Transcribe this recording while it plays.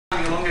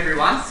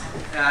everyone,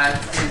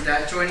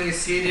 and joining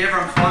us here. Did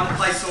everyone find the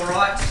place all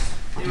right?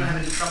 Anyone have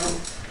any trouble?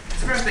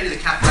 Has everyone been to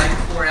the cafe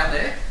before out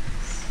there?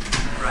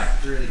 Great,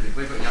 really good.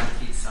 We've got young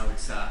kids, so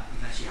it's we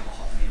can actually have a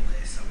hot meal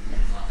there, so we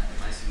really like that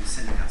place. We can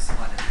send them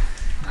outside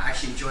and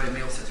actually enjoy a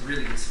meal, so it's a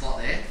really good spot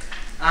there.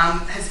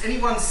 Has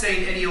anyone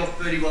seen any of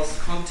Birdie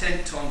Well's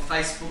content on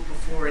Facebook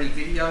before? Any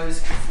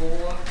videos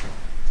before?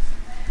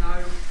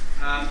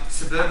 No?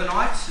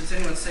 Suburbanite, has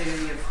anyone seen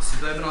any of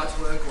Suburbanite's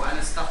work or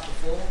Anna's stuff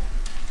before?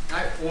 No?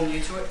 All new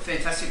to it?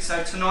 Fantastic.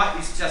 So tonight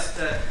is just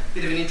a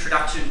bit of an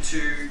introduction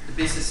to the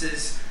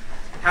businesses,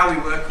 how we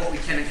work, what we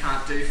can and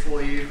can't do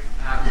for you.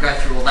 We'll go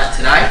through all that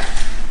today.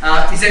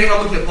 Is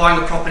anyone looking at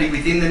buying a property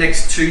within the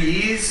next 2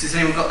 years? Has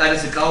anyone got that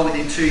as a goal,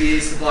 within 2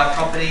 years to buy a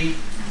property?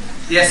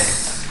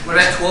 Yes. What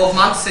about 12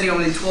 months? Anyone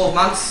within 12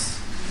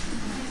 months?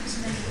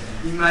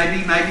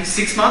 Maybe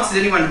 6 months. Is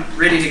anyone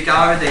ready to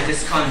go? They're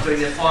just kind of doing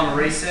their final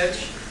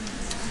research.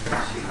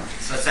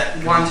 So it's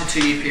that 1 to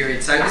 2 year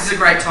period. So this is a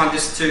great time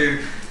just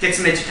to get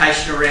some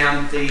education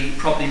around the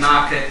property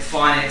market,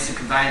 finance and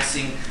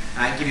conveyancing,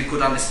 give you a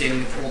good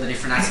understanding of all the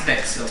different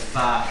aspects of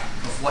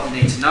what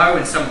you need to know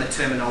and some of the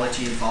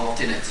terminology involved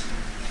in it.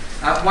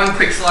 One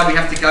quick slide we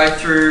have to go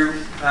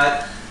through.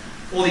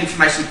 All the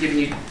information given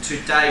you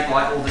today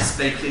by all the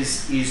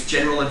speakers is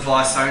general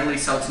advice only,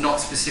 so it's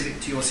not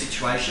specific to your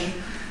situation.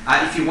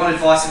 If you want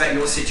advice about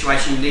your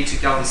situation, you need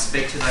to go and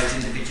speak to those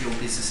individual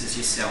businesses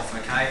yourself,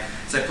 okay?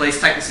 So please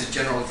take this as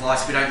general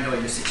advice. We don't know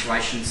your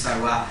situation, so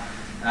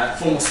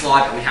formal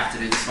slide, but we have to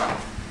do this one.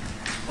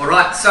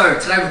 Alright, so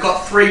today we've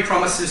got 3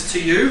 promises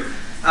to you.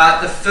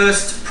 The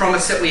first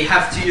promise that we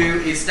have to you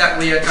is that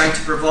we are going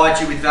to provide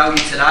you with value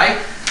today.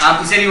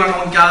 Is anyone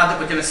on guard that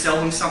we're going to sell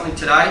them something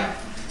today?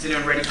 Is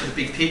anyone ready for the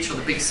big pitch or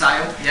the big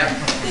sale? Yep.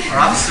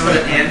 Alright, let's do it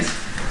at the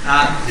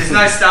end. There's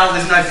no sale,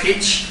 there's no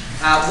pitch.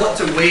 What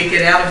do we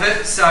get out of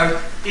it? So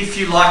if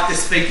you like the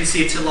speakers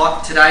here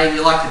today and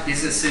you like the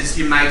businesses,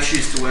 you may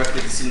choose to work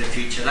with us in the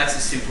future. That's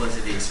as simple as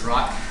it is,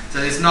 right? So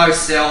there's no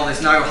sell,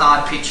 there's no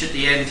hard pitch at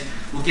the end.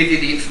 We'll give you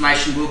the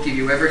information, we'll give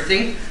you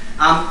everything.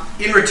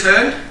 In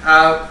return,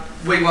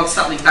 we want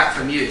something back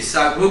from you.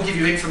 So we'll give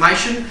you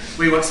information,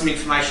 we want some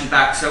information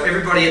back. So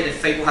everybody at their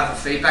feet will have a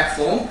feedback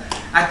form.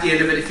 At the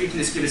end of it, if you can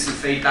just give us some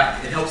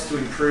feedback, it helps to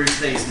improve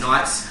these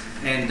nights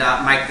and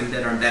make them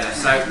better and better.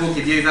 So we'll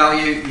give you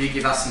value, you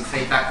give us some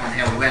feedback on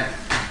how we went.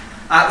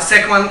 The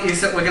second one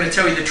is that we're going to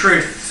tell you the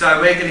truth.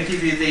 So we're going to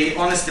give you the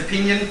honest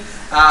opinion.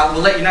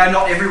 We'll let you know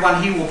not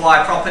everyone here will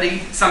buy a property.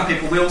 Some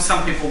people will,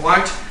 some people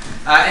won't.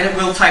 And it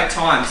will take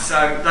time.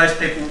 So those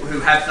people who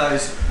have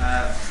those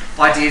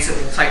ideas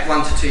that will take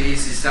 1 to 2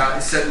 years is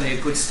certainly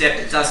a good step.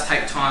 It does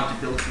take time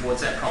to build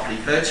towards that property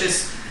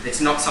purchase.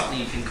 It's not something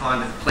you can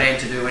kind of plan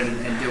to do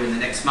and do in the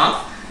next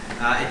month.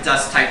 It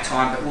does take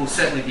time, but we'll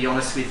certainly be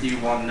honest with you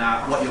on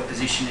what your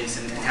position is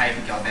and how you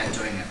can go about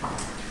doing it.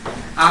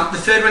 The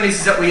third one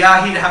is that we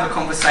are here to have a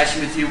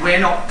conversation with you. We're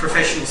not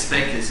professional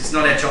speakers. It's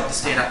not our job to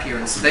stand up here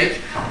and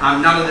speak.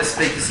 None of the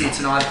speakers here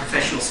tonight are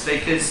professional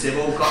speakers. They've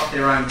all got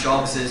their own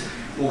jobs as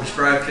mortgage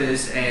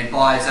brokers and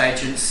buyers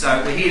agents.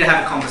 So we're here to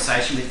have a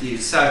conversation with you.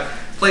 So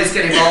please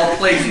get involved,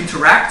 please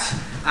interact.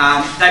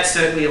 That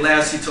certainly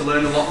allows you to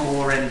learn a lot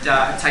more and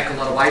take a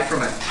lot away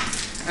from it.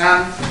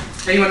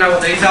 Anyone know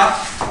what these are?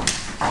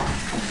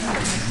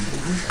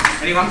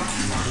 Anyone?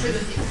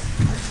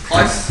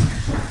 Close?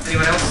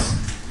 Anyone else?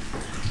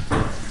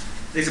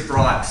 These are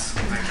bribes,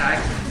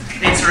 okay?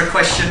 Answer a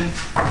question,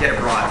 get a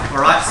bribe,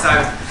 alright? So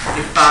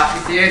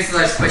if you answer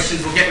those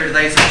questions, we'll get rid of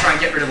these. We'll try and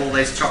get rid of all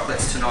these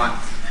chocolates tonight.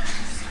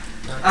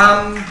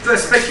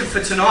 First speaker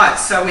for tonight,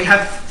 so we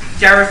have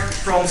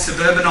Gareth from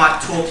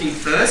Suburbanite talking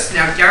first.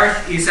 Now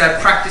Gareth is a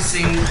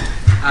practicing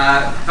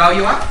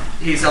valuer.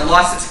 He's a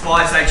licensed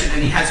buyer's agent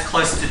and he has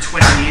close to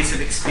 20 years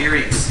of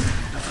experience.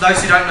 For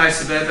those who don't know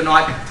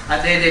Suburbanite,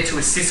 they're there to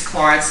assist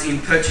clients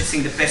in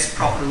purchasing the best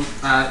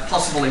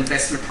possible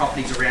investment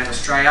properties around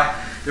Australia.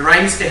 Their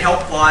aim is to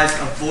help buyers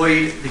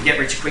avoid the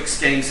get-rich-quick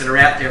schemes that are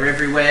out there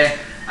everywhere,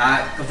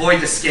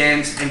 avoid the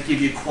scams and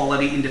give you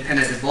quality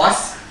independent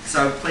advice.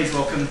 So please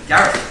welcome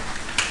Gareth.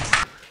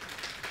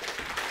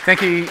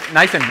 Thank you,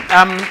 Nathan.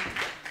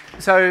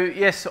 So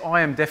yes,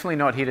 I am definitely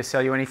not here to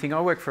sell you anything. I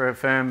work for a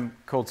firm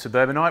called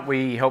Suburbanite.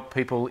 We help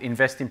people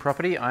invest in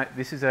property.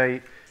 This is a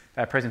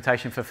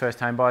presentation for first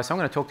home buyers. So I'm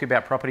going to talk to you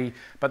about property,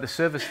 but the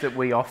service that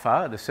we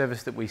offer, the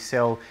service that we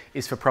sell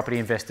is for property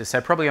investors.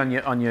 So probably on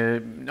your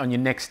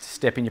next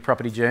step in your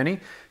property journey.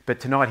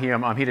 But tonight here,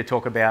 I'm here to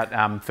talk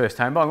about first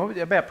home buying,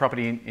 about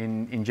property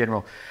in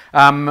general.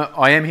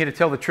 I am here to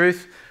tell the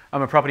truth.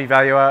 I'm a property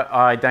valuer.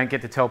 I don't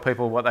get to tell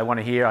people what they want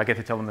to hear. I get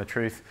to tell them the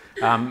truth.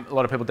 A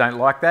lot of people don't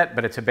like that,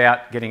 but it's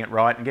about getting it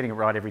right and getting it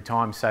right every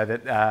time so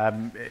that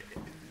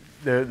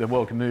the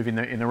world can move in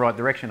the right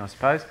direction, I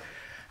suppose.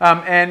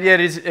 And yeah,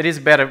 it is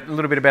about a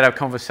little bit about our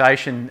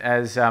conversation,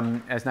 as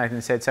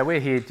Nathan said. So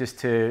we're here just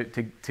to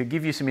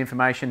give you some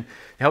information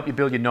to help you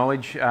build your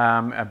knowledge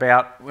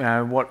about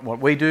what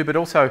we do, but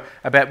also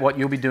about what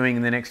you'll be doing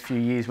in the next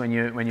few years when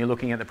you're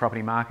looking at the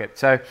property market.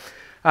 So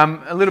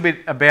A little bit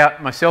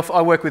about myself.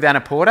 I work with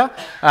Anna Porter.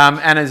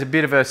 Anna's a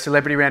bit of a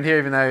celebrity around here,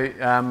 even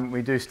though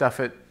we do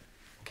stuff at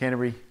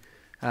Canterbury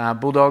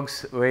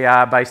Bulldogs. We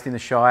are based in the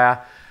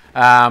Shire.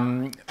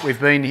 We've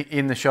been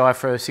in the Shire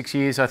for 6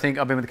 years, I think.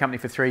 I've been with the company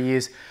for 3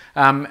 years.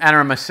 Anna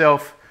and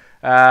myself,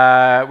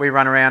 we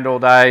run around all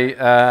day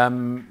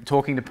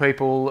talking to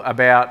people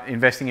about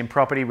investing in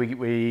property.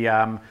 We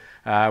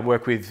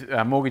work with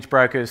mortgage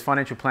brokers,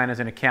 financial planners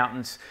and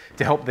accountants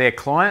to help their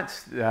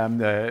clients,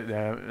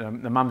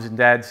 the mums and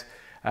dads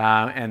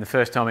and the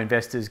first-time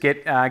investors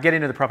get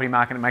into the property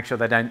market and make sure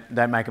they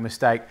don't make a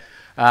mistake.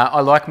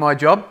 I like my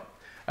job.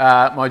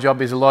 My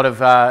job is a lot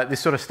of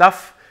this sort of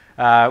stuff.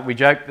 We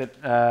joke that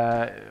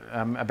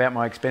about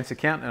my expense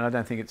account, and I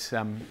don't think it's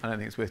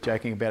worth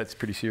joking about. It's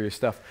pretty serious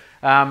stuff.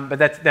 But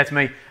that's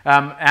me.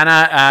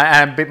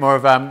 Anna, a bit more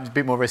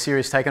of a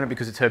serious take on it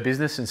because it's her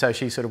business, and so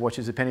she sort of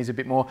watches the pennies a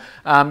bit more.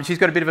 She's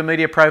got a bit of a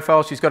media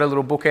profile. She's got a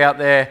little book out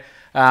there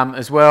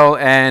as well,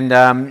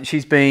 and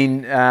she's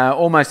been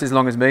almost as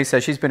long as me. So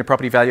she's been a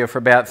property valuer for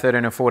about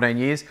 13 or 14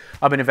 years.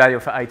 I've been a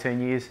valuer for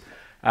 18 years.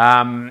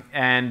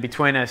 And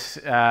between us,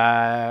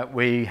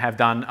 we have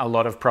done a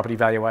lot of property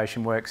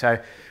valuation work. So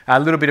a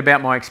little bit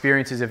about my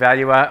experience as a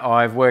valuer.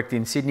 I've worked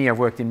in Sydney, I've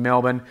worked in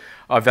Melbourne.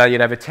 I've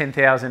valued over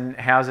 10,000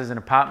 houses and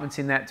apartments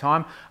in that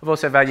time. I've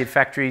also valued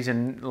factories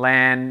and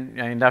land,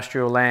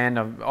 industrial land,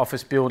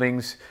 office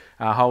buildings,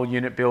 whole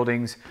unit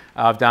buildings.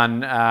 I've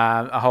done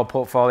a whole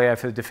portfolio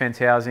for defence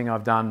housing.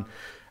 I've done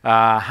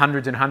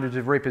hundreds and hundreds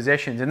of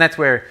repossessions. And that's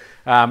where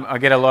I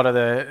get a lot of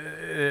the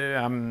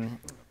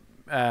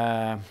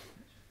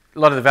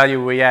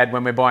value we add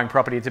when we're buying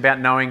property. It's about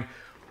knowing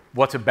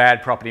what's a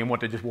bad property and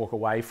what to just walk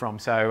away from.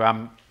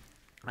 So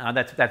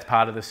that's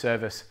part of the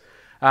service.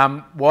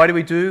 Why do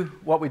we do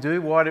what we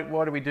do? Why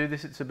do we do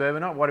this at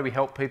Suburbanite? Why do we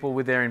help people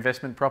with their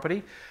investment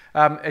property?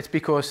 It's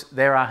because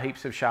there are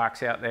heaps of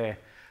sharks out there.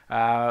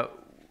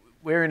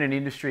 We're in an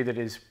industry that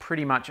is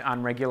pretty much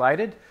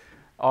unregulated.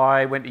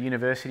 I went to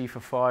university for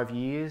 5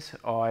 years.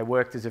 I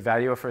worked as a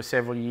valuer for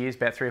several years,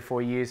 about 3 or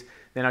 4 years.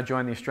 Then I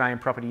joined the Australian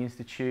Property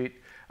Institute.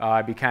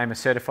 I became a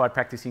certified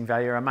practicing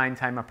valuer. I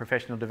maintain my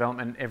professional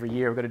development every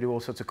year. I've got to do all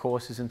sorts of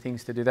courses and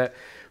things to do that.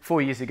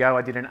 4 years ago,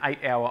 I did an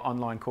 8-hour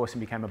online course and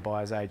became a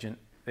buyer's agent.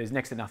 There's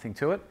next to nothing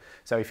to it.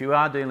 So if you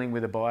are dealing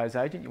with a buyer's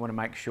agent, you want to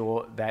make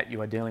sure that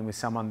you are dealing with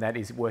someone that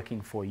is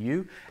working for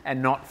you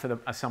and not for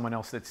someone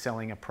else that's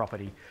selling a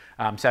property.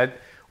 So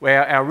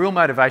where our real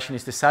motivation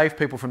is to save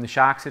people from the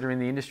sharks that are in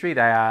the industry. It's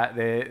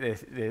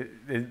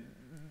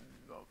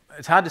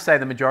hard to say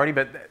the majority,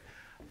 but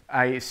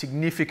a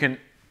significant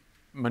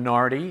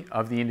minority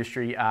of the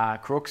industry are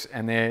crooks,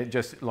 and they're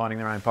just lining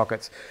their own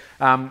pockets.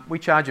 We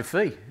charge a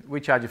fee. We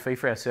charge a fee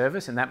for our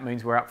service, and that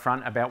means we're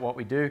upfront about what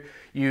we do.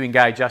 You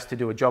engage us to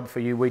do a job for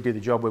you. We do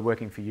the job. We're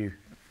working for you.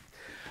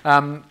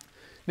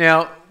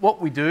 Now,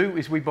 what we do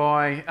is we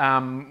buy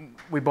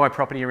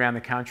property around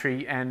the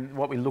country, and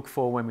what we look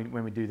for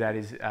when we do that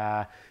is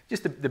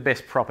just the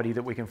best property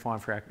that we can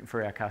find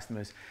for our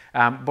customers.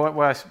 But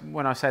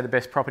when I say the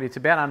best property, it's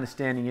about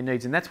understanding your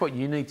needs, and that's what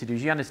you need to do.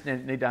 Is you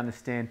need to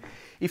understand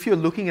if you're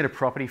looking at a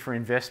property for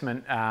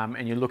investment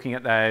and you're looking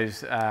at those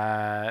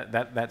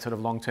that sort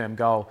of long-term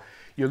goal.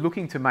 You're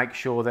looking to make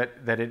sure that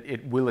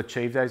it will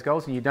achieve those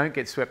goals, and you don't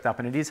get swept up.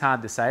 And it is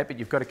hard to say it, but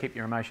you've got to keep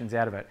your emotions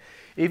out of it.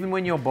 Even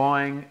when you're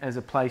buying as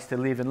a place to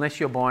live, unless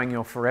you're buying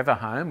your forever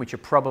home, which you're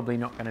probably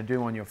not going to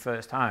do on your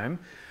first home,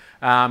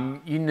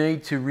 you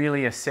need to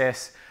really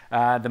assess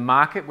the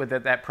market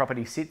that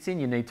property sits in.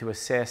 You need to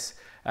assess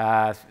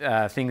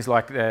things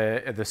like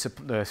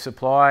the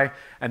supply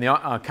and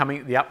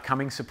the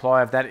upcoming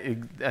supply of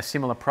a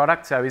similar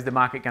product. So is the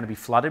market going to be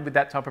flooded with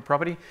that type of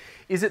property?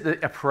 Is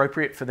it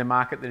appropriate for the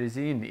market that is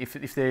in? If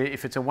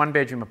it's a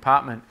one-bedroom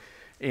apartment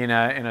in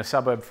a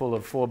suburb full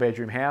of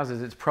 4-bedroom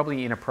houses, it's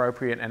probably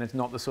inappropriate, and it's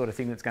not the sort of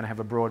thing that's going to have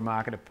a broad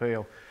market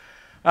appeal.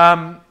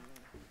 Now,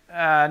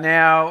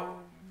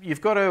 you've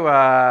got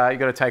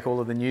to take all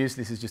of the news.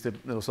 This is just a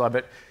little slide,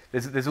 but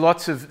there's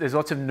lots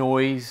of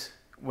noise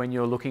when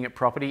you're looking at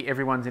property.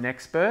 Everyone's an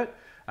expert.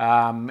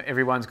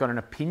 Everyone's got an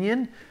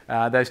opinion.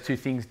 Those two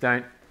things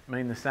don't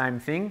mean the same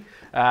thing.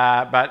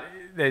 But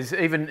there's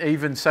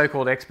even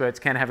so-called experts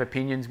can have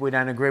opinions. We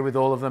don't agree with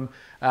all of them.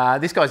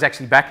 This guy's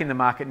actually back in the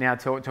market now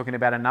talking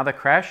about another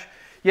crash.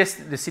 Yes,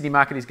 the Sydney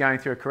market is going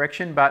through a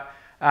correction, but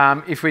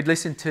if we'd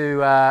listened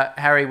to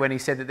Harry when he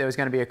said that there was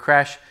going to be a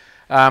crash,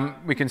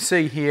 we can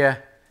see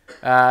here,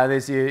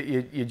 there's your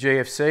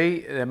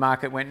GFC. The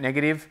market went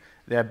negative.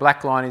 The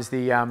black line is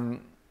the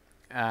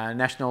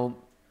national,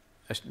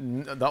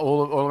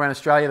 all around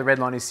Australia. The red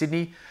line is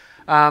Sydney.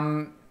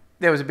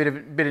 There was a bit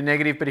of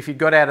negative, but if you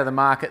got out of the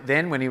market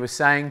then when he was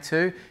saying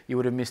to, you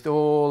would have missed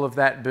all of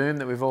that boom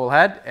that we've all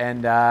had,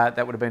 and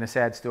that would have been a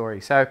sad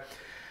story. So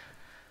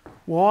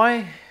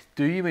why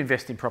do you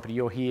invest in property?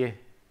 You're here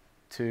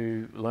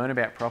to learn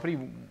about property.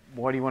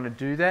 Why do you want to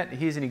do that?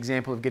 Here's an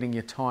example of getting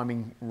your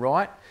timing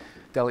right.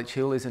 Dulwich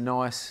Hill is a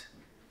nice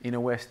inner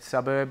west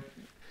suburb.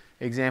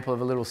 Example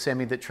of a little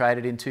semi that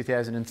traded in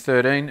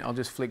 2013. I'll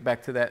just flick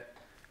back to that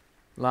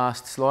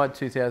Last slide,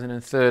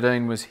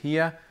 2013 was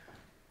here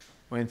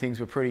when things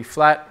were pretty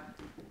flat,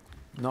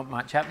 not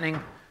much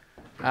happening.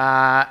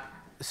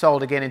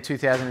 Sold again in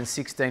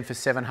 2016 for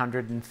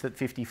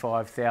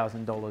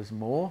 $755,000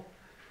 more.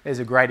 There's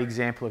a great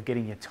example of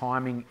getting your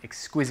timing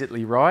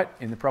exquisitely right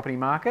in the property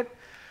market.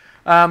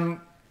 When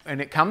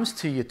it comes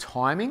to your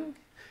timing,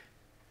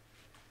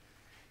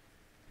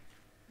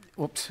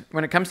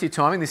 when it comes to your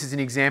timing, this is an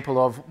example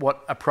of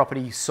what a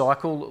property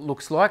cycle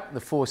looks like,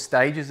 the 4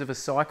 stages of a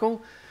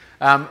cycle.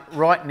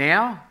 Right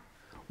now,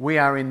 we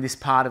are in this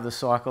part of the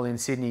cycle in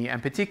Sydney,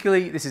 and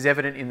particularly this is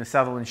evident in the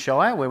Sutherland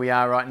Shire, where we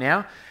are right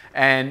now,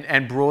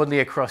 and broadly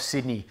across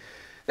Sydney.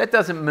 That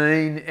doesn't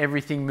mean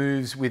everything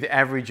moves with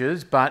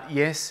averages, but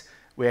yes,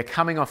 we're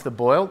coming off the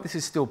boil. This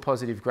is still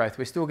positive growth.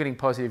 We're still getting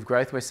positive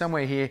growth. We're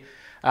somewhere here.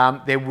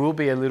 There will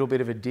be a little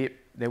bit of a dip.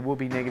 There will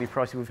be negative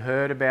pricing. We've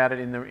heard about it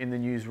in the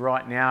news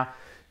right now.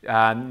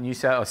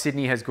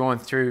 Sydney has gone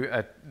through,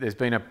 there's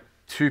been a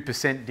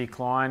 2%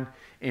 decline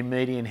in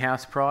median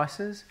house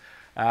prices.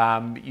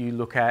 You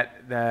look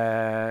at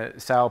the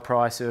sale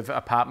price of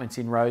apartments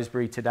in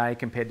Rosebery today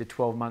compared to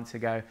 12 months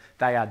ago,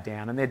 they are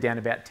down, and they're down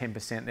about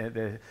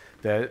 10%.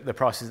 The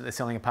prices that they're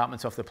selling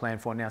apartments off the plan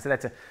for now. So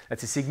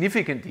that's a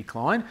significant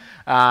decline.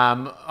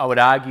 I would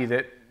argue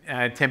that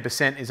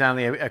 10% is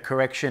only a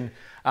correction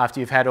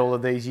after you've had all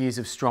of these years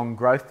of strong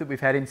growth that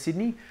we've had in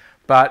Sydney.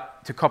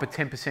 But to cop a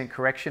 10%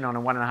 correction on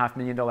a $1.5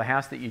 million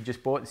house that you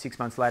just bought and 6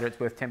 months later it's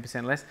worth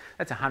 10% less,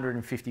 that's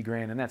 150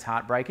 grand, and that's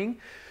heartbreaking.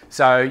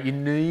 So you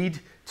need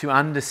to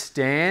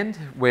understand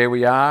where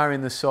we are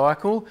in the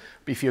cycle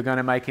if you're going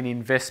to make an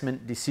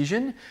investment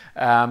decision.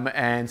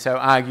 And so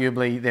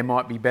arguably there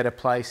might be better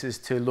places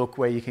to look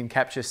where you can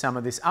capture some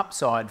of this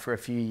upside for a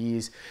few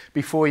years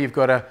before you've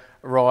got to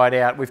ride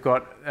out. We've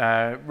got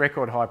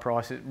record high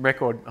prices,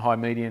 record high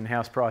median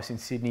house price in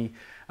Sydney.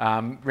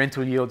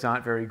 Rental yields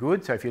aren't very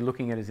good, so if you're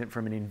looking at it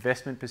from an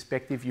investment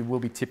perspective, you will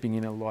be tipping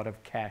in a lot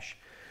of cash.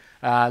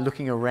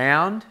 Looking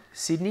around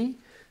Sydney,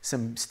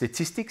 some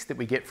statistics that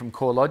we get from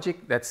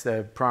CoreLogic, that's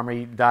the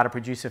primary data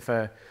producer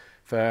for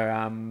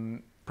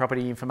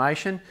property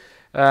information.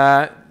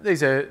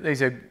 These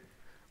are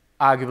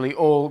arguably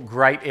all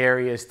great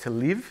areas to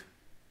live,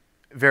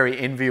 very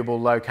enviable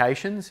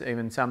locations,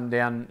 even some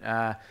down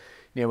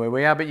near where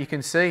we are, but you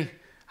can see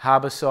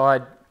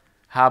Harbourside,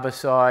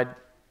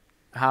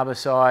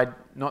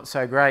 not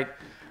so great.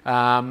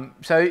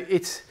 So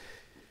this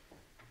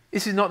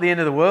is not the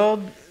end of the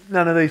world.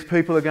 None of these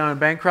people are going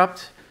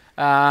bankrupt.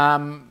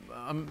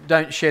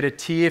 Don't shed a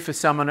tear for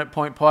someone at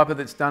Point Piper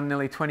that's done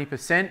nearly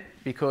 20%,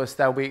 because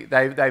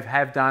they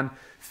have done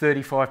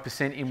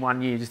 35% in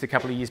 1 year, just a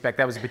couple of years back.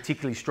 That was a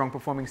particularly strong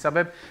performing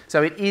suburb.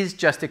 So it is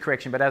just a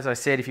correction. But as I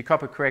said, if you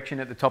cop a correction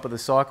at the top of the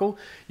cycle,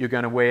 you're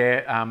going to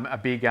wear a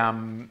big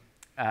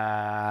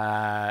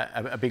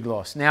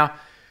loss. Now,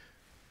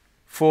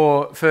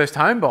 for first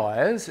home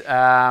buyers,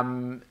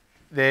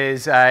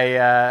 there's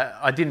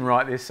I didn't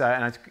write this,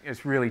 and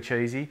it's really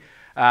cheesy,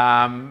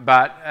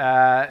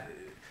 but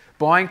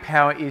buying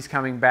power is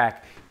coming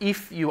back.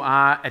 If you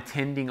are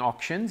attending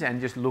auctions and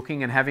just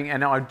looking and having,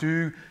 and I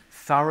do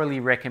thoroughly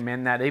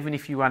recommend that, even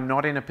if you are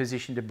not in a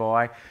position to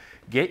buy,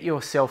 get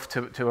yourself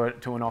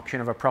to an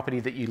auction of a property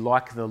that you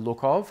like the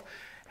look of.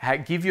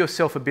 Give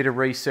yourself a bit of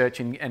research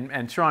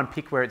and try and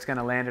pick where it's going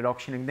to land at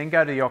auction, and then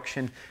go to the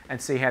auction and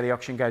see how the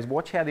auction goes.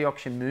 Watch how the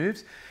auction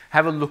moves.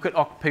 Have a look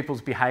at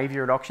people's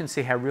behaviour at auction.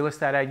 See how real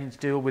estate agents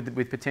deal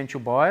with potential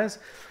buyers,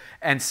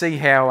 and see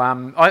how...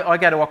 I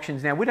go to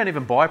auctions now. We don't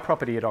even buy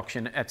property at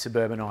auction at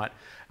Suburbanite.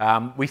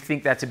 We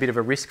think that's a bit of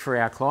a risk for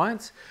our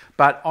clients,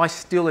 but I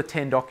still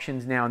attend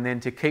auctions now and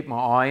then to keep my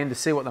eye in, to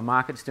see what the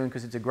market's doing,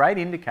 because it's a great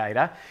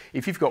indicator.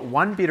 If you've got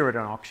one bidder at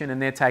an auction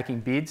and they're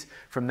taking bids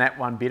from that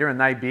one bidder, and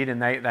they bid and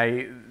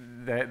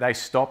they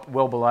stop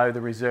well below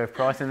the reserve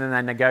price, and then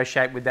they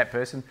negotiate with that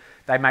person,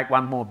 they make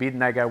one more bid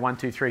and they go 1,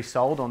 2, 3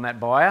 sold on that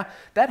buyer.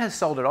 That has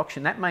sold at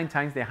auction. That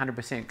maintains their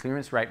 100%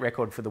 clearance rate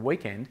record for the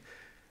weekend.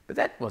 But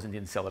that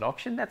didn't sell at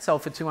auction. That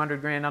sold for 200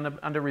 grand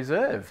under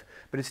reserve,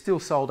 but it's still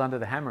sold under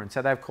the hammer, and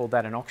so they've called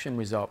that an auction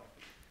result.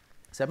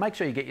 So make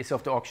sure you get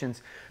yourself to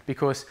auctions,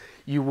 because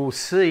you will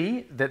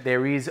see that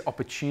there is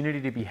opportunity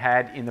to be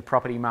had in the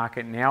property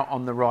market now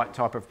on the right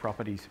type of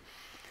properties.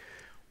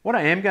 What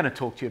I am going to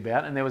talk to you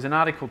about, and there was an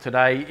article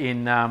today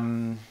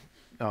in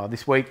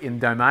this week in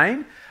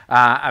Domain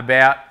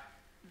about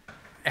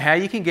how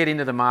you can get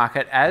into the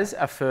market as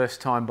a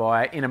first-time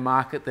buyer in a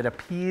market that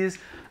appears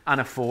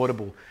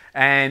unaffordable.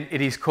 And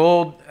it is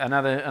called,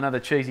 another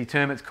cheesy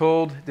term, it's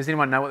called, does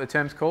anyone know what the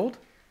term's called?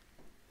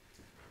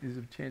 Is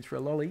it a chance for a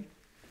lolly?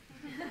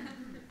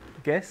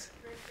 Guess?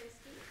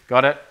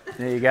 Got it.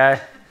 There you go.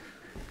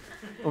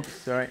 Oops,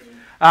 sorry.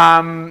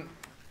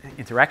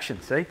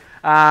 Interaction, see?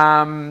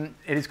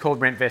 It is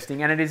called rent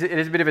vesting, and it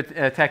is a bit of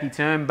a tacky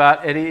term,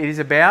 but it is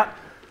about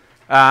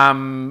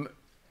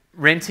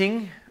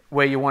renting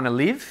where you want to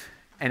live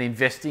and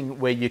investing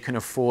where you can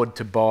afford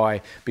to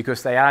buy,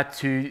 because they are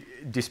two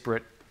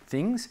disparate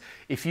things.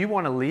 If you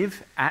want to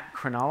live at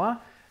Cronulla,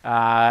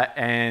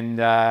 and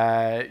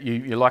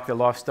you like the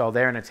lifestyle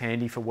there and it's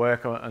handy for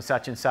work or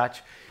such and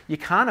such, you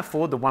can't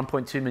afford the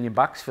 1.2 million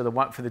bucks for the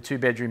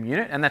 2-bedroom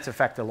unit, and that's a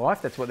fact of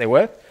life. That's what they're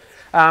worth.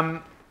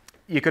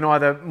 You can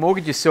either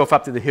mortgage yourself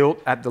up to the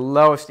hilt at the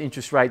lowest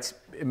interest rates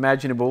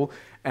imaginable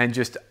and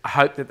just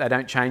hope that they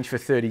don't change for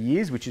 30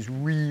 years, which is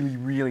really,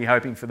 really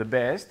hoping for the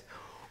best,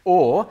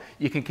 or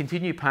you can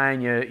continue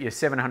paying your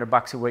 700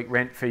 bucks a week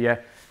rent for your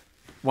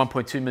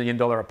 $1.2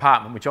 million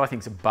apartment, which I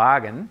think is a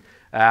bargain,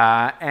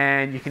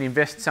 and you can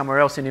invest somewhere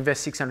else and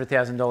invest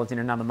 $600,000 in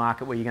another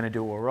market where you're going to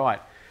do all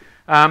right.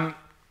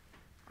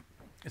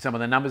 Some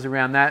of the numbers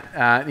around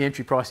that, the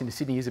entry price into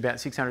Sydney is about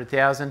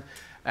 $600,000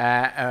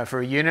 for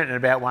a unit and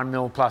about $1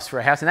 million plus for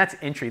a house, and that's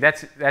entry.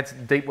 That's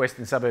deep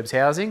western suburbs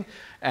housing,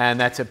 and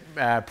that's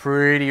a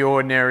pretty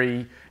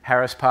ordinary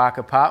Harris Park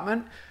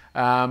apartment.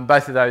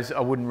 Both of those I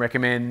wouldn't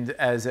recommend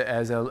as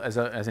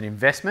an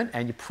investment,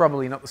 and you're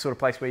probably not the sort of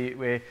place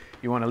where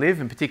you want to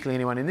live, and particularly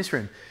anyone in this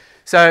room.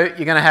 So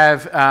you're going to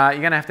have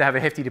to have a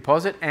hefty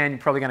deposit, and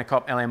you're probably going to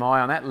cop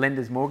LMI on that,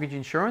 lender's mortgage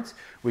insurance,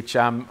 which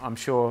I'm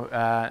sure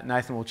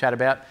Nathan will chat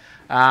about.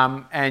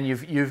 And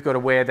you've got to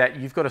wear that.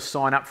 You've got to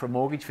sign up for a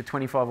mortgage for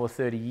 25 or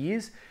 30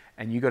 years,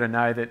 and you've got to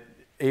know that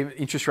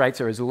interest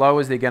rates are as low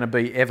as they're going to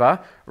be ever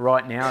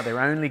right now. They're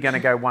only going to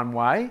go one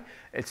way.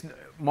 It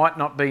might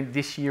not be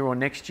this year or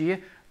next year,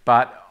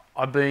 but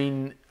I've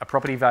been a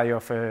property valuer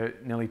for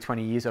nearly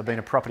 20 years. I've been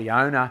a property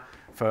owner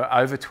for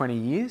over 20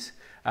 years,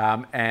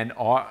 and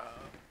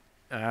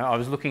I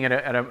was looking at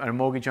a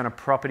mortgage on a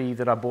property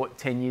that I bought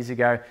 10 years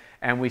ago,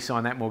 and we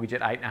signed that mortgage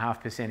at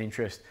 8.5%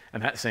 interest,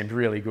 and that seemed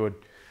really good.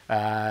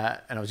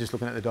 And I was just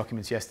looking at the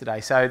documents yesterday.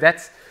 So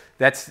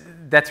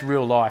that's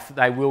real life.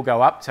 They will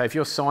go up. So if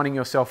you're signing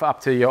yourself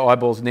up to your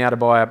eyeballs now to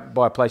buy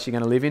a place you're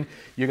going to live in,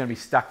 you're going to be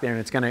stuck there,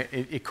 and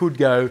it could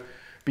go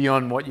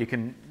beyond what you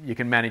can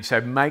manage.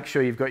 So make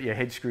sure you've got your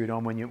head screwed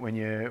on when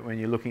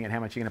you're looking at how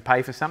much you're going to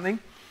pay for something.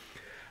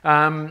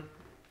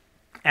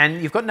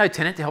 And you've got no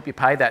tenant to help you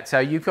pay that, so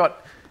you've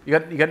got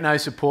no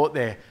support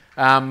there.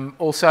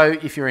 Also,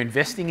 if you're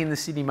investing in the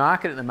Sydney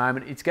market at the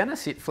moment, it's going to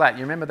sit flat.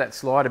 You remember that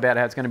slide about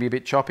how it's going to be a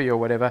bit choppy or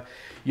whatever.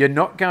 You're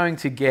not going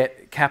to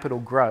get capital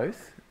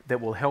growth that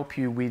will help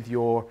you with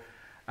your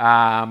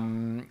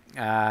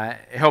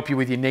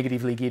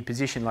negatively geared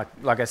position.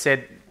 Like I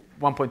said,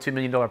 $1.2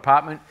 million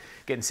apartment,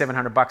 getting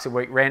 700 bucks a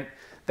week rent.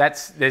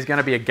 There's going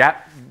to be a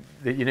gap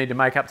that you need to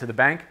make up to the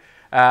bank.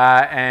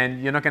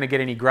 And you're not going to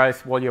get any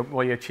growth while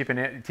you're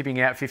tipping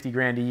out 50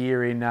 grand a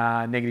year in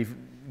negative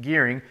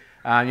gearing.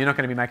 You're not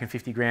going to be making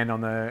 50 grand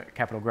on the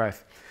capital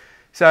growth.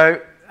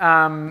 So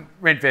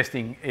rent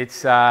vesting, there's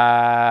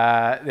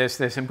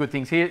some good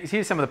things here.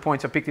 Here's some of the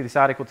points I picked in this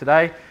article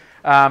today.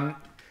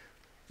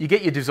 You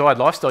get your desired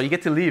lifestyle. You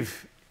get to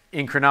live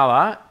in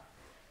Cronulla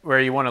where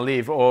you want to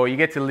live, or you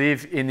get to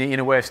live in the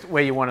inner west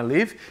where you want to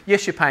live.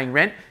 Yes, you're paying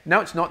rent.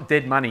 No, it's not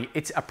dead money.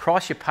 It's a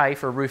price you pay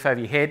for a roof over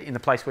your head in the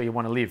place where you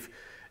want to live.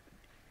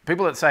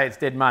 People that say it's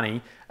dead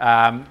money,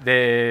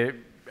 they're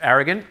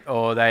arrogant,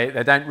 or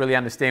they don't really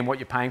understand what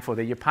you're paying for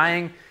there. You're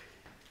paying,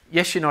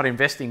 yes, you're not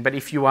investing, but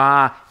if you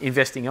are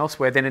investing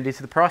elsewhere, then it is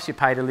the price you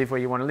pay to live where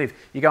you want to live.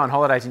 You go on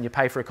holidays and you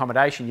pay for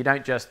accommodation. You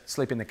don't just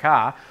sleep in the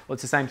car. Well,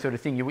 it's the same sort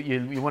of thing. You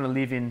want to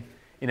live in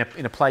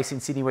a place in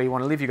Sydney where you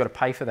want to live. You've got to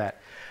pay for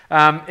that.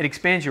 It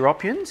expands your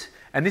options,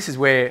 and this is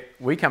where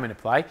we come into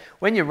play.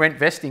 When you're rent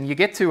vesting, you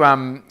get to,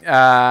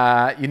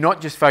 you're not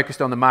just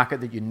focused on the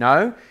market that you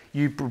know.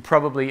 You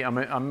probably,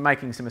 I'm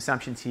making some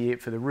assumptions here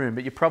for the room,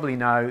 but you probably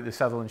know the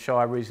Sutherland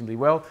Shire reasonably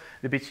well.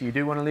 The bits you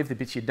do want to live, the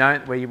bits you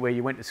don't, where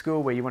you went to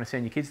school, where you want to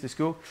send your kids to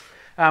school.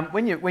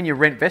 When you're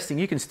rent vesting,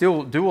 you can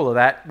still do all of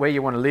that where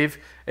you want to live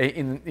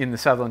in the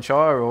Sutherland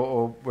Shire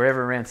or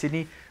wherever around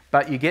Sydney,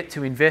 but you get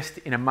to invest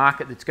in a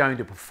market that's going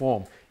to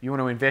perform. You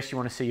want to invest, you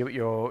want to see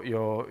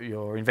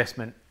your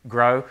investment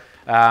grow,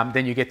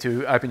 then you get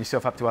to open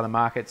yourself up to other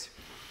markets.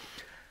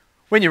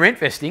 When you're rent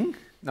vesting,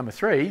 number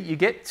 3, you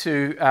get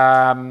to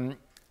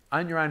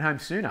own your own home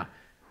sooner.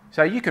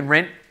 So you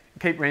can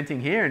keep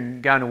renting here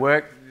and going to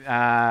work,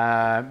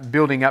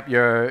 building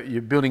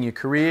your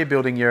career,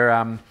 building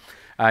your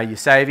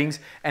savings,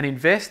 and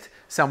invest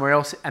somewhere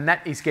else, and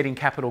that is getting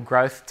capital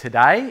growth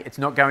today. It's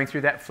not going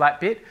through that flat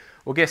bit.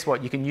 Well, guess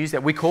what? You can use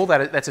that. We call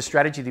that's a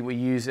strategy that we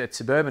use at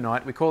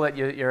Suburbanite. We call that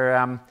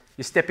your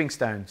stepping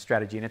stone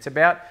strategy, and it's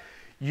about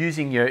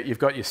using you've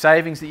got your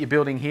savings that you're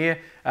building here.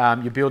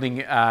 You're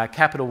building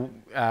capital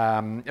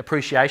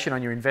appreciation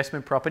on your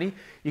investment property.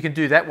 You can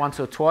do that once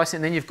or twice,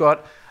 and then you've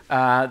got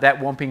that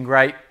whomping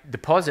great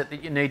deposit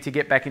that you need to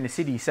get back in the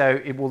city.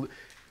 So it will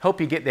help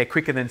you get there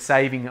quicker than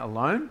saving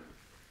alone.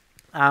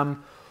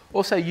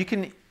 Also, you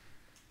can.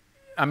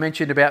 I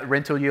mentioned about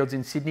rental yields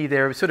in Sydney.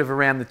 They're sort of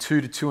around the 2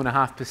 to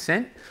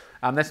 2.5%.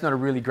 That's not a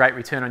really great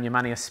return on your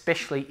money,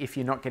 especially if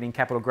you're not getting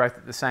capital growth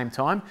at the same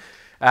time.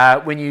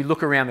 When you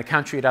look around the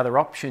country at other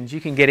options, you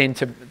can get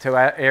into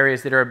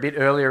areas that are a bit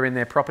earlier in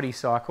their property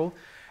cycle,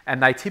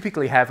 and they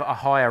typically have a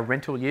higher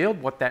rental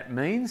yield. What that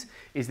means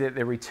is that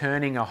they're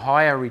returning a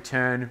higher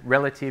return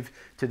relative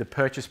to the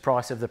purchase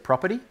price of the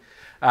property.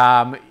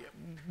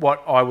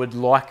 what I would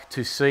like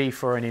to see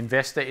for an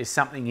investor is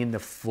something in the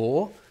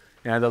 4,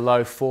 the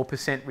low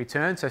 4%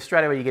 return. So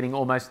straight away you're getting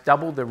almost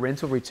double the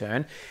rental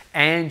return,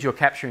 and you're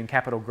capturing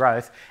capital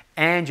growth,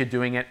 and you're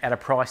doing it at a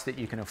price that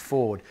you can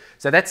afford.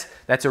 So that's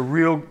a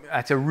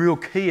real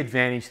key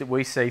advantage that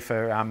we see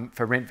for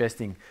rent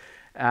vesting.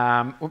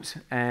 There's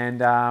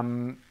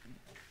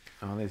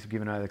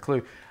given another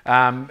clue.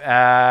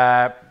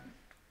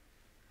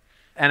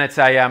 And it's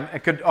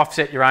it could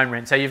offset your own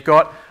rent. So you've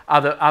got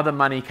other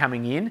money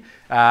coming in,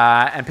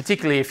 and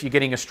particularly if you're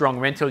getting a strong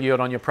rental yield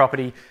on your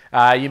property,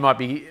 you might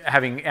be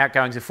having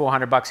outgoings of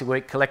 $400 a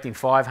week, collecting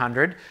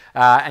 $500,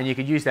 and you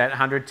could use that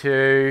 $100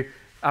 to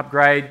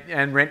upgrade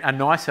and rent a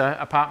nicer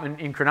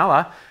apartment in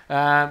Cronulla,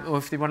 or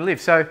if you want to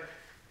live. So,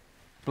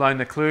 blown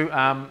the clue,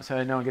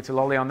 so no one gets a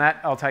lolly on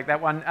that. I'll take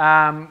that one.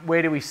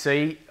 Where do we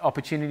see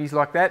opportunities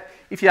like that?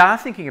 If you are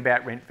thinking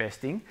about rent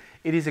vesting,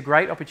 it is a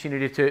great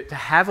opportunity to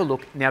have a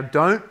look. Now,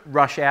 don't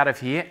rush out of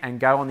here and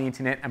go on the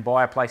internet and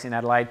buy a place in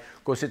Adelaide,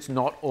 because it's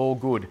not all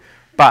good.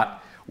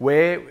 But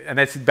and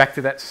that's back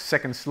to that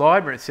second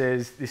slide where it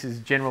says this is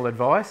general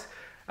advice.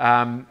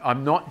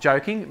 I'm not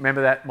joking.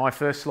 Remember that my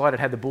first slide,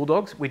 it had the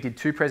Bulldogs. We did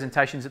 2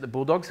 presentations at the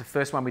Bulldogs. The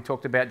first one we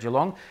talked about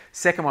Geelong.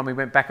 Second one we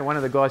went back and one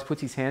of the guys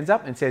puts his hands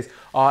up and says,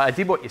 "Oh, I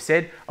did what you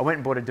said. I went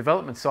and bought a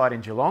development site in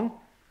Geelong."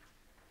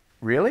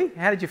 Really?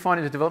 How did you find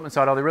it a development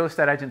site? Oh, the real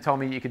estate agent told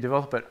me you could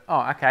develop it.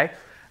 Oh, okay.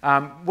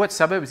 What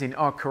suburb is in?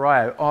 Oh,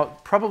 Corio. Oh,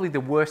 probably the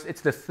worst.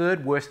 It's the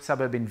 3rd worst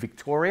suburb in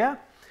Victoria.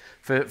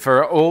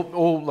 For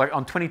all like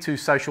on 22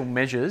 social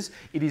measures,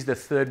 it is the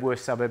 3rd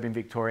worst suburb in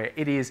Victoria.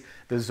 It is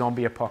the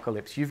zombie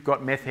apocalypse. You've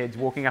got meth heads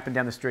walking up and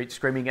down the street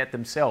screaming at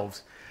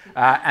themselves.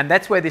 And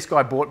that's where this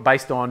guy bought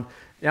based on,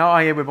 oh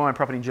yeah, we're buying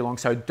property in Geelong,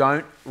 so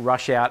don't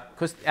rush out,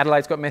 because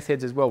Adelaide's got meth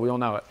heads as well, we all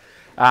know it.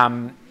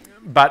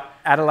 But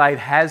Adelaide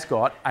has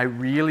got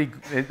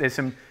there's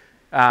some,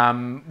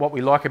 what we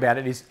like about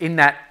it is in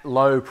that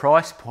low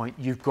price point,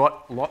 you've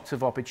got lots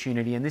of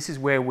opportunity, and this is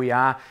where we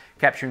are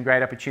capturing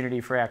great opportunity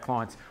for our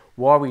clients.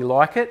 Why we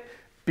like it: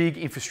 big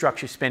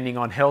infrastructure spending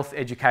on health,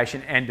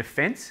 education and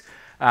defence.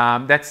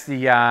 That's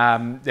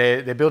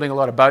they're building a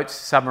lot of boats,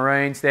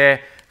 submarines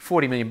there,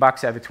 $40 million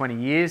over 20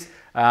 years.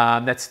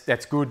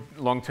 That's good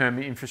long-term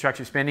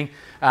infrastructure spending.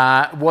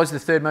 Was the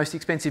 3rd most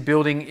expensive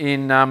building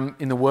in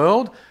the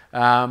world,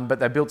 but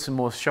they built some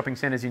more shopping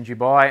centres in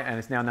Dubai, and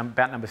it's now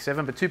about number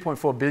 7. But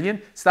 2.4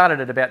 billion, started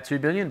at about 2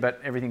 billion,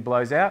 but everything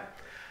blows out.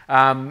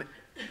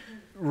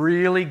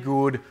 Really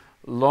good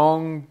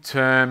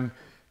long-term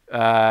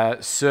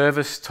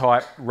service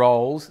type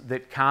roles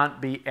that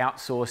can't be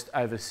outsourced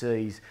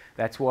overseas.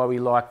 That's why we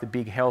like the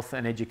big health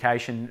and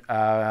education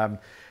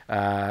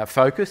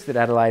focus that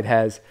Adelaide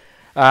has.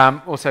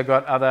 Also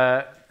got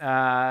other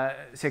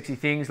sexy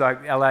things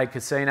like LA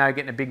Casino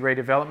getting a big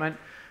redevelopment.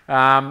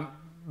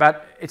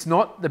 But it's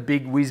not the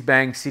big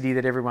whiz-bang city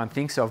that everyone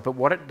thinks of, but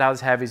what it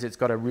does have is it's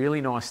got a really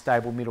nice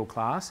stable middle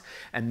class,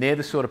 and they're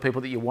the sort of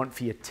people that you want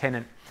for your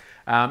tenant.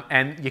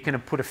 And you can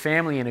put a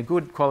family in a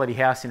good quality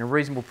house in a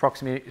reasonable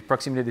proximity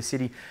to the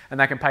city, and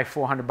they can pay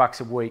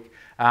 $400 a week.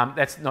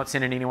 That's not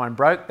sending anyone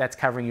broke. That's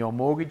covering your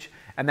mortgage,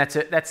 and that's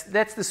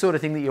the sort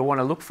of thing that you want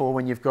to look for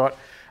when you've got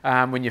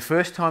when you're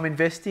first time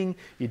investing.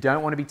 You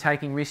don't want to be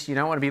taking risks. You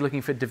don't want to be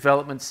looking for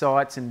development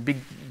sites and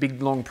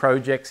big long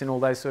projects and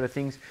all those sort of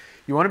things.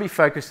 You want to be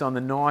focused on the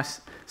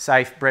nice,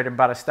 safe bread and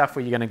butter stuff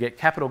where you're going to get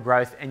capital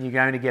growth and you're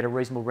going to get a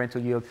reasonable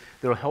rental yield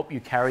that will help you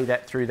carry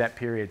that through that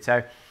period.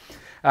 So.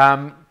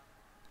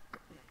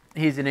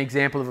 Here's an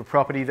example of a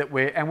property that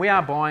we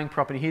are buying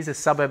property. Here's a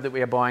suburb that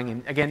we are buying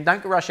in. Again,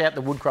 don't rush out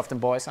to Woodcroft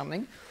and buy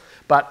something,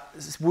 but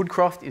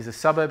Woodcroft is a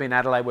suburb in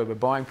Adelaide where we're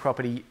buying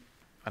property.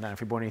 I don't know if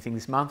we bought anything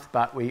this month,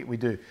 but we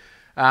do.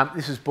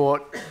 This was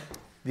bought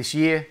this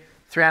year,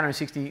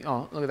 $360.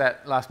 Oh, look at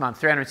that! Last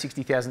month,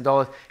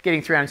 $360,000,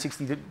 getting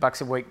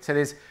 $360 a week. So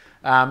there's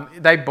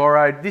they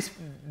borrowed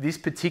this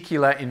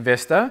particular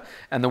investor,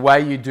 and the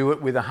way you do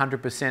it with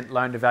 100%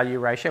 loan to value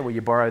ratio, where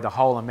you borrow the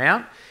whole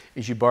amount,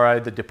 is you borrow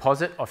the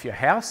deposit off your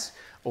house,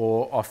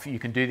 or you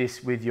can do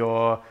this with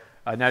your,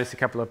 I noticed a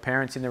couple of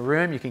parents in the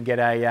room, you can get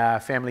a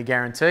family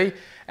guarantee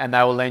and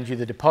they will lend you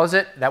the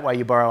deposit. That way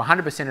you borrow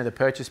 100% of the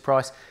purchase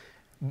price.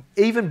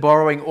 Even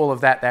borrowing all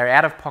of that, they're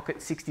out of pocket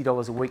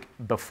 $60 a week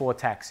before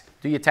tax.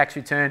 Do your tax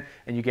return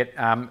and you get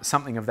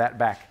something of that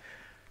back.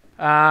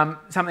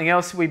 Something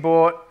else we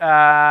bought,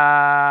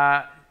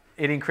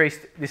 it increased,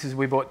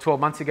 we bought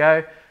 12 months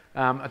ago.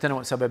 I don't know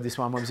what suburb this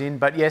one was in,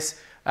 but yes,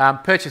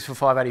 purchased for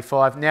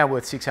 $585, now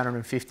worth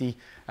 $650,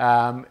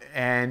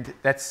 and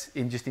that's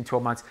in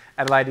 12 months.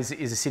 Adelaide is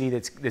a city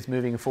that's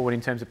moving forward in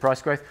terms of price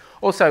growth.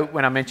 Also,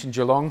 when I mentioned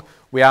Geelong,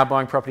 we are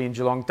buying property in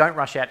Geelong. Don't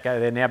rush out, go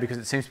there now, because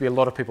it seems to be a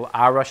lot of people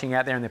are rushing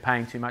out there and they're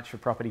paying too much for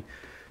property.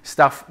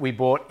 Stuff we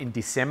bought in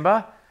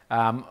December.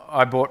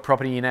 I bought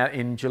property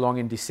in Geelong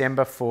in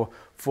December for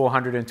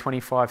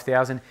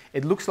 $425,000.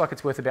 It looks like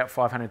it's worth about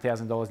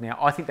 $500,000 now.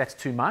 I think that's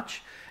too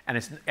much, and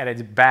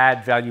it's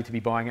bad value to be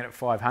buying it at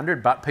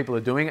 $500,000, but people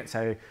are doing it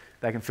so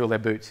they can fill their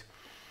boots.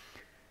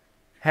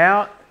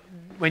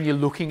 When you're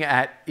looking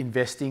at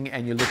investing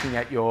and you're looking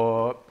at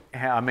your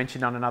how I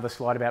mentioned on another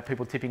slide about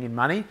people tipping in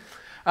money.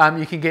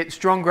 You can get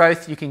strong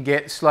growth, you can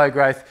get slow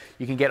growth,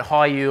 you can get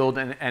high yield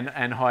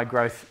and high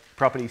growth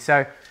property.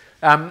 So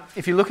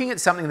if you're looking at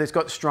something that's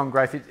got strong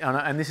growth,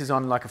 and this is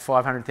on like a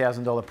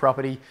 $500,000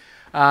 property,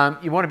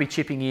 you want to be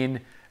chipping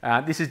in.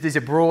 These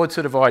are broad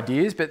sort of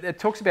ideas, but it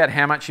talks about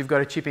how much you've got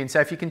to chip in. So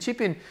if you can chip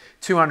in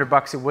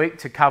 $200 a week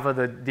to cover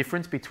the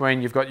difference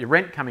between you've got your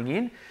rent coming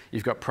in,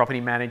 you've got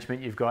property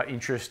management, you've got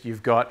interest,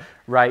 you've got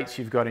rates,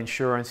 you've got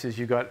insurances,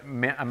 you've got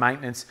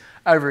maintenance.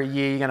 Over a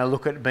year, you're going to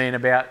look at being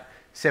about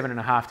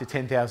 $7,500 to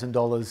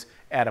 $10,000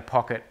 out of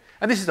pocket.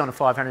 And this is on a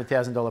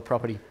 $500,000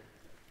 property.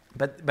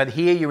 But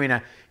here you're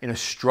in a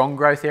strong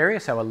growth area,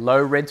 so a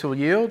low rental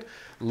yield,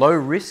 low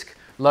risk,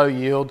 low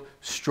yield,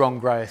 strong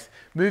growth.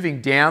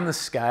 Moving down the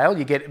scale,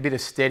 you get a bit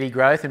of steady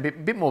growth and a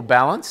bit more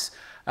balance.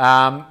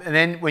 And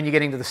then when you're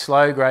getting to the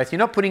slow growth, you're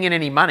not putting in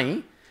any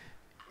money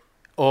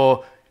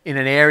or in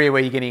an area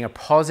where you're getting a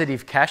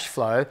positive cash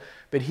flow,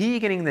 but here you're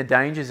getting in the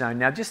danger zone.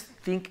 Now just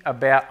think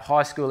about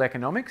high school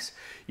economics.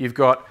 You've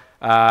got,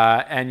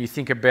 and you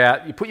think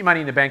about, you put your money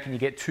in the bank and you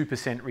get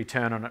 2%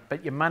 return on it,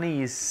 but your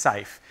money is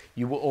safe.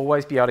 You will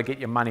always be able to get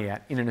your money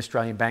out in an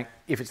Australian bank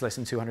if it's less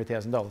than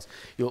 $200,000.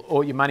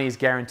 Or your money is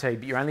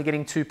guaranteed, but you're only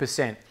getting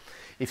 2%.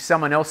 If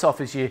someone else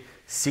offers you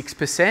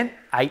 6%,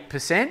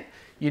 8%,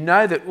 you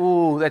know that,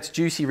 ooh, that's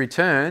juicy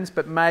returns,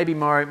 but maybe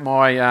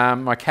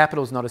my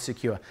capital's not as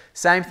secure.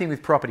 Same thing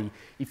with property.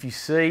 If you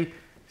see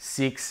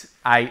 6,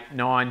 8,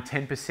 9,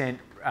 10%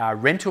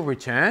 rental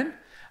return,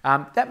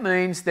 that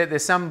means that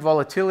there's some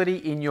volatility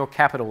in your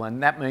capital,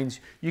 and that means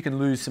you can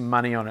lose some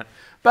money on it.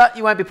 But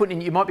you won't be putting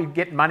in, you might be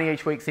getting money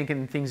each week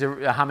thinking things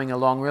are humming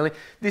along really.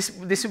 This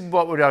is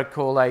what would I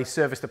call a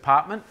serviced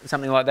apartment,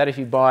 something like that. If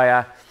you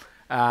buy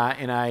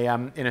in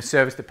a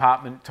serviced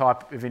apartment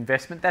type of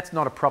investment, that's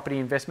not a property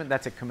investment,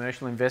 that's a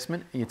commercial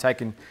investment. And you're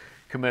taking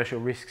commercial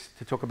risks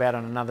to talk about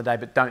on another day,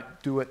 but don't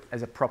do it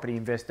as a property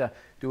investor,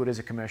 do it as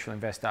a commercial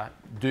investor.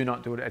 Do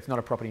not do it, it's not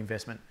a property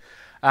investment.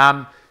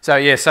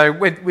 So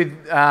with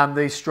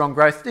these strong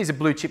growth, these are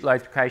blue chip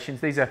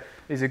locations. These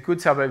are good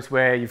suburbs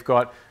where you've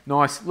got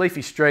nice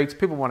leafy streets.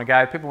 People want to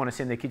go. People want to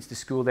send their kids to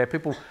school there.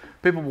 People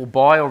will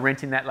buy or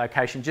rent in that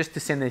location just to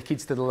send their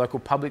kids to the local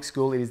public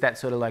school. It is that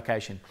sort of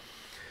location.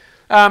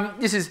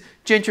 This is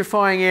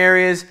gentrifying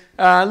areas.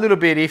 A little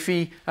bit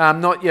iffy.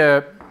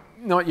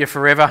 Not your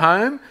forever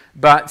home,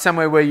 but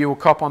somewhere where you will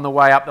cop on the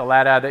way up the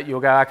ladder that you'll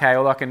go, okay,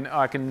 well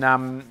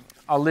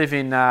I'll live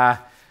in. I'll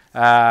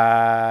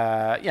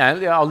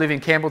live in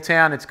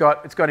Campbelltown.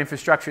 It's got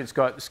infrastructure. It's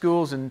got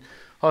schools and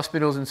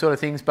hospitals and sort of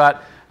things.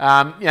 But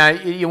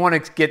you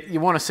want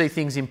to see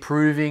things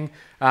improving.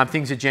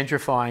 Things are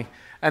gentrifying,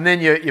 and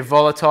then your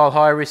volatile,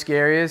 high risk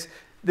areas.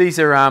 These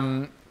are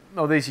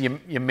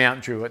your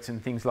Mount Druitts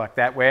and things like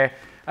that, where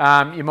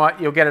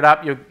you'll get it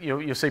up.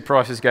 You'll see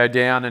prices go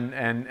down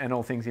and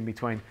all things in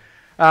between.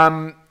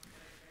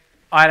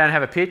 I don't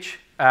have a pitch.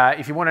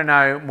 If you want to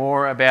know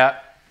more about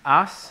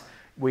us,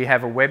 we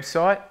have a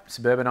website,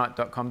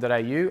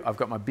 suburbanite.com.au. I've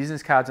got my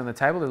business cards on the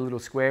table, the little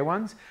square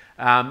ones.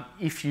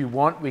 If you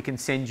want, we can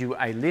send you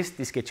a list.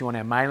 This gets you on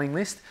our mailing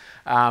list.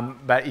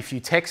 But if you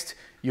text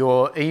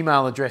your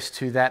email address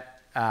to that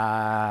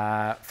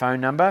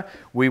phone number,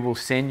 we will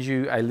send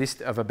you a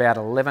list of about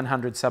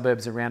 1,100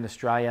 suburbs around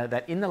Australia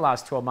that in the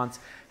last 12 months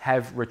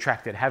have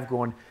retracted, have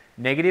gone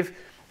negative.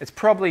 It's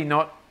probably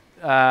not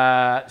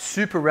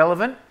super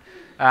relevant,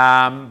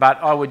 but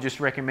I would just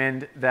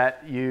recommend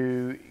that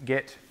you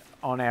get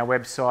on our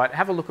website,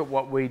 have a look at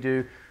what we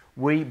do.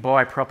 We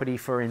buy property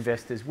for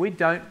investors. We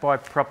don't go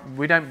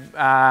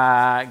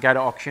to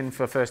auction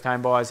for first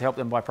home buyers, help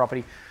them buy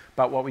property.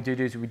 But what we do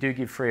is we do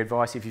give free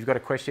advice. If you've got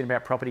a question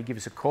about property, give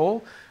us a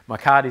call. My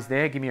card is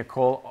there. Give me a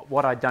call.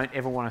 What I don't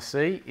ever want to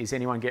see is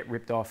anyone get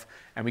ripped off,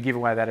 and we give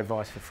away that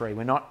advice for free.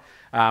 I'm not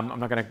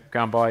going to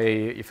go and buy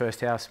your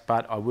first house,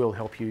 but I will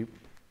help you,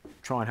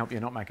 try and help you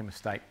not make a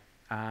mistake.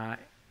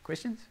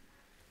 Questions?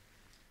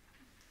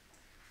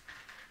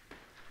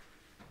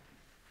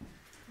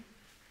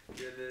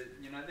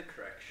 The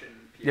correction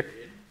period,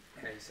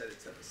 Yep. how you said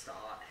it's at the start,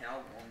 how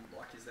long,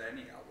 is there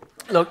any outlook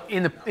on Look,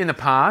 that? in the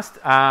past,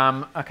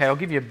 okay, I'll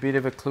give you a bit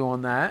of a clue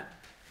on that.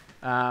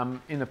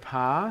 In the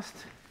past,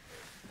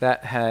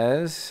 that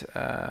has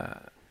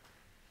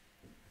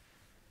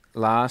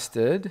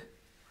lasted.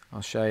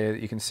 I'll show you.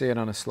 You can see it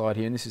on a slide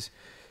here, and this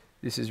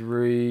is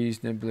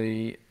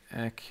reasonably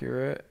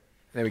accurate.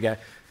 There we go.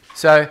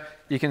 So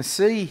you can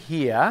see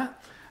here,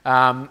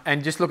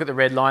 and just look at the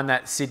red line.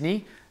 That's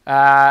Sydney.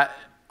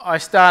 I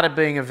started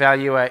being a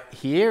valuer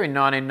here in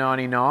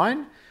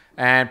 1999,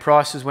 and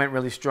prices went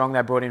really strong.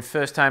 They brought in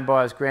first home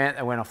buyers grant.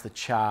 They went off the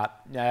chart.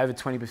 Over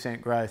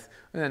 20% growth.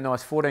 Isn't that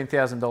nice?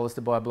 $14,000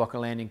 to buy a block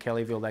of land in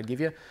Kellyville they'd give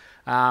you.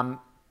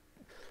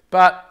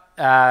 But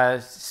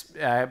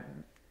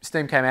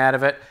steam came out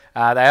of it.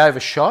 They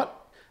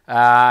overshot.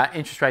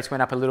 Interest rates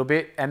went up a little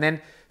bit, and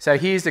then so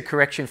here's the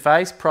correction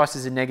phase.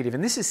 Prices are negative,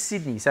 and this is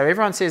Sydney. So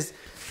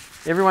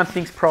everyone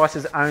thinks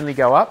prices only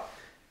go up.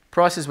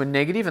 Prices were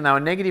negative, and they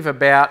were negative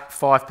about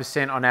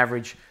 5% on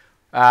average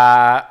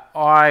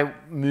I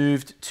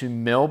moved to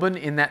Melbourne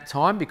in that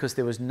time because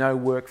there was no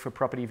work for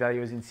property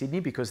valuers in Sydney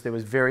because there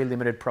was very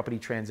limited property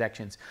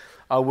transactions.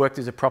 I worked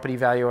as a property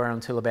valuer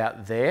until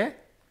about there.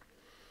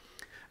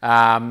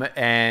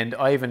 And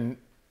I even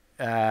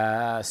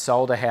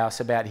sold a house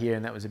about here,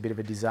 and that was a bit of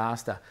a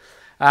disaster.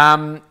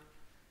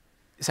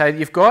 So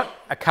you've got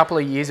a couple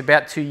of years,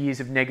 about 2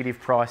 years of negative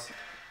price.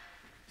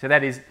 So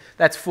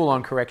that's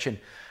full-on correction.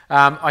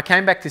 I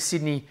came back to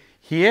Sydney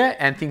here,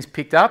 and things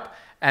picked up,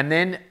 and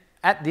then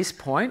at this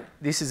point,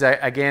 this is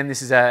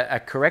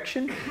a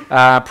correction.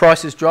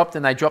 Prices dropped,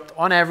 and they dropped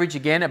on average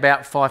again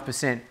about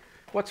 5%.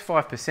 What's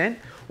 5%?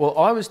 Well,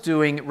 I was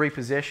doing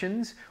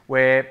repossessions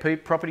where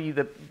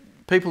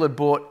people had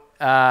bought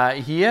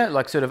here,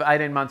 like sort of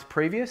 18 months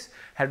previous,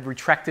 had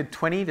retracted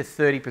 20 to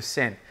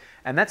 30%.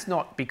 And that's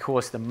not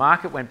because the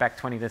market went back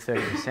 20 to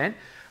 30%,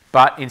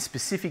 but in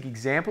specific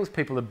examples,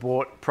 people had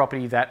bought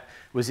property that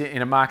was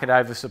in a market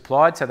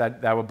oversupplied, so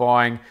they were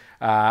buying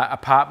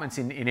apartments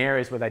in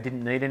areas where they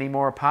didn't need any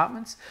more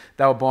apartments.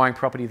 They were buying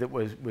property that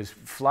was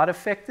flood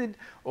affected,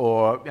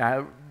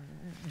 or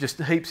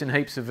just heaps and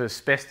heaps of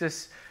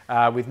asbestos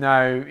with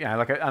no,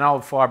 like an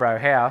old fibro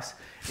house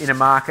in a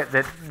market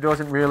that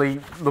wasn't really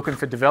looking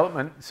for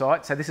development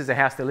sites. So this is a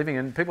house they're living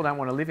in. People don't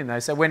want to live in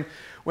those. So when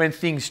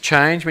things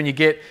change, when you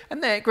get, and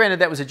granted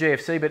that was a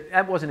GFC, but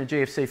that wasn't a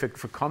GFC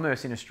for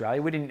commerce in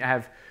Australia. We didn't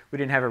have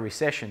a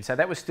recession. So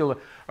that was still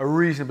a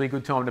reasonably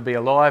good time to be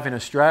alive in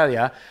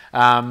Australia.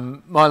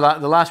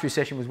 The last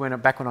recession was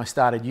back when I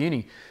started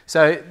uni.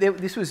 So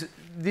this was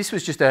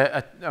just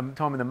a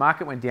time when the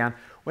market went down.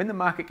 When the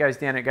market goes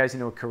down, it goes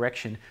into a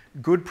correction.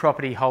 Good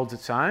property holds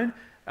its own.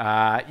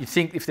 You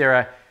think if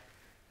there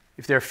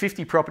are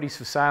 50 properties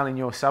for sale in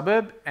your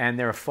suburb and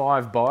there are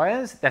 5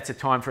 buyers, that's a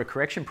time for a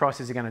correction.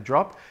 Prices are going to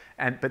drop,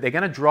 but they're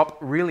going to drop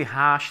really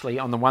harshly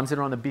on the ones that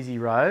are on a busy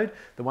road,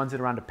 the ones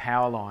that are under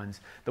power lines,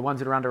 the ones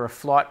that are under a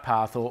flight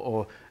path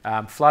or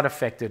flood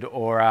affected,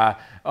 or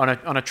on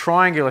a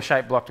triangular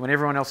shaped block when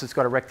everyone else has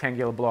got a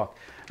rectangular block.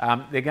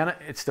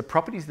 It's the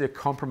properties that are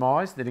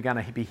compromised that are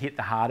going to be hit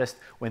the hardest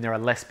when there are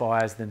less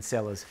buyers than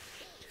sellers.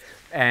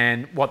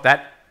 And what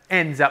that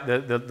ends up,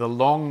 the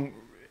long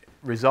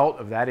result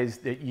of that is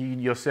that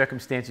your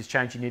circumstances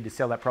change. You need to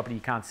sell that property.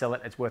 You can't sell it.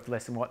 It's worth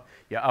less than what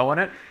you owe on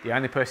it. The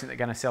only person that's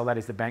going to sell that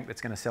is the bank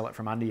that's going to sell it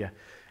from under you.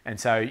 And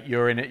so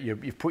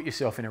you've put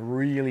yourself in a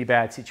really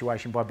bad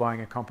situation by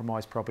buying a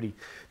compromised property.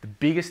 The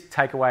biggest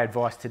takeaway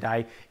advice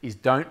today is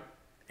don't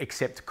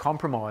accept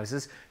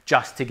compromises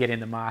just to get in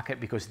the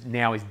market, because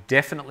now is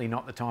definitely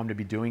not the time to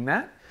be doing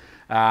that.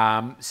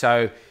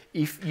 So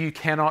if you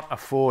cannot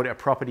afford a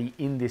property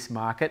in this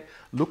market,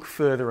 look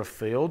further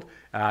afield,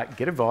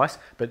 get advice,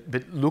 but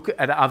look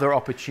at other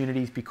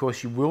opportunities,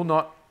 because you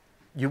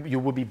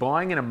will be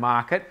buying in a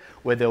market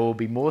where there will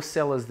be more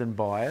sellers than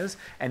buyers.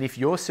 And if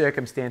your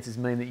circumstances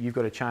mean that you've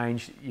got to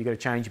change your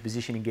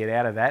position and get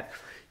out of that,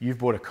 you've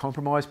bought a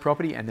compromised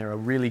property and there are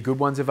really good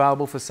ones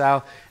available for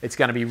sale, it's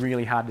going to be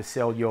really hard to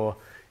sell your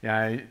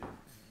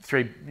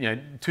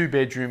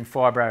 2-bedroom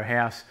fibro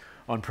house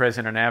on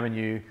President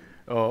Avenue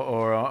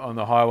or on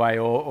the highway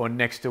or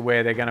next to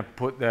where they're going to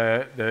put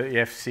the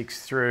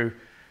F6 through.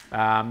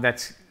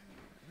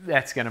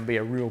 That's going to be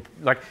a real,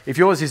 like, if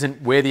yours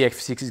isn't where the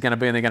F6 is going to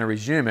be and they're going to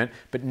resume it,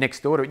 but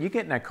next door to it, you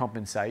get no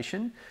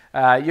compensation.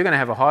 You're going to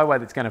have a highway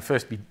that's going to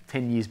first be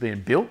 10 years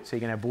being built, so you're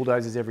going to have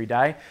bulldozers every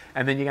day,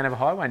 and then you're going to have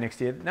a highway next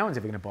year. No one's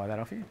ever going to buy that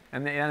off you.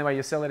 And the only way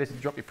you'll sell that is to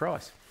drop your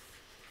price.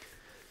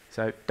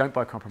 So don't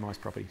buy compromised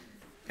property.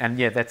 And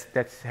yeah,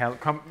 that's how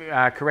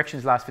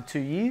corrections last for 2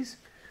 years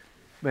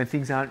when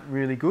things aren't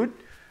really good.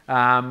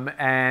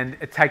 And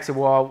it takes a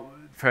while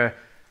for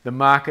the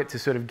market to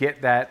sort of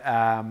get that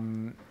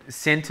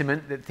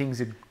sentiment that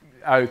things are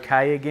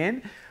okay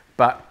again,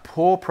 but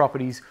poor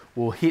properties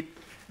will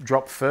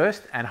drop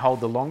first and hold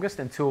the longest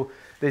until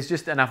there's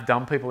just enough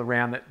dumb people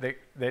around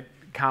that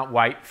can't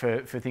wait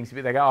for things to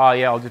be. They go, oh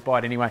yeah, I'll just buy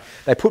it anyway.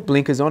 They put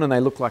blinkers on and they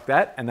look like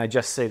that, and they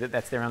just see that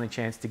that's their only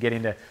chance to get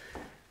into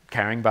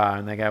Caringbah,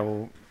 and they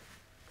go,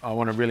 well, I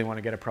really want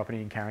to get a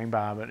property in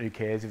Caringbah, but who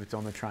cares if it's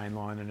on the train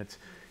line and it's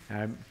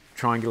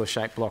triangular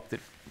shaped block that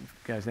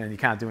goes down, you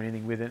can't do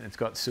anything with it, and it's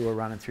got sewer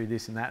running through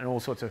this and that, and all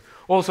sorts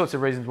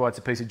of reasons why it's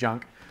a piece of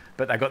junk,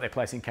 but they got their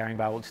place in Caringbah.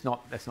 Well,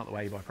 that's not the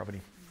way you buy property,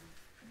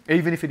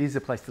 even if it is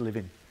a place to live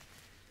in.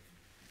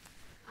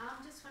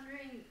 I'm just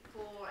wondering,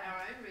 for our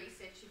own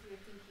research, if you're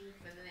thinking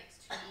for the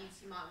next 2 years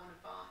you might want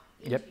to buy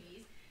in 2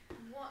 years,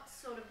 what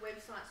sort of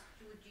websites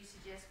would you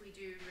suggest we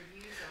do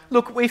reviews on?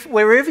 Look,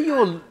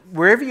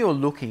 wherever you're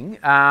looking,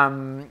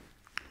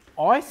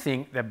 I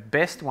think the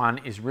best one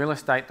is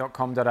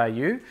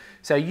realestate.com.au.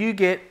 So you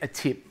get a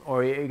tip,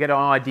 or you get an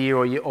idea,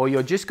 or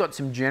you've just got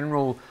some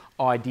general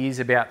ideas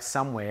about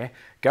somewhere.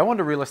 Go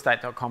onto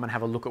realestate.com and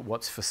have a look at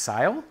what's for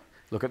sale.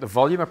 Look at the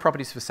volume of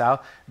properties for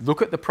sale.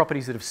 Look at the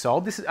properties that have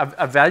sold. This is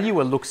a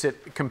valuer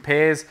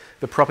compares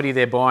the property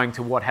they're buying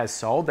to what has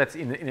sold. That's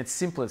in its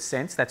simplest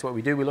sense. That's what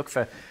we do. We look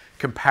for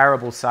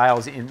comparable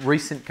sales, in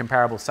recent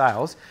comparable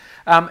sales,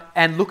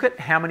 and look at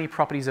how many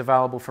properties are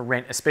available for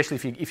rent, especially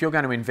if you're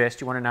going to invest,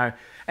 you want to know.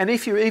 And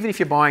even if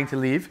you're buying to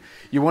live,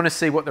 you want to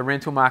see what the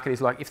rental market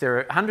is like. If there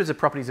are hundreds of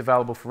properties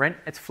available for rent,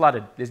 it's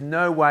flooded. There's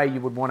no way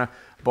you would want to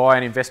buy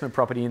an investment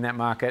property in that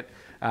market.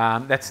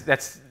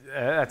 That's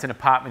an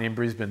apartment in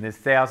Brisbane. There's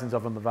thousands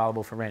of them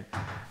available for rent.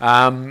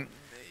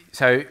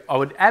 So I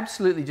would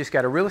absolutely just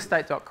go to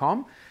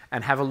realestate.com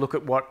and have a look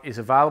at what is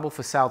available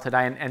for sale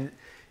today. And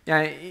you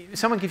know, if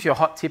someone gives you a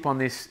hot tip on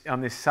this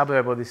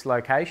suburb or this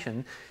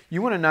location,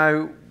 you want to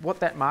know what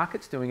that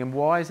market's doing and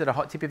why is it a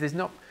hot tip. If there's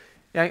not,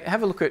 you know,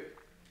 have a look at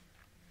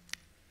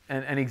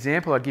an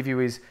example I'd give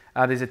you is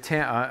there's a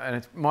town, and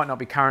it might not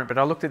be current, but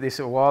I looked at this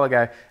a while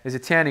ago. There's a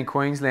town in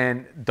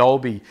Queensland,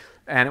 Dalby,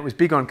 and it was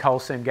big on coal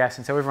seam gas,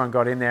 and so everyone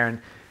got in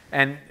there.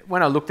 And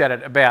when I looked at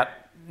it about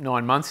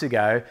 9 months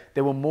ago,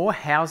 there were more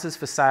houses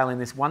for sale in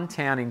this one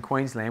town in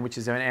Queensland, which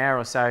is an hour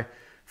or so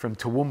from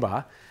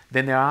Toowoomba,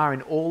 than there are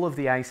in all of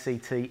the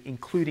ACT,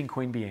 including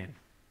Queanbeyan.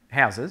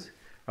 Houses,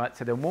 right?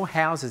 So there were more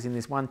houses in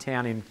this one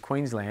town in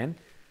Queensland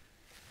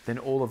than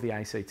all of the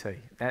ACT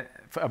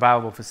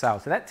available for sale.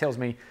 So that tells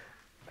me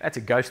that's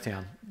a ghost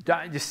town.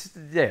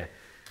 Yeah.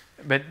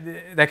 But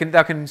they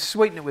can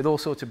sweeten it with all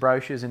sorts of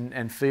brochures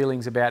and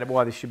feelings about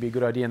why this should be a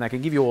good idea, and they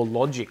can give you all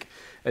logic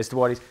as to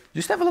what it is.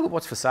 Just have a look at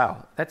what's for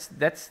sale.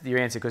 That's your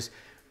answer, because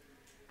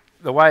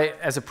the way,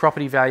 as a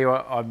property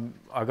valuer,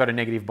 I've got a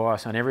negative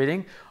bias on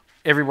everything.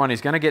 Everyone is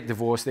going to get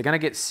divorced, they're going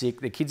to get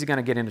sick, their kids are going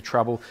to get into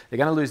trouble, they're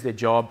going to lose their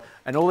job,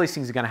 and all these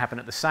things are going to happen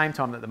at the same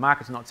time that the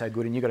market's not so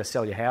good and you've got to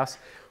sell your house.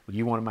 Well,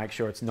 you want to make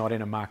sure it's not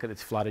in a market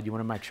that's flooded, you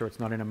want to make sure it's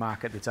not in a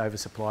market that's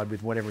oversupplied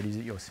with whatever it is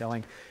that you're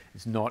selling.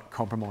 It's not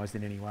compromised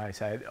in any way.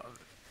 So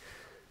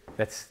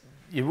that's,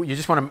 you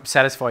just want to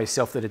satisfy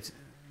yourself that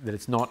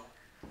it's not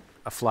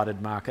a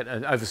flooded market,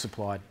 an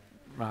oversupplied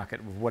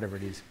market, whatever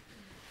it is.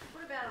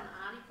 What about on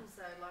articles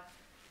though, like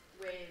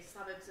where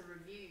suburbs are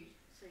reviewed?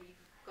 So you've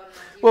got an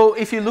idea. Well,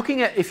 if you're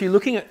looking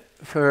at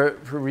for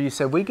review,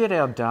 so we get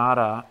our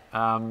data.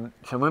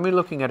 So when we're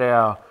looking at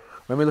a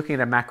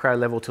macro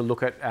level to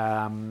look at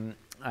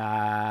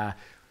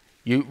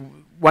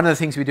one of the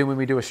things we do when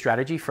we do a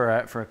strategy for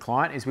a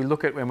client is we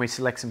look at, when we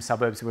select some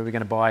suburbs where we're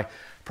going to buy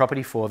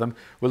property for them,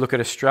 we'll look at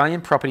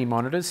Australian Property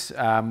Monitors,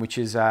 which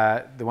is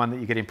the one that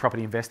you get in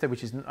Property Investor,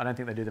 which is, I don't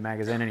think they do the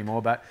magazine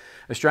anymore, but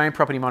Australian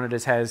Property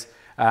Monitors has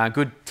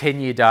good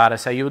 10-year data.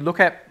 So you would look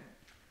at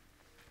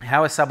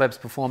how a suburb's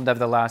performed over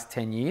the last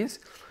 10 years.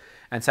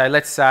 And so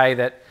let's say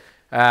that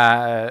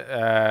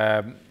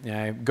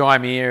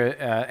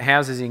Guyamere,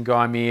 houses in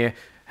Guyamere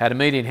had a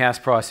median house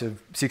price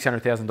of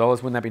 $600,000,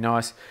 wouldn't that be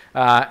nice?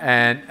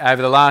 And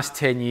over the last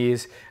 10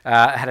 years,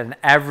 had an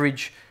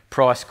average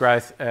price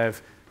growth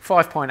of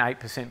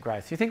 5.8%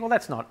 growth. You think, well,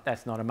 that's not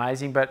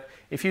amazing, but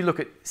if you look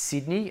at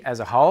Sydney as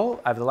a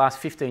whole, over the last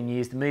 15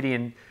 years, the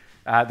median,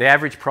 the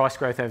average price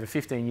growth over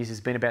 15 years has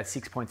been about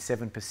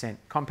 6.7%,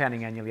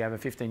 compounding annually over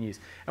 15 years.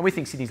 And we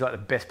think Sydney's like the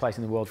best place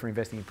in the world for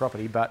investing in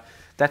property, but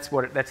that's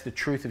the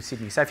truth of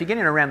Sydney. So if you're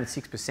getting around the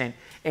 6%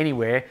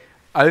 anywhere,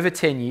 over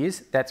 10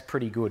 years, that's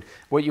pretty good.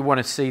 What you want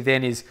to see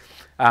then is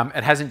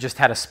it hasn't just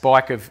had a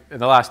spike of, in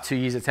the last 2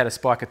 years, it's had a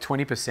spike of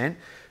 20%.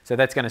 So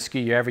that's going to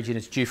skew your average and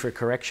it's due for a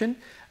correction.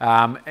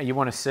 And you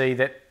want to see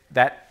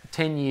that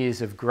 10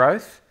 years of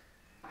growth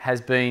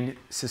has been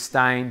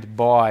sustained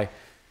by,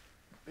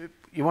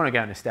 you want to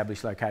go and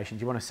establish locations.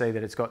 You want to see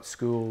that it's got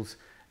schools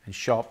and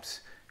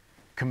shops,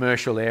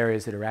 commercial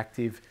areas that are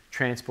active,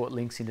 transport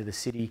links into the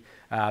city,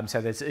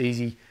 so that's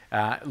easy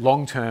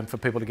long-term for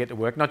people to get to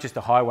work, not just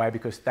a highway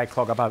because they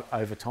clog up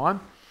over time.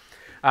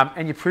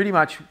 And you pretty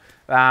much,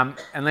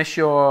 unless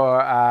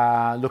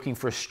you're looking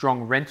for a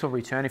strong rental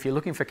return, if you're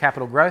looking for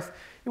capital growth,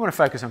 you want to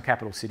focus on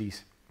capital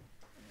cities.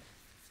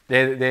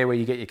 They're where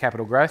you get your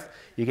capital growth.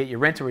 You get your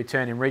rental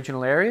return in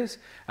regional areas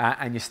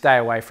and you stay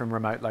away from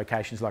remote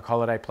locations like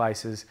holiday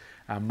places,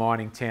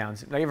 mining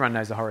towns. Everyone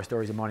knows the horror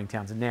stories of mining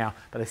towns now,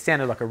 but they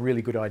sounded like a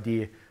really good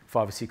idea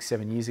 5 or 6,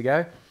 7 years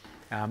ago.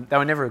 They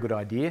were never a good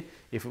idea.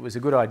 If it was a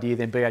good idea,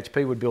 then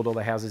BHP would build all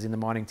the houses in the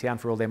mining town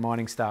for all their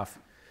mining staff.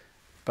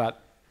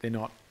 But they're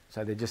not.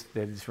 So they're just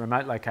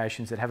remote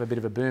locations that have a bit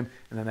of a boom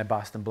and then they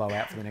bust and blow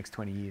out for the next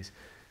 20 years.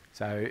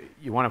 So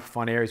you want to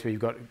find areas where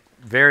you've got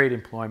varied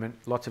employment,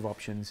 lots of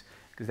options,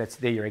 because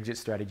they're your exit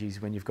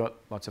strategies. When you've got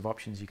lots of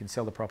options, you can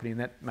sell the property and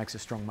that makes a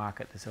strong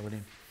market to sell it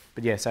in.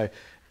 But yeah, so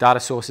data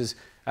sources,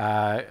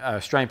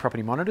 Australian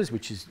Property Monitors,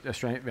 which is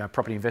Australian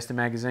Property Investor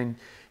magazine,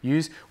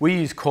 use. We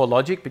use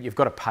CoreLogic, but you've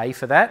got to pay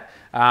for that.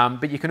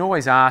 But you can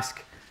always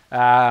ask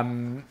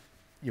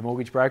your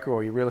mortgage broker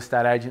or your real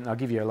estate agent. They'll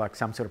give you like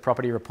some sort of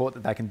property report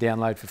that they can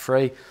download for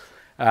free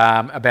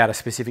about a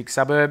specific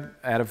suburb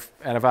out of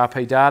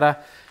RP data.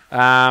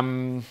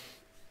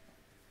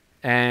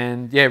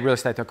 And yeah,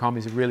 realestate.com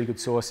is a really good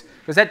source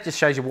because that just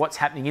shows you what's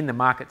happening in the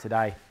market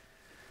today.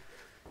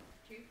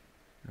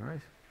 All right.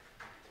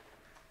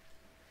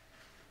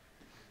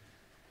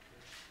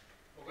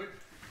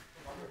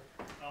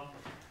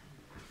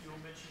 You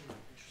were mentioning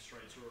interest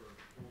rates are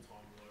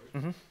all-time low.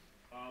 Mm-hmm.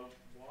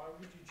 Why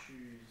would you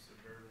choose a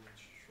variable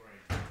interest rate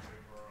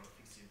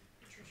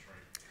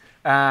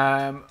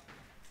That's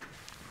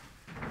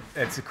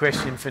a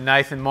question for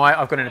Nathan.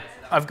 I've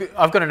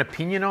got an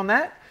opinion on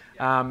that.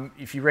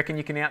 If you reckon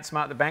you can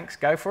outsmart the banks,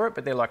 go for it,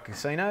 but they're like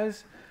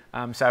casinos.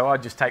 So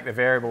I'd just take the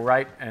variable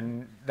rate,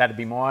 and that'd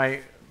be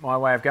my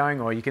way of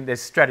going. Or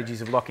there's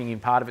strategies of locking in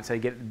part of it so you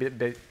get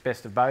the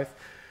best of both.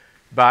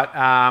 But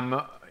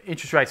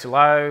interest rates are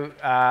low.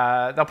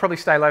 They'll probably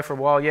stay low for a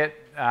while yet.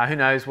 Who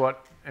knows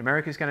what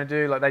America's going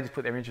to do? Like, they just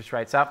put their interest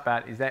rates up,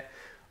 but is that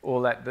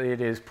all that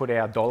it is? Put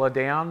our dollar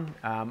down?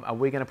 Are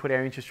we going to put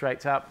our interest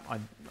rates up? I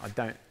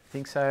don't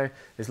think so.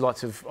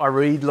 I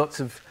read lots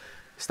of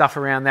stuff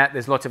around that.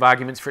 There's lots of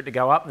arguments for it to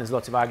go up, and there's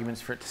lots of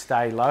arguments for it to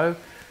stay low.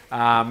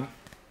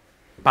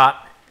 But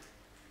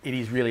it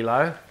is really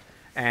low,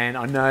 and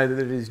I know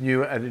that it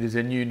is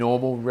a new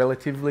normal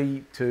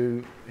relatively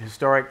to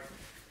historic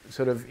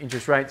sort of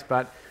interest rates,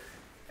 but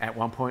at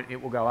one point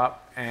it will go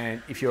up.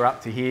 And if you're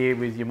up to here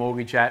with your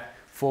mortgage at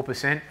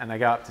 4% and they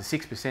go up to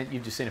 6%,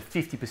 you've just seen a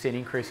 50%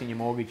 increase in your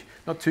mortgage.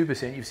 Not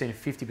 2%, you've seen a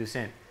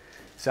 50%.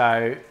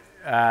 So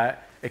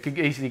it could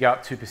easily go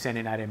up 2%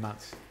 in 18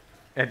 months.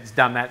 It's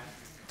done that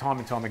time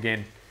and time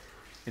again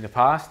in the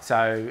past.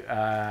 So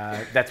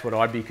that's what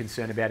I'd be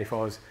concerned about if I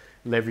was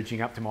leveraging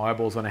up to my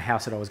eyeballs on a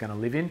house that I was going to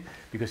live in,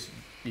 because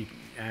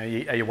are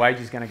your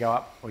wages going to go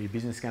up, or your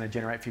business going to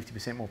generate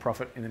 50% more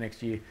profit in the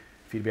next year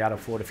for you to be able to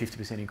afford a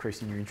 50%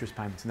 increase in your interest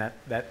payments? And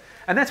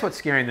that's what's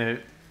scaring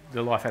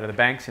the life out of the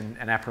banks and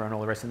APRA and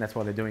all the rest, and that's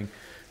why they're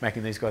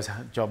making these guys'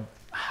 job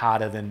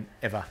harder than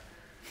ever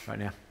right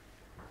now.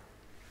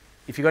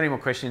 If you've got any more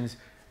questions,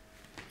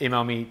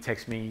 email me,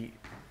 text me,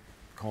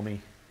 call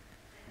me.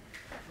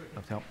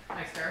 Love to help.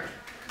 Thanks, Gareth.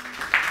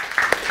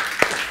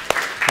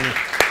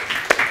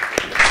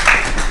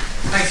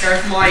 Thanks,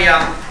 Gareth. My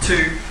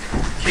two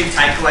key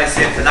takeaways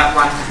there for that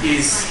one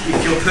is, if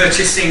you're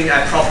purchasing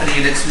a property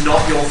and it's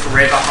not your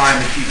forever home,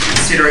 if you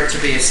consider it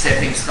to be a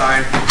stepping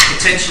stone,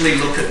 potentially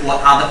look at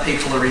what other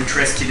people are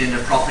interested in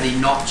a property,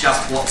 not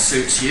just what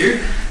suits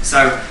you.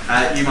 So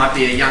you might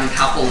be a young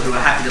couple who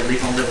are happy to live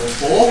on level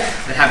 4,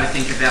 but have a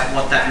think about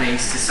what that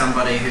means to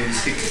somebody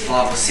who's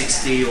 55 or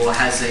 60 or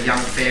has a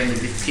young family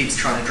with kids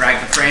trying to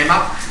drag the pram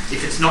up.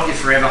 If it's not your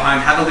forever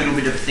home, have a little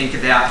bit of a think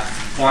about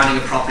finding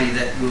a property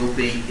that will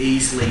be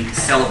easily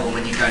sellable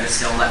when you go to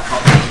sell that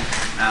property,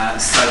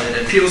 so that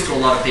it appeals to a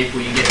lot of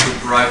people, you get good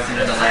growth, and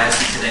it allows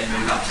you to then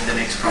move up to the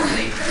next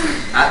property.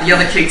 The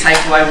other key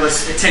takeaway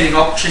was attending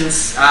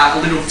auctions. A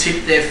little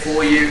tip there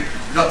for you.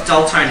 We've got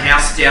Daltone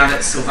House down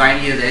at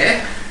Sylvania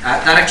there.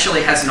 That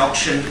actually has an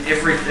auction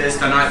every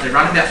Thursday night. They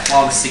run about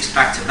 5 or 6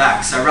 back to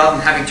back. So rather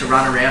than having to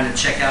run around and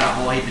check out a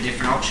whole heap of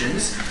different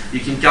auctions, you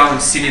can go and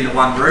sit in the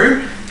one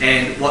room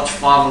and watch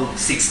 5 or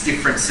 6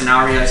 different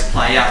scenarios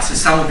play out. So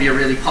some will be a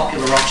really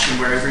popular auction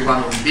where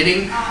everyone will be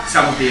bidding.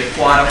 Some will be a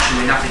quiet auction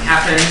where nothing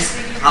happens.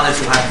 Others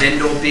will have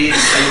vendor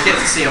bids. So you get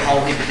to see a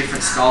whole heap of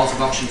different styles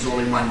of auctions all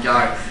in one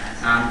go.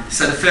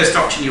 So the first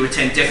auction you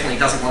attend definitely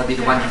doesn't want to be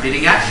the one you're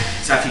bidding at.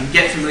 So if you can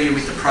get familiar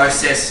with the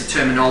process, the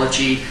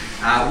terminology,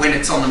 when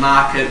it's on the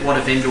market, what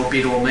a vendor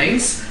bid all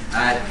means,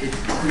 it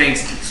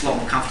means it's a lot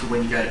more comfortable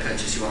when you go to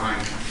purchase your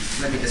home.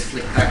 Let me just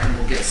flick back and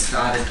we'll get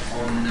started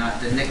on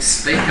the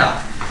next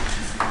speaker.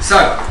 So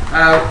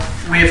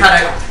we've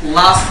had a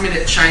last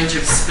minute change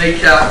of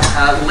speaker.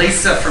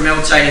 Lisa from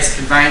LJS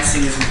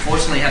Conveyancing has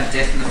unfortunately had a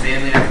death in the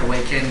family over the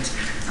weekend.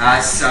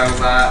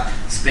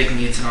 Speaking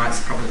here tonight is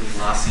probably the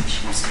last thing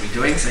she wants to be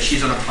doing. So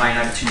she's on a plane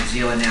over to New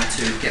Zealand now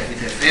to get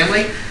with her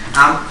family.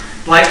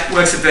 Blake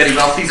works at Birdie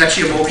Wealth. He's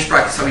actually a mortgage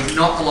broker, so he's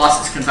not a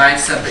licensed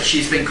conveyancer, but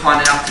she's been kind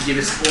enough to give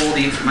us all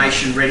the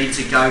information ready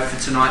to go for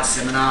tonight's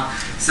seminar.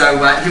 So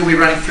he'll be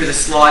running through the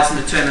slides and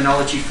the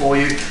terminology for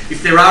you.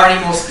 If there are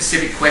any more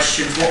specific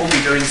questions, what we'll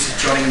be doing is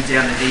just jotting them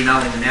down and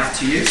emailing them out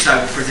to you. So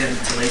we'll present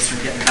them to Lisa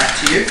and get them back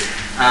to you.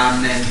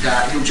 And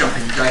he'll jump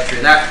in and go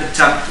through that. But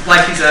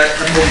Blake is a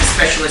mortgage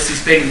specialist.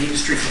 He's been in the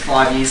industry for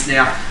 5 years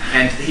now,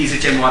 and he's a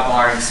Gen Y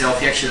buyer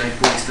himself. He actually only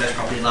bought his first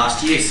property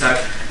last year. So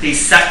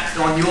he's sat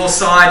on your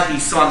side,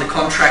 he's signed the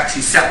contracts,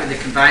 he's sat with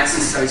the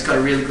conveyancers, so he's got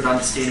a really good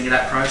understanding of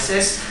that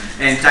process.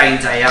 And day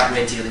in, day out,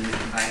 we're dealing with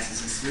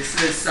conveyancers and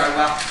solicitors. So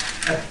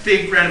a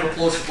big round of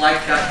applause for Blake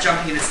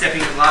jumping in and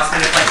stepping in at the last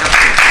minute. Blake,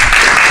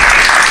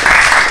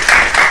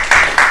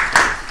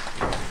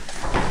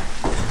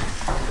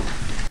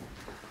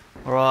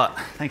 All right,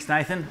 thanks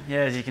Nathan.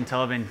 Yeah, as you can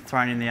tell, I've been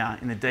thrown in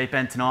the deep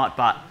end tonight,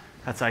 but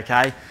that's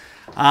okay.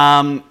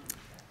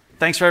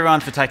 Thanks for everyone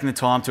for taking the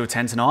time to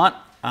attend tonight.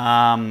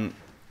 I'm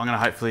going to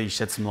hopefully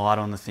shed some light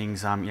on the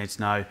things you need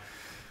to know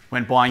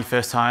when buying your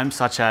first home,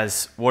 such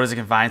as what is a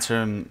conveyancer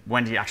and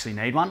when do you actually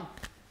need one.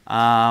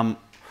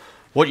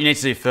 What you need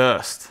to do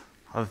first.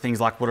 Other things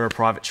like what are a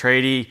private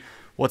treaty,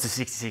 what's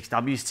a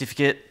 66W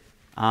certificate,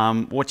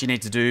 what you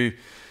need to do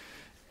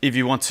if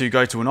you want to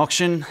go to an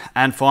auction,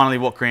 and finally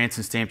what grants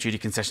and stamp duty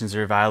concessions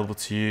are available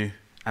to you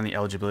and the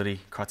eligibility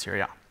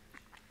criteria.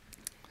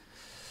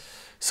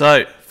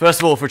 So first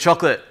of all, for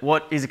chocolate,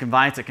 what is a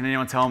conveyancer? Can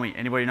anyone tell me?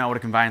 Anybody know what a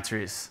conveyancer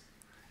is?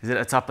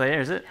 It's up there,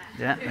 is it?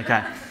 Yeah,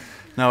 okay.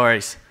 No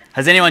worries.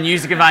 Has anyone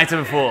used a conveyancer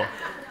before?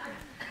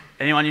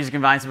 Anyone used a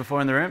conveyancer before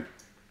in the room?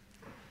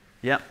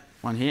 Yep,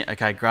 one here.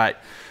 Okay, great.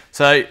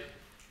 So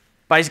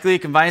basically, a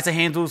conveyancer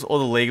handles all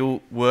the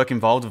legal work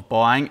involved with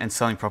buying and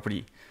selling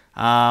property.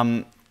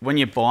 When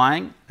you're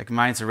buying, a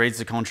conveyancer reads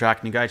the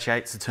contract,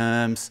 negotiates the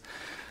terms,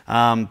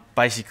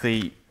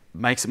 basically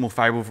makes it more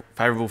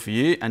favourable for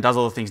you, and does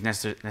all the things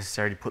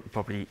necessary to put the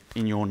property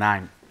in your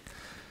name.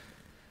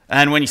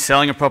 And when you're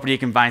selling a property, a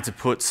conveyancer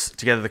puts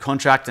together the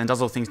contract and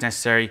does all the things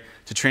necessary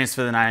to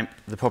transfer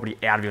the property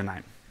out of your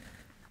name.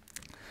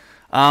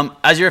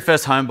 As you're a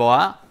first home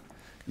buyer,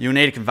 you'll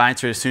need a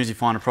conveyancer as soon as you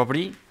find a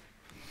property.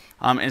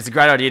 And it's a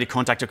great idea to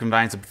contact your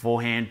conveyancer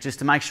beforehand just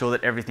to make sure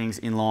that everything's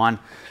in line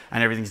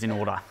and everything's in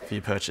order for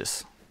your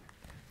purchase.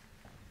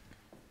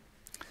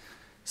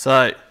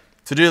 So,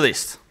 to-do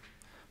list.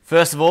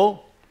 First of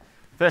all,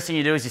 first thing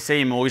you do is you see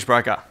your mortgage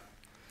broker.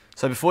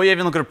 So before you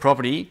even look at a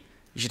property,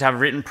 you should have a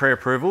written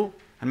pre-approval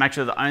and make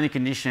sure the only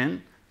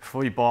condition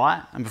before you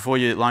buy and before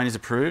your loan is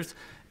approved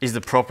is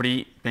the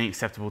property being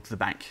acceptable to the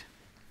bank.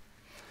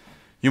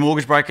 Your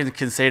mortgage broker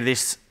can see to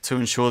this to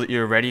ensure that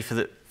you're ready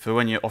for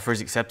when your offer is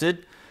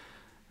accepted.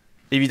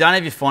 If you don't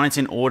have your finance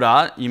in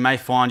order, you may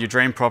find your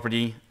dream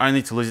property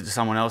only to lose it to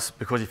someone else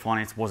because your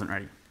finance wasn't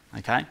ready,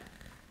 okay?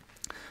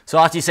 So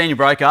after you've seen your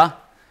broker,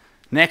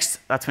 next,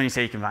 that's when you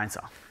see your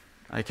conveyancer,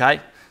 okay?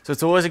 So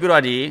it's always a good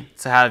idea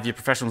to have your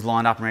professionals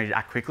lined up and ready to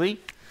act quickly.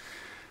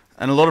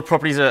 And a lot of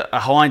properties are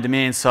high in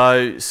demand,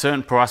 so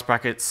certain price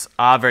brackets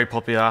are very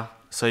popular,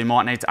 so you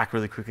might need to act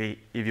really quickly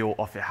if your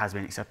offer has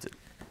been accepted.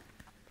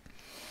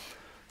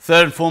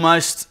 Third and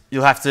foremost,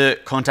 you'll have to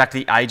contact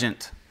the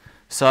agent.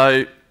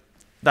 So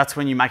that's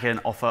when you make an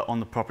offer on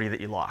the property that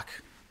you like,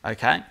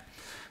 okay?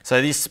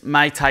 So this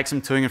may take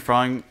some toing and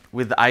froing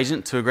with the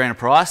agent to agree on a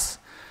price,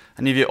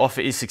 and if your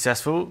offer is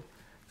successful,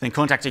 then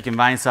contact your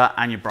conveyancer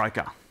and your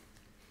broker.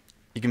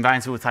 Your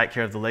conveyancer will take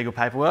care of the legal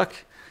paperwork,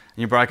 and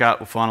your broker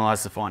will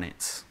finalise the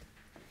finance.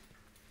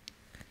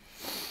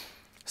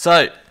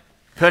 So,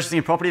 purchasing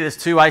a property, there's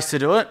two ways to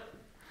do it.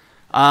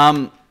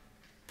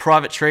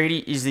 Private treaty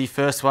is the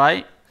first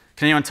way.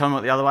 Can anyone tell me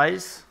what the other way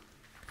is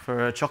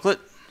for a chocolate?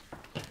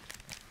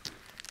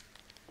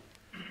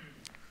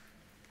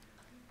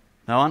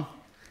 No one?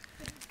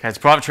 Okay, it's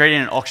private treaty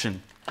and an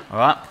auction, all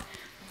right?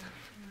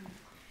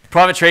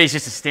 Private treaty is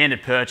just a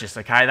standard purchase,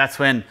 okay? That's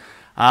when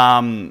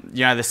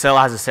the seller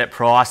has a set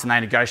price and they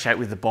negotiate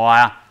with the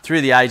buyer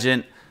through the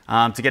agent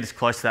to get as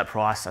close to that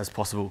price as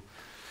possible.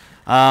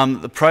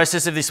 The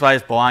process of this way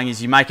of buying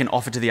is you make an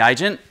offer to the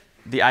agent.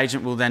 The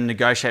agent will then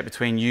negotiate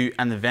between you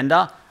and the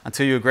vendor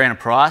until you agree on a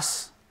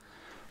price.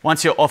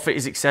 Once your offer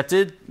is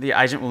accepted, the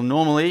agent will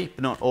normally,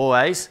 but not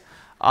always,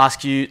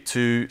 ask you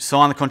to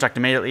sign the contract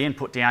immediately and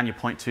put down your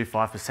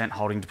 0.25%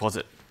 holding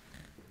deposit.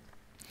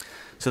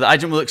 So the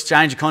agent will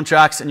exchange your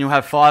contracts and you'll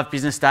have 5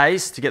 business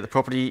days to get the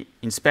property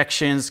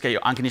inspections, get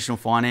your unconditional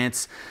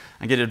finance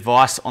and get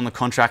advice on the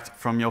contract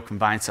from your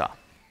conveyancer.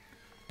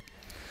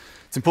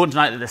 It's important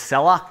to note that the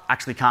seller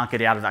actually can't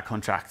get out of that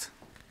contract.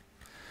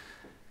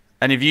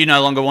 And if you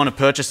no longer want to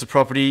purchase the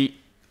property,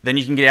 then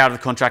you can get out of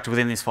the contract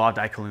within this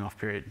 5-day cooling off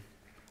period.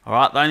 All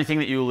right, the only thing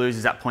that you will lose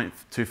is that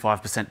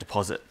 0.25%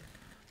 deposit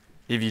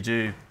if you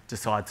do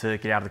decide to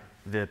get out of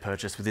the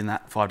purchase within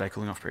that 5-day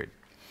cooling off period.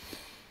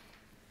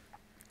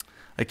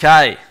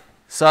 Okay,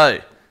 so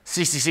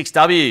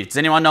 66W, does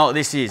anyone know what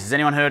this is? Has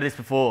anyone heard of this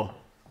before?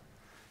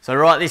 So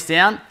write this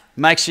down,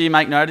 make sure you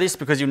make note of this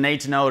because you'll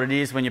need to know what it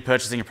is when you're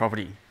purchasing a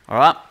property, all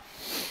right?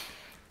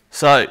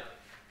 So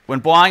when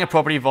buying a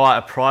property via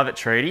a private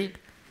treaty,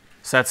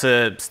 so that's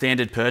a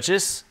standard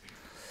purchase,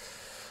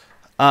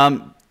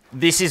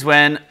 this is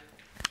when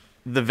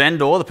the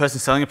vendor, the person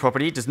selling the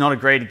property, does not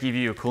agree to give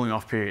you a cooling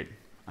off period,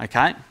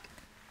 okay?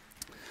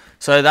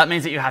 So that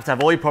means that you have to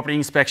have all your property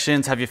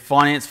inspections, have your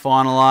finance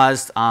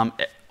finalised,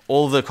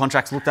 all the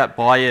contracts looked at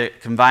by your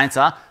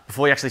conveyancer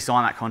before you actually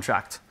sign that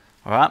contract,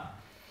 all right?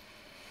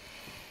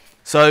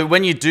 So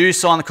when you do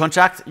sign the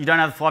contract, you don't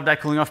have the 5-day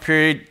cooling off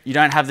period, you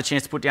don't have the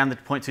chance to put down the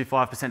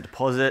 0.25%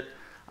 deposit,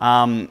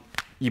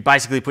 you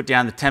basically put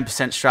down the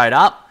 10% straight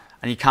up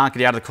and you can't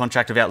get out of the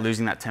contract without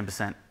losing that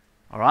 10%,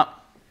 all right?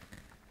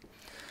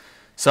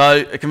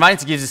 So a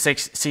conveyancer gives a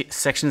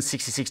Section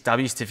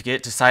 66W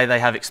certificate to say they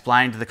have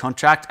explained the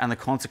contract and the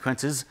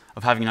consequences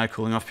of having no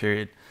cooling off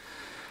period.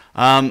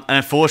 And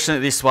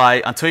unfortunately this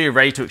way, until you're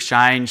ready to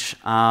exchange,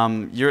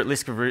 you're at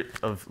risk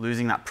of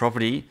losing that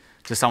property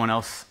to someone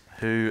else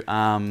who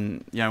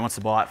wants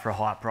to buy it for a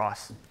higher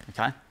price,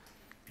 okay?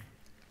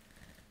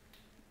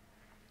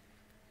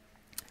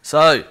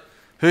 So,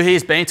 who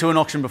here's been to an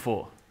auction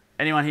before?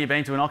 Anyone here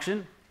been to an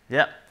auction?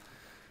 Yep.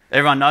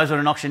 Everyone knows what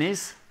an auction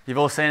is? You've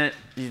all seen it,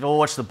 you've all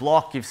watched The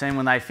Block, you've seen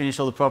when they finish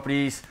all the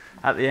properties,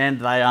 at the end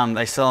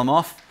they sell them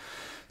off.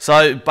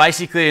 So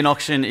basically an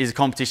auction is a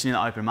competition in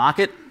the open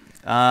market,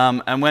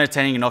 and when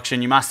attending an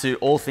auction you must do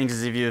all things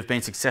as if you have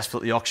been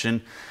successful at the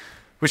auction,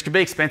 which can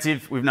be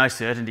expensive with no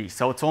certainty.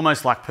 So it's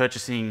almost like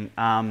purchasing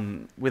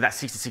with that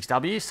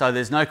 66W, so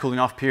there's no cooling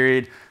off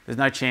period, there's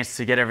no chance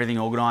to get everything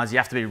organised, you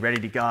have to be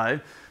ready to go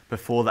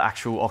before the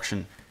actual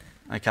auction,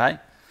 okay?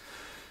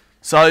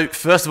 So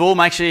first of all,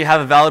 make sure you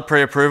have a valid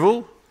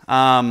pre-approval.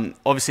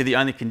 Obviously, the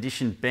only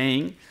condition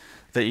being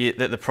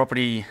that the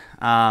property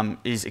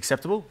is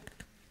acceptable.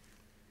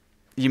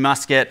 You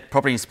must get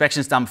property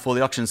inspections done before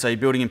the auction, so you're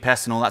building in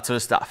pests and all that sort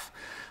of stuff.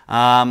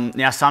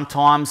 Now,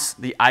 sometimes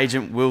the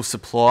agent will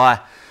supply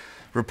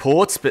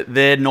reports, but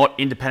they're not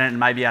independent and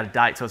may be out of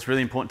date, so it's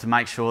really important to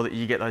make sure that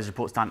you get those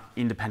reports done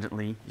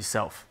independently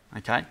yourself,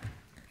 okay?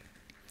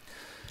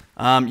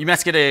 You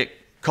must get a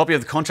copy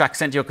of the contract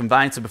sent to your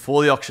conveyancer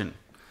before the auction.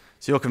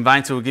 So your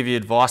conveyancer will give you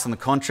advice on the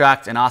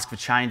contract and ask for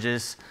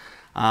changes,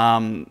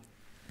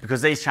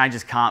 because these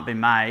changes can't be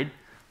made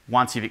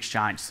once you've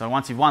exchanged. So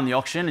once you've won the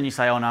auction and you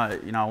say, oh no,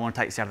 you know, I want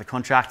to take this out of the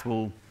contract,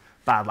 well,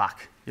 bad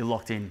luck, you're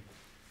locked in.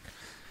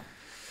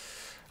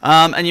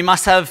 And you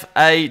must have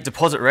a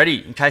deposit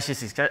ready in case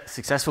you're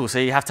successful. So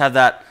you have to have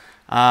that,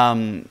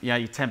 you know,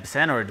 your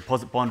 10% or a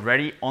deposit bond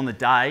ready on the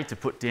day to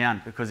put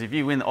down, because if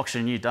you win the auction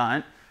and you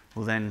don't,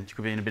 well then you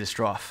could be in a bit of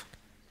strife.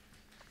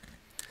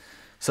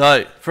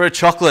 So for a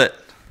chocolate,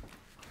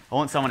 I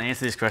want someone to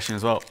answer this question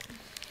as well.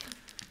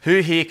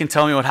 Who here can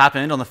tell me what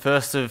happened on the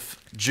 1st of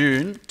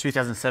June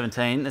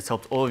 2017 that's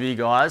helped all of you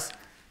guys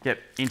get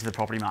into the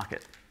property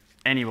market?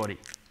 Anybody?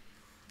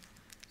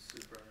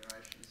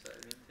 Superannuation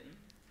saving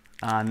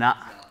thing? Nah.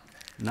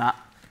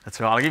 That's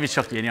right. I'll give you a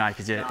chocolate anyway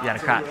because you had a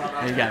crack.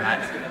 There you go,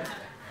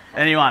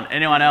 mate.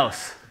 Anyone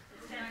else?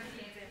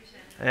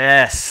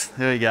 Yes,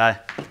 there we go.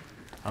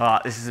 All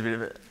right, this is a bit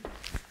of it.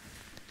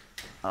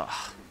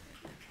 Oh,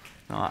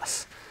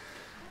 nice.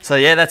 So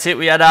yeah, that's it.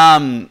 We had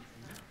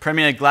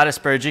Premier Gladys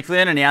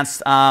Berejiklian announced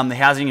the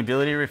housing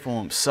ability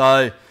reforms.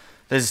 So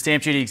there's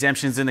stamp duty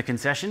exemptions in the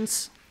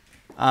concessions.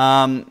 So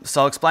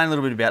I'll explain a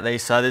little bit about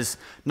these. So there's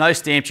no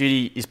stamp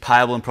duty is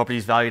payable on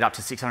properties valued up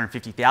to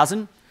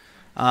 $650,000,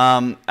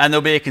 and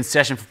there'll be a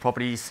concession for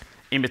properties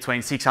in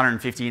between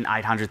 $650,000 and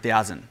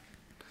 $800,000.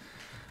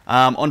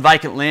 On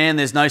vacant land,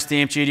 there's no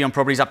stamp duty on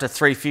properties up to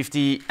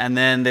 $350,000, and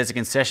then there's a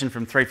concession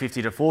from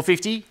 $350,000 to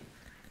 $450,000.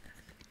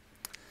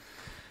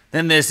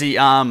 Then there's the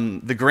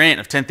grant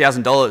of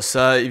 $10,000.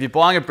 So if you're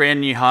buying a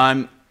brand new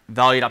home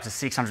valued up to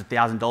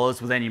 $600,000,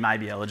 well then you may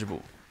be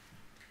eligible.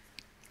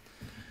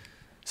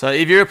 So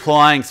if you're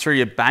applying through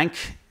your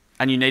bank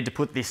and you need to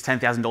put this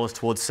 $10,000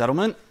 towards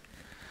settlement,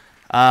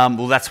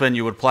 well that's when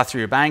you would apply through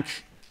your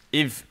bank.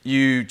 If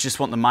you just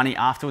want the money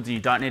afterwards and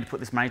you don't need to put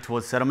this money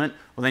towards settlement,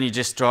 well then you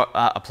just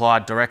apply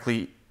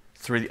directly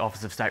through the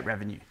Office of State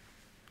Revenue.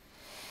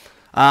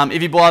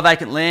 If you buy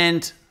vacant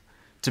land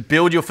to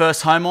build your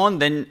first home on,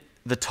 then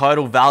the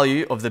total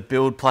value of the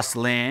build plus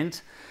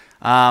land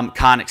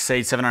can't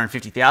exceed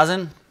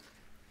 $750,000.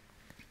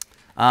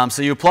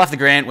 So you apply for the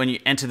grant when you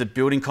enter the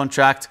building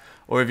contract,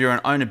 or if you're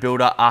an owner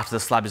builder after the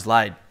slab is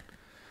laid.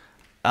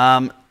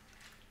 If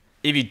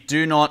you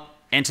do not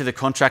enter the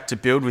contract to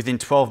build within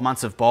 12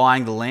 months of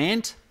buying the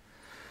land,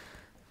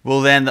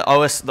 well then the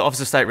Office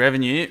of State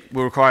Revenue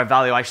will require a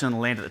valuation on the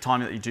land at the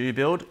time that you do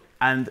build,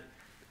 and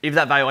if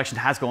that valuation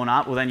has gone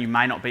up, well then you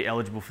may not be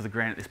eligible for the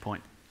grant at this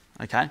point,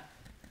 okay?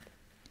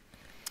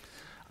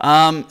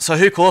 So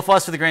who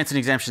qualifies for the grants and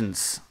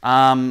exemptions?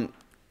 Can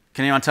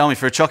anyone tell me?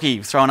 For a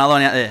chocky, throw another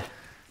one out there.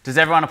 Does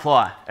everyone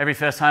apply? Every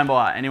first home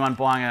buyer? Anyone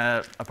buying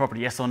a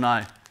property, yes or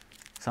no?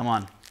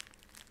 Someone?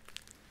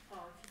 Oh,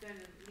 if you don't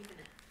live in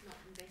it, not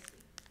investing.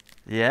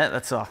 Yeah,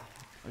 that's all.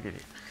 I'll give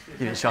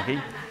you a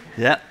chocky.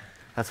 Yeah,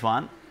 that's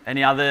one.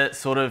 Any other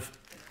sort of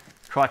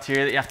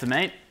criteria that you have to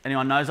meet?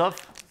 Anyone knows of?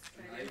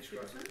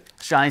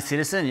 Australian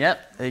citizen,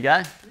 yep, there you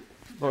go.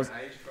 What was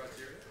age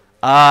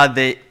criteria?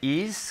 There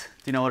is.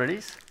 Do you know what it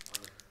is?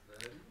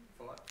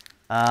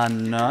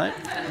 No.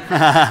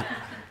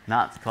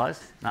 No, it's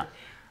close. No.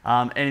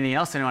 Anything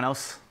else? Anyone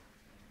else?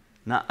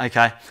 No.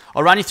 Okay.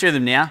 I'll run you through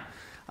them now.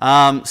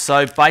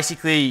 So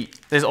basically,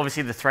 there's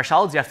obviously the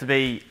thresholds. You have to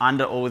be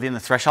under or within the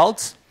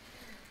thresholds.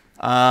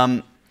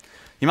 You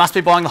must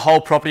be buying the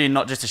whole property and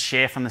not just a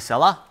share from the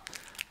seller.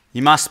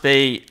 You must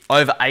be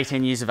over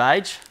 18 years of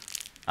age.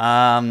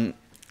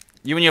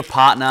 You and your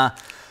partner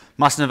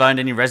mustn't have owned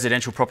any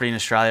residential property in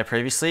Australia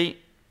previously.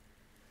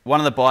 One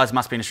of the buyers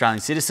must be an Australian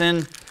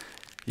citizen.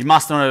 You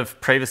must not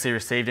have previously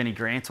received any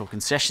grants or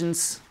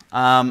concessions.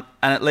 And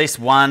at least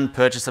one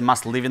purchaser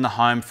must live in the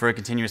home for a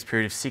continuous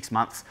period of 6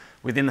 months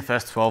within the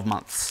first 12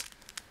 months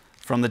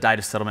from the date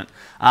of settlement,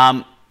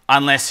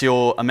 unless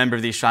you're a member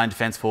of the Australian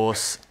Defence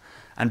Force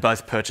and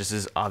both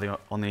purchasers are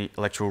on the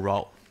electoral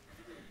roll.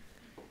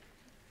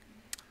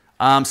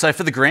 So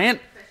for the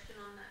grant... Question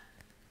on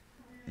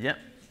that. Yep.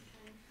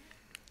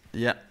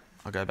 Yep,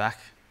 I'll go back.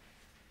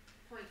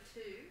 Point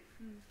 2,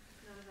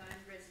 not of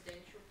owned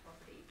residential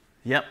property.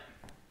 Yep.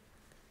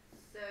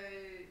 So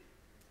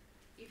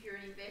if you're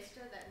an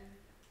investor, then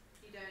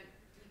you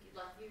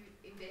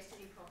invested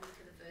in property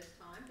for the first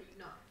time, but you've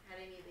not had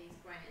any of these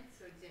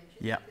grants or exemptions,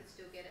 Yep. you could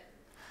still get it.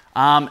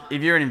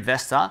 If you're an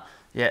investor,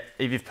 yeah,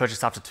 if you've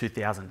purchased up to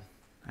 2,000,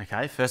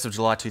 okay, 1st of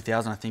July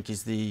 2000 I think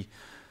is the,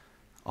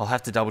 I'll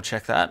have to double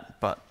check that,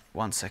 but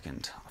 1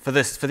 second. For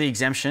the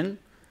exemption,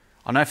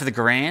 I know for the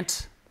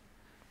grant,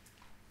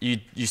 you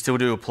still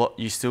do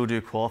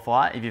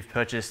qualify if you've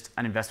purchased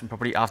an investment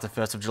property after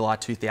 1st of July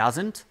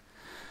 2000.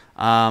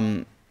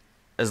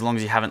 as long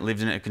as you haven't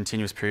lived in it a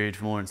continuous period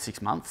for more than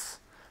 6 months.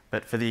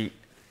 But for the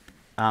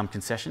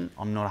concession,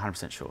 I'm not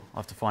 100% sure.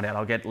 I'll have to find out.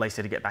 I'll get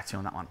Lisa to get back to you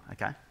on that one,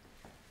 okay?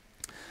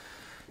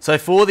 So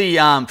for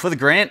the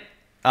grant,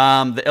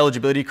 the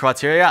eligibility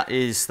criteria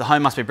is the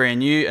home must be brand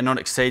new and not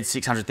exceed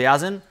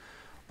 600,000,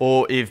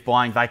 or if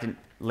buying vacant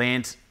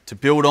land to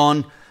build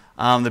on,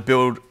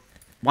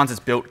 once it's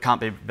built,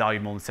 can't be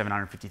valued more than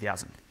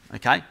 750,000,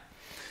 okay?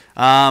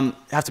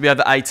 Has to be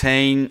over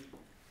 18,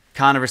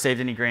 can't have received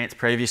any grants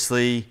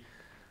previously.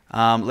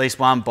 At least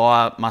one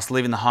buyer must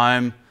live in the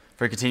home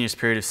for a continuous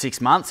period of 6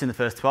 months in the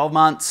first 12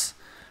 months.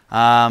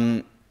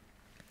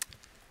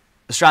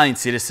 Australian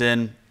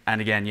citizen, and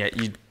again, yeah,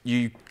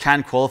 you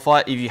can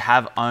qualify if you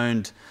have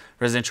owned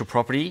residential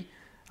property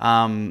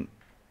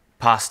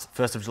past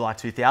 1st of July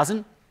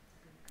 2000,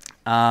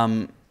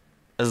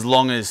 as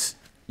long as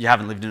you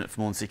haven't lived in it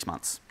for more than 6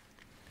 months.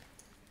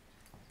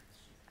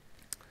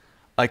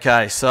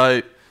 Okay,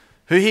 so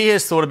who here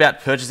has thought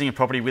about purchasing a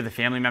property with a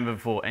family member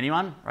before?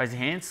 Anyone? Raise your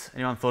hands.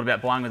 Anyone thought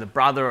about buying with a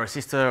brother or a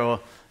sister or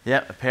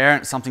a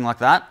parent, something like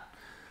that?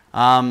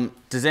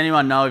 Does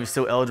anyone know if you're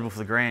still eligible for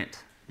the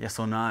grant? Yes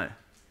or no?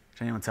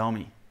 Can anyone tell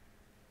me?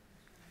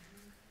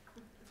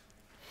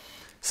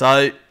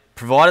 So,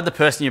 provided the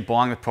person you're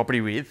buying the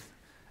property with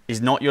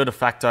is not your de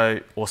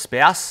facto or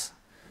spouse,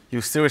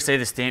 you'll still receive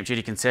the stamp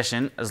duty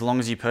concession as long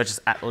as you purchase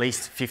at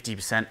least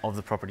 50% of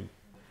the property,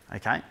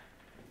 okay?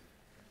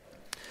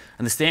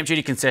 And the stamp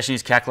duty concession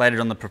is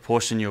calculated on the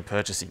proportion you're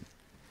purchasing.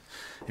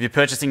 If you're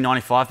purchasing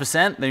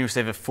 95%, then you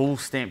receive a full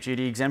stamp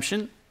duty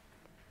exemption.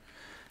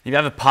 If you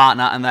have a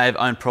partner and they have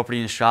owned property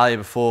in Australia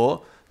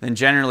before, then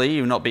generally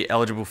you will not be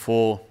eligible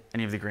for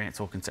any of the grants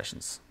or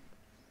concessions,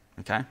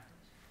 okay?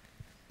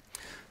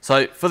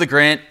 So for the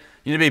grant,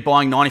 you need to be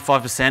buying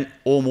 95%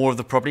 or more of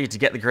the property to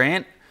get the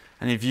grant.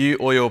 And if you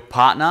or your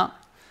partner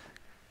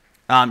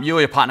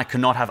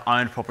cannot have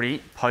owned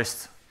property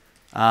post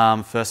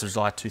 1st of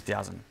July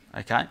 2000,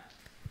 okay?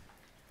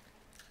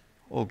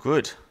 All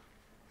good.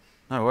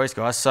 No worries,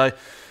 guys. So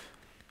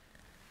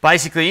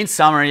basically, in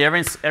summary,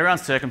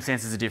 everyone's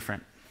circumstances are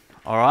different,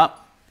 all right?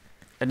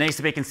 It needs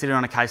to be considered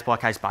on a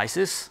case-by-case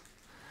basis.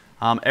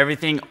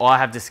 Everything I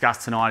have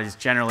discussed tonight is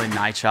general in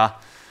nature,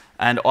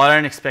 and I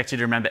don't expect you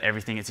to remember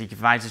everything. It's your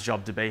conveyancer's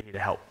job to be here to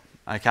help,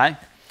 okay?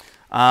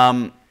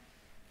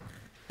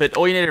 But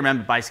all you need to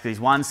remember basically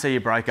is 1, see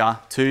your broker,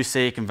 2,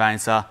 see your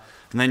conveyancer,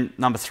 and then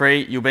number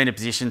 3, you'll be in a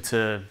position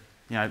to,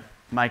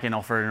 make an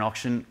offer at an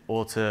auction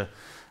or to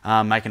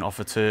make an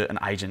offer to an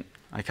agent,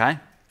 okay?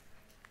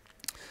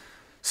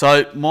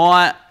 So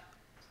my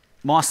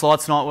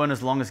slides tonight weren't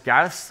as long as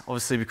Gareth's,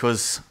 obviously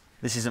because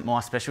this isn't my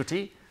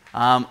specialty.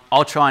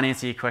 I'll try and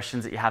answer your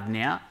questions that you have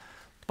now,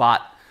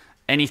 but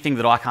anything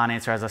that I can't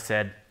answer, as I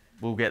said,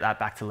 we'll get that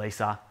back to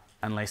Lisa,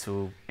 and Lisa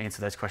will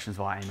answer those questions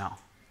via email.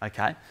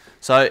 Okay,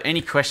 so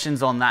any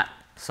questions on that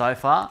so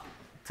far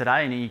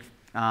today? Any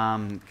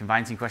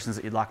conveyancing questions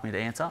that you'd like me to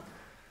answer?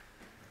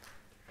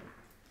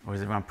 Or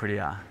is everyone pretty,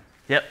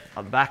 yep,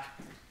 up the back.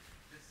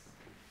 This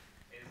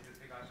is with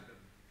regards to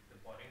the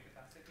borrowing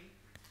capacity?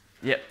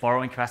 Yep,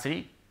 borrowing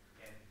capacity.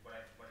 And what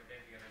I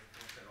can hear is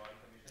post the Royal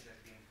Commission,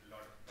 there's been a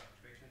lot of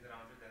fluctuations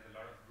around it, there's a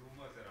lot of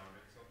rumours around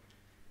it. So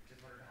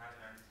just wanted to have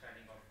an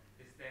understanding of,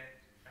 is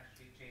that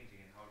actually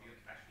changing, and how do you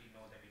actually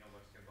know that,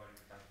 what's your borrowing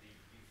capacity?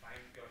 Do you find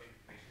your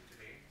information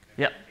today?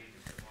 Yep.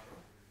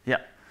 Tomorrow?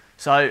 Yep.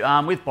 So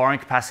with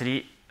borrowing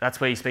capacity, that's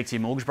where you speak to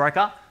your mortgage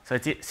broker. So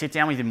sit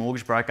down with your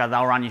mortgage broker,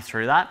 they'll run you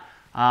through that.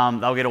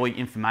 They'll get all your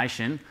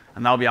information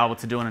and they'll be able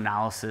to do an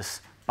analysis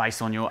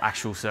based on your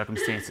actual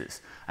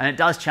circumstances. And it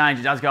does change,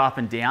 it does go up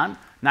and down.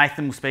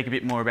 Nathan will speak a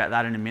bit more about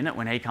that in a minute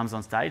when he comes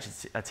on stage.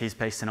 That's his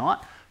piece tonight.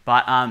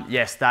 But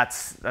yes,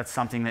 that's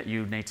something that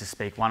you need to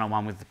speak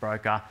one-on-one with the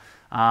broker.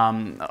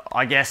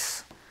 I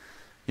guess,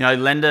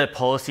 lender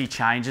policy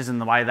changes and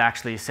the way they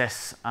actually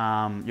assess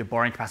your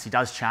borrowing capacity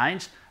does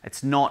change.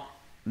 It's not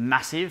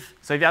massive.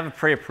 So if you have a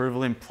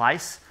pre-approval in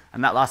place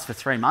and that lasts for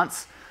 3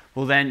 months,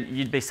 well then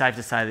you'd be safe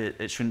to say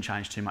that it shouldn't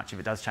change too much if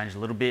it does change a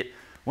little bit.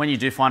 When you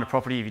do find a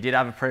property, if you did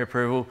have a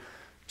pre-approval,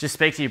 just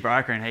speak to your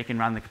broker and he can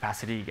run the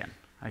capacity again,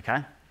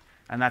 okay?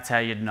 And that's how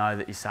you'd know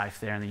that you're safe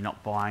there and that you're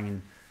not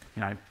buying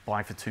and,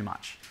 buying for too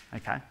much,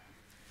 okay?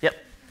 Yep.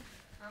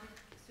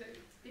 So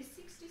this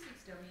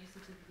 66W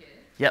certificate,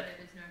 yep.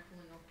 There's no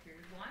cooling off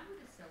period. Why would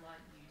a seller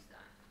use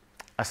that?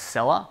 A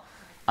seller?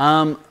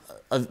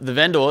 The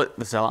vendor,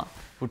 the seller,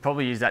 would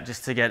probably use that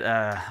just to get,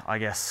 I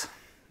guess,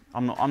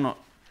 I'm not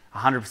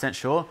 100%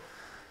 sure.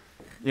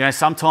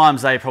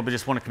 Sometimes they probably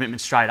just want a commitment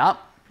straight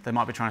up. They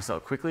might be trying to sell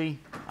it quickly.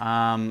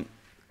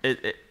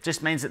 It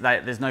just means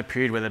that there's no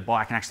period where the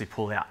buyer can actually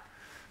pull out.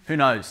 Who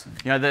knows?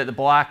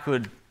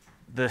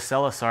 The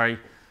seller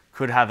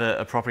could have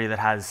a property that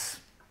has,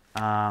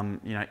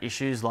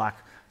 issues like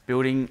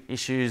building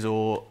issues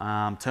or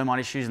termite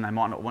issues, and they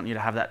might not want you to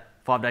have that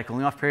 5-day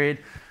cooling off period.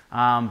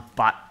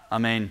 But I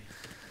mean,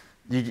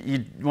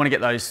 you want to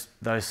get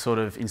those sort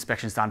of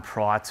inspections done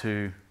prior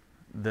to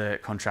the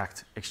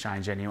contract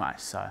exchange anyway.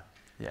 So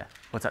yeah,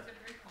 what's that? Is it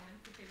very common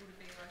for people to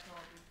be like, oh,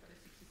 we've got a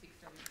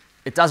 66W?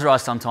 it does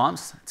arise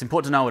sometimes. It's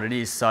important to know what it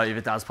is, so if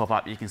it does pop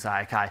up, you can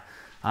say, okay,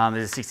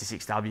 there's a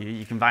 66W,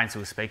 your conveyancer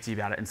will speak to you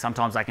about it, and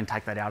sometimes they can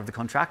take that out of the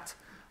contract.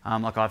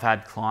 Like I've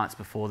had clients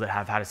before that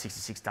have had a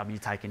 66W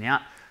taken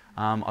out.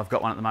 I've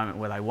got one at the moment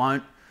where they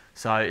won't.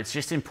 So it's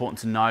just important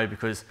to know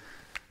because,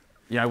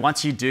 you know,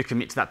 once you do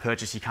commit to that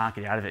purchase, you can't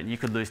get out of it. And you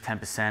could lose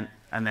 10%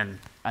 and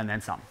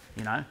then some,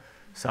 you know.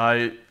 So,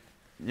 you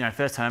know,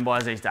 first home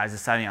buyers these days are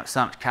saving up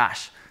so much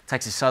cash. It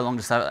takes you so long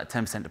to save up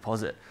that 10%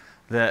 deposit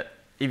that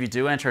if you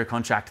do enter a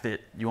contract that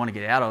you want to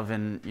get out of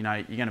and, you know,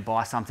 you're going to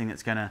buy something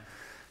that's going to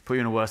put you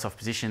in a worse off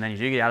position, then you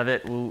do get out of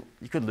it, well,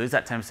 you could lose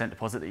that 10%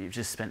 deposit that you've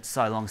just spent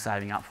so long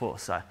saving up for.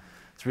 So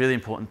it's really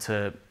important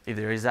to, if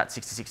there is that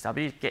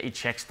 66W, get your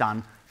checks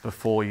done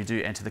before you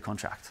do enter the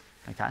contract,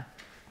 okay?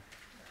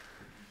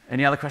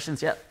 Any other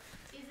questions yet?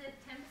 Is a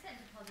 10%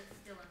 deposit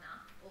still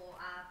enough, or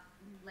are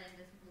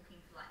lenders looking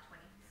for like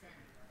 20%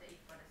 that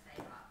you've got to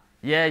save up?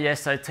 Yeah,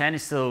 so 10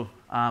 is still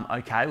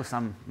okay with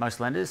most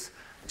lenders.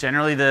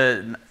 Generally,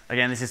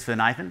 again, this is for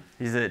Nathan,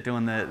 he's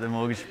doing the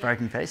mortgage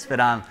broking piece, but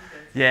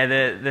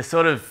yeah, the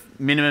sort of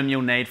minimum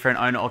you'll need for an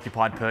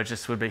owner-occupied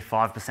purchase would be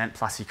 5%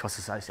 plus your costs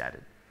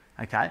associated,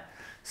 okay?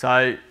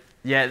 So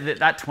yeah,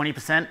 that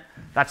 20%,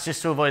 that's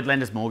just to avoid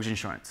lender's mortgage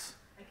insurance.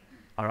 Okay.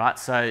 All right,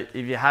 so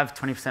if you have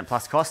 20%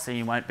 plus costs, then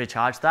you won't be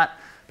charged that.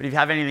 But if you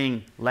have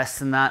anything less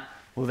than that,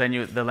 well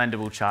then the lender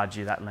will charge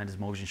you that lender's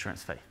mortgage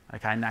insurance fee.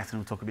 Okay, Nathan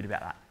will talk a bit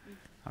about that.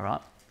 All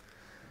right.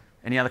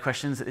 Any other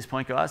questions at this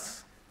point,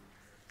 guys?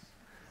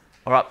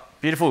 All right,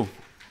 beautiful.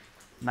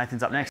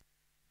 Nathan's up next.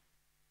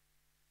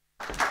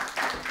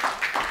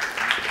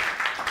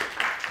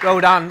 Well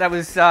done. That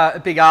was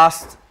a big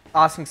ask,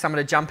 asking someone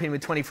to jump in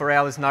with 24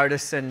 hours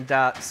notice and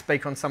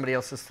speak on somebody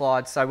else's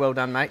slides. So well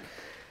done, mate.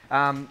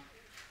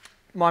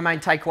 My main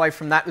takeaway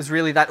from that was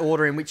really that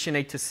order in which you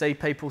need to see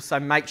people. So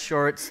make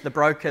sure it's the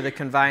broker, the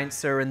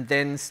conveyancer, and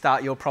then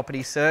start your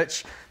property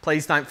search.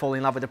 Please don't fall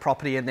in love with the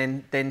property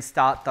and then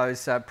start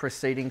those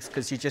proceedings,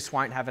 because you just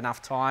won't have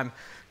enough time.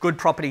 Good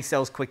property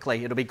sells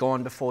quickly. It'll be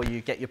gone before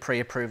you get your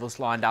pre-approvals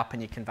lined up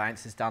and your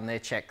conveyancers done their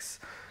checks.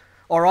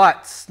 All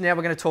right, now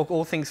we're going to talk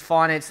all things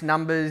finance,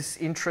 numbers,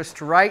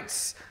 interest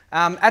rates.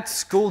 At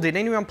school, did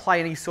anyone play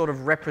any sort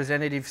of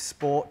representative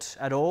sport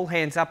at all?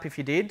 Hands up if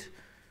you did.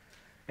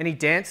 Any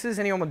dancers?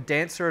 Anyone a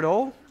dancer at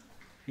all?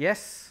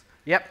 Yes?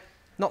 Yep.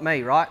 Not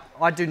me, right?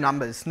 I do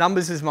numbers.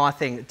 Numbers is my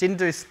thing. Didn't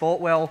do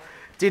sport well,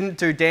 didn't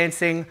do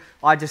dancing,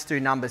 I just do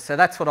numbers. So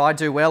that's what I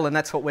do well, and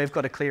that's what we've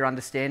got a clear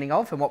understanding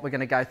of and what we're going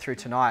to go through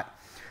tonight.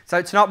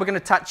 So tonight we're going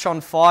to touch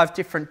on 5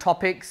 different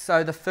topics.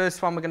 So the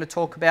first one we're going to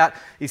talk about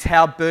is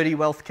how Birdie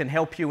Wealth can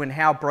help you and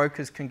how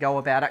brokers can go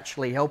about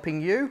actually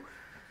helping you.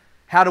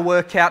 How to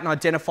work out and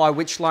identify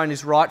which loan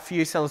is right for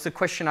you. So there's a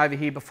question over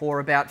here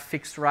before about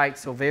fixed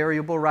rates or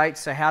variable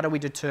rates. So how do we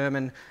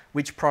determine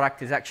which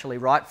product is actually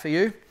right for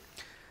you?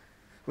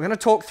 We're going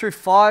to talk through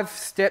 5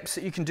 steps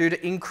that you can do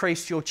to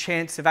increase your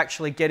chance of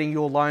actually getting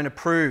your loan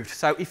approved.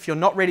 So if you're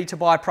not ready to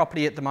buy a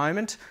property at the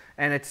moment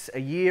and it's a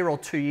year or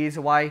 2 years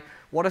away,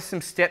 what are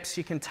some steps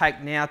you can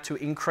take now to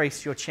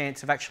increase your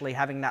chance of actually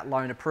having that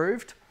loan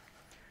approved?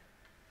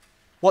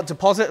 What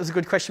deposit was a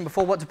good question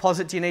before. What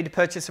deposit do you need to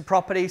purchase a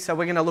property? So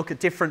we're going to look at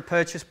different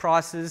purchase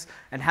prices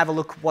and have a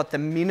look at what the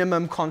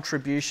minimum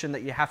contribution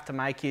that you have to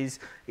make is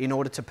in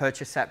order to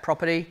purchase that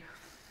property.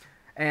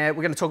 And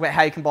we're going to talk about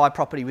how you can buy a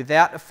property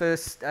without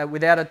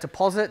a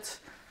deposit.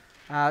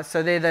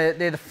 So they're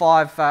the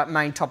 5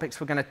 main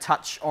topics we're going to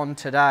touch on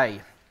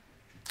today.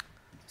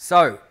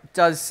 So,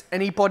 does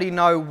anybody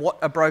know what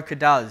a broker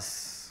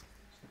does?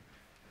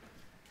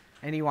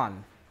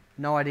 Anyone?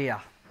 No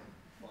idea.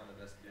 Find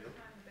the best deal.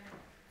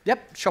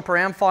 Yep, shop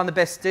around, find the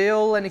best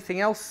deal. Anything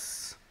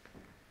else?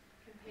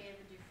 Compare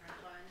the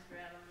different loans that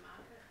are out on the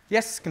market.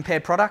 Yes, compare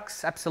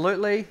products,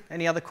 absolutely.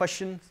 Any other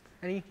questions?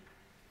 Any?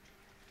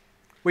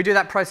 We do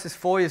that process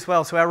for you as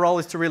well. So our role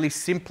is to really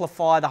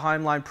simplify the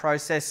home loan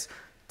process,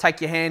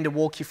 take your hand and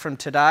walk you from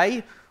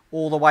today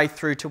all the way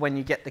through to when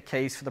you get the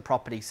keys for the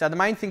property. So the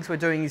main things we're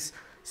doing is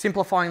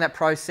simplifying that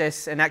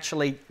process and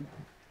actually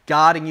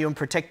guarding you and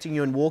protecting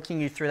you and walking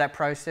you through that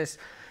process.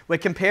 We're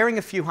comparing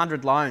a few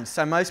hundred loans.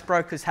 So most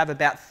brokers have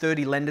about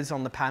 30 lenders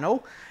on the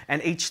panel,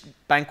 and each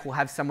bank will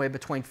have somewhere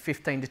between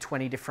 15 to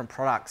 20 different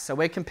products. So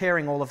we're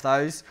comparing all of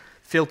those,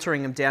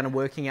 filtering them down and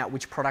working out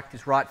which product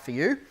is right for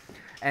you.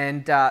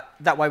 And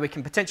that way we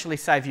can potentially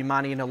save you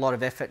money and a lot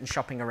of effort in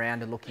shopping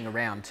around and looking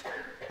around.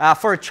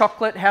 For a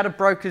chocolate, how do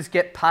brokers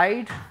get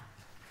paid?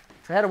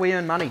 So how do we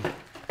earn money?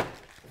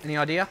 Any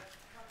idea?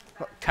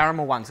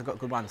 Caramel ones, I've got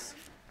good ones.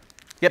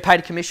 Get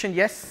paid a commission,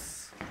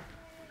 yes? I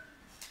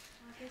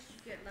guess you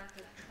get like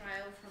a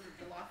trail from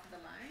the life of the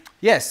loan.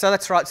 Yes, so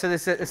that's right. So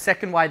there's a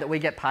second way that we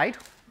get paid.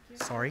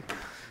 Sorry.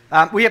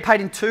 We get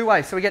paid in 2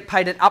 ways. So we get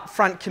paid an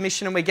upfront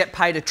commission and we get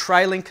paid a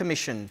trailing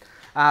commission.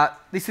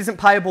 This isn't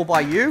payable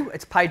by you,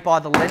 it's paid by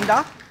the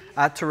lender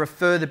to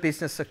refer the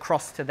business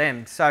across to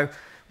them. So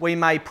we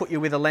may put you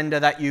with a lender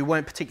that you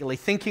weren't particularly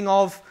thinking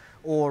of,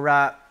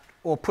 or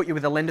or put you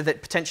with a lender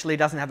that potentially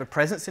doesn't have a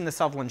presence in the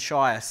Sutherland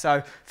Shire.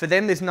 So for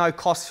them, there's no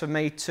cost for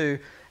me to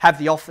have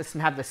the office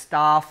and have the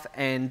staff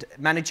and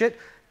manage it.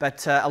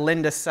 But a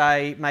lender,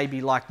 say, maybe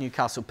like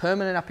Newcastle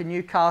Permanent up in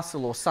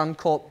Newcastle, or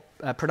Suncorp,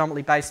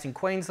 predominantly based in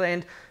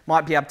Queensland,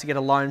 might be able to get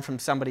a loan from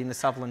somebody in the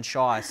Sutherland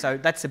Shire. So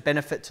that's a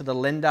benefit to the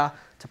lender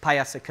to pay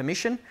us a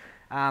commission.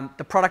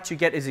 The product you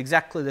get is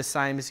exactly the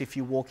same as if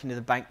you walk into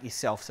the bank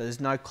yourself. So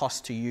there's no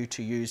cost to you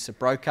to use the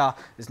broker.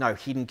 There's no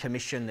hidden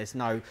commission. There's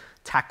no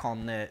tack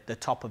on the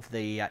top of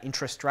the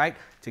interest rate.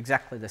 It's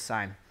exactly the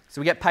same. So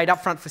we get paid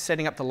upfront for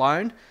setting up the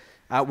loan.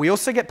 We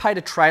also get paid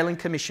a trailing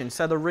commission.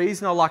 So the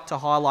reason I like to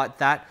highlight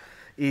that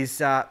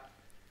is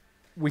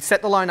we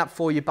set the loan up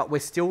for you, but we're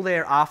still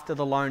there after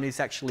the loan is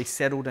actually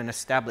settled and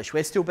established.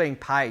 We're still being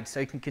paid, so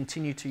you can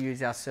continue to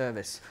use our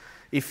service.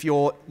 If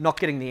you're not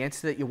getting the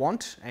answer that you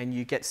want and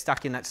you get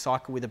stuck in that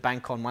cycle with a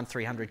bank on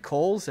 1300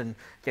 calls and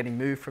getting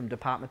moved from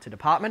department to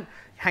department,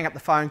 hang up the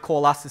phone,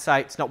 call us and say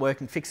it's not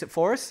working, fix it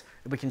for us,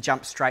 and we can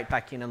jump straight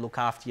back in and look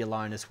after your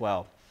loan as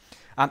well.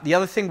 The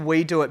other thing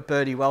we do at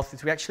Birdie Wealth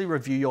is we actually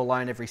review your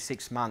loan every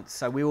 6 months.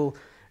 So we will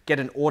get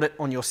an audit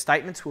on your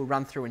statements. We'll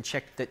run through and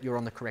check that you're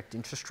on the correct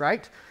interest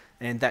rate,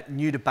 and that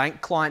new to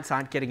bank clients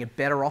aren't getting a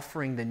better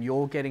offering than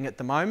you're getting at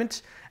the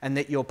moment, and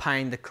that you're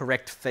paying the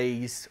correct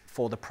fees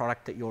for the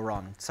product that you're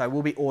on. So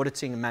we'll be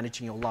auditing and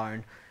managing your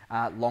loan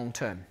long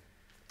term.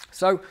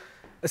 So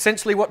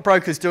essentially what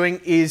broker's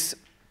doing is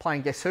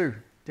playing Guess Who.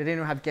 Did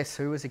anyone have Guess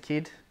Who as a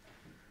kid?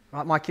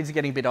 Right, my kids are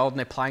getting a bit old and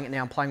they're playing it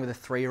now. I'm playing with a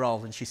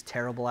 3-year-old and she's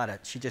terrible at it.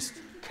 She just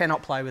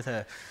cannot play with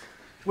her.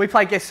 We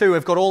play Guess Who.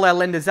 We've got all our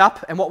lenders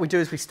up, and what we do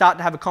is we start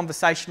to have a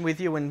conversation with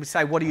you and we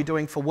say, what are you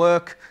doing for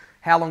work?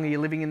 How long are you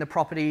living in the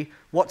property?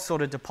 What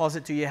sort of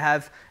deposit do you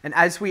have? And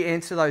as we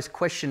answer those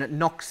questions, it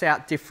knocks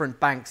out different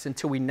banks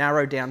until we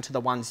narrow down to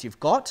the ones you've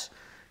got.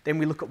 Then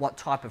we look at what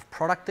type of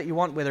product that you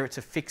want, whether it's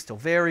a fixed or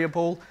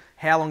variable,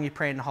 how long you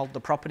plan to hold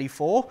the property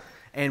for,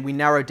 and we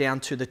narrow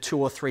down to the 2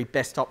 or 3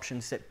 best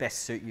options that best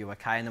suit you,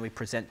 okay? And then we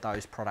present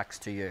those products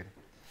to you.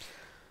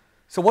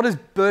 So what does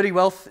Birdie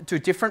Wealth do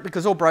different?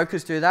 Because all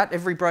brokers do that.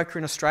 Every broker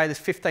in Australia, there's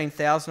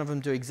 15,000 of them,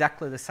 do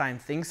exactly the same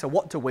thing. So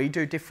what do we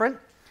do different?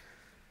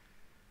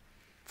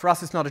 For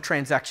us, it's not a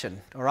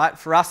transaction, all right?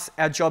 For us,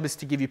 our job is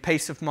to give you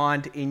peace of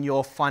mind in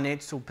your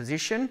financial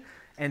position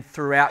and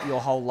throughout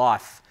your whole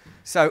life.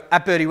 So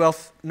at Birdie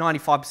Wealth,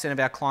 95% of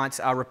our clients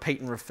are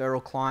repeat and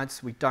referral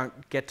clients. We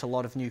don't get a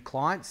lot of new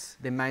clients.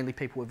 They're mainly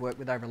people we've worked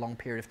with over a long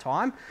period of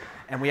time.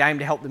 And we aim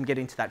to help them get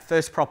into that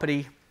first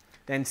property,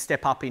 then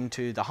step up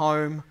into the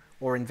home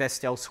or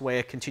invest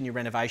elsewhere, continue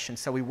renovation.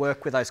 So we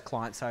work with those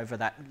clients over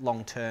that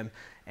long term,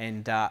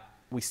 and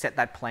we set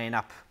that plan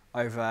up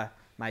over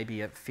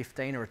maybe a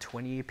 15 or a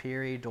 20-year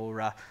period,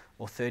 or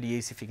 30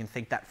 years if you can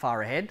think that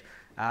far ahead.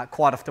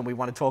 Quite often we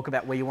want to talk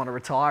about where you want to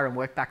retire and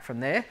work back from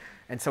there.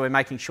 And so we're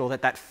making sure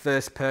that that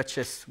first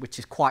purchase, which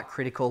is quite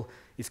critical,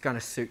 is going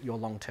to suit your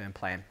long-term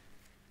plan.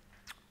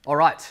 All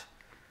right,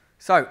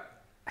 so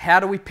how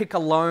do we pick a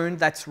loan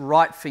that's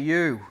right for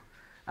you?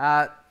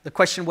 The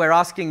question we're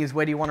asking is,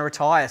 where do you want to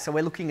retire? So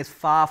we're looking as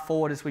far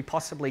forward as we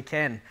possibly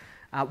can.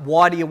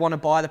 Why do you want to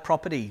buy the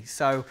property?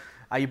 So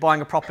are you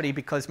buying a property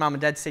because mum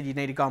and dad said you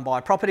need to go and buy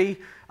a property?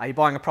 Are you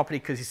buying a property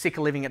because you're sick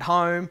of living at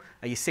home?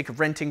 Are you sick of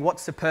renting?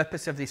 What's the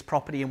purpose of this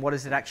property and what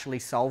does it actually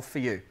solve for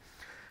you?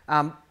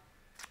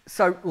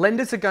 So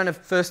lenders are going to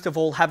first of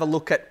all have a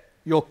look at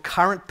your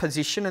current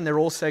position, and they're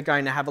also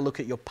going to have a look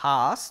at your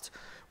past.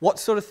 What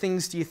sort of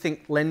things do you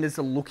think lenders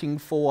are looking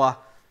for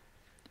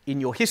in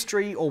your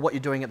history or what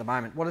you're doing at the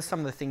moment? What are some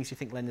of the things you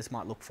think lenders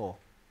might look for?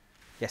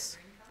 Yes?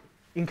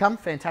 Income,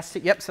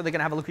 fantastic. Yep, so they're going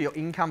to have a look at your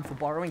income for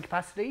borrowing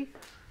capacity.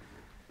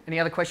 Any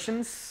other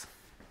questions?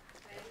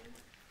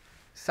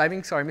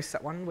 Savings, sorry, I missed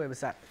that one. Where was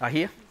that?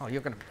 Here? Oh,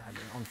 you're going to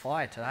be on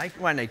fire today.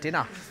 You won't need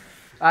dinner.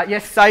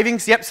 Yes,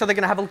 savings. Yep, so they're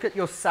going to have a look at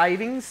your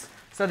savings.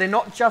 So they're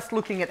not just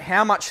looking at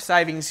how much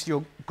savings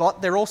you've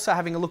got, they're also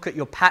having a look at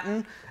your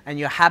pattern and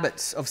your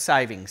habits of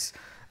savings.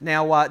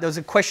 Now, there was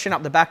a question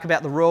up the back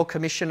about the Royal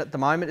Commission at the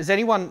moment. Has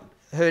anyone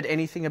heard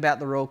anything about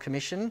the Royal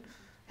Commission?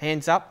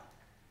 Hands up.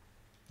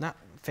 No,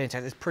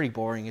 fantastic. It's pretty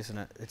boring, isn't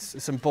it?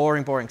 It's some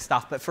boring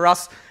stuff. But for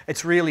us,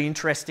 it's really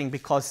interesting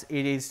because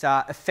it is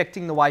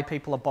affecting the way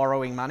people are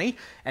borrowing money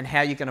and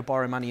how you're going to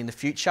borrow money in the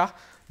future.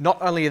 Not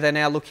only are they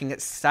now looking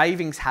at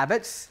savings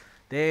habits,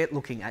 they're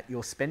looking at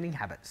your spending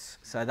habits.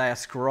 So they are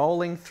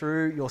scrolling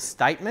through your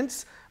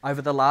statements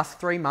over the last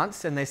 3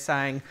 months and they're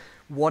saying,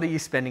 what are you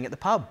spending at the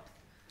pub?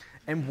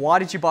 And why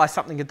did you buy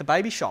something at the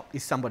baby shop?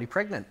 Is somebody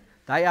pregnant?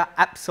 They are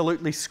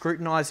absolutely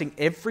scrutinising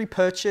every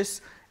purchase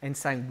and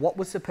saying, what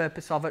was the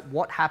purpose of it?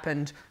 What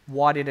happened?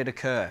 Why did it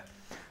occur?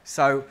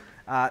 So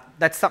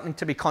that's something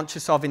to be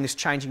conscious of in this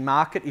changing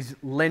market. Is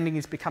lending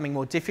is becoming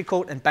more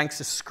difficult and banks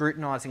are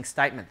scrutinising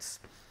statements.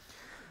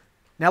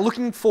 Now,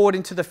 looking forward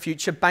into the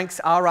future, banks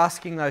are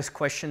asking those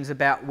questions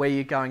about where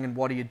you're going and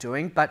what are you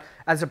doing. But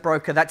as a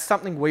broker, that's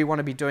something we want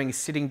to be doing, is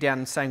sitting down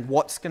and saying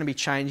what's going to be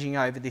changing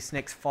over this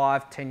next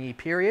 5-10 year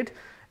period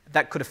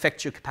that could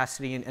affect your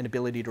capacity and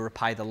ability to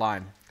repay the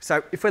loan.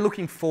 So if we're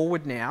looking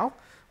forward now,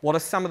 What are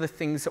some of the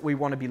things that we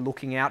want to be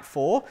looking out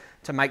for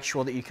to make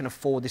sure that you can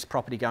afford this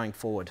property going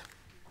forward?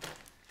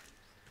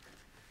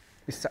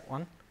 Is that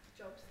one?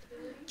 Job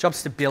stability. Job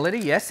stability,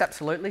 yes,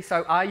 absolutely.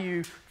 So are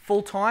you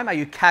full-time? Are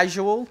you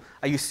casual?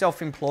 Are you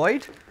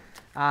self-employed?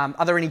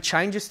 Are there any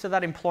changes to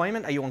that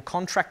employment? Are you on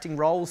contracting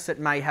roles that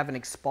may have an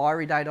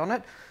expiry date on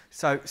it?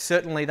 So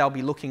certainly they'll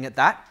be looking at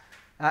that.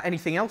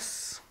 Anything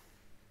else?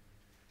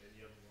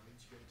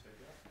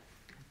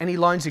 Any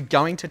loans you're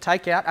going to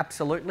take out?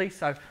 Absolutely.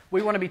 So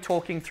we want to be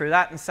talking through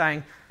that and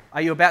saying,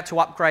 are you about to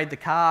upgrade the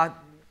car?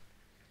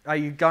 Are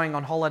you going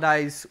on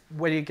holidays?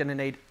 Where are you going to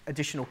need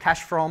additional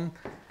cash from?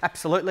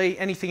 Absolutely.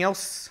 Anything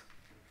else?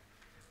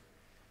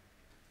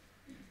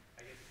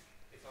 I guess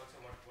it's also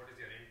what is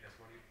your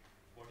interest?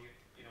 What is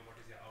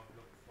your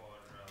outlook for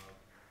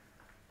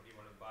what do you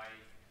want to buy?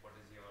 What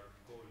is your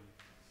goal?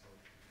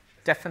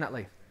 So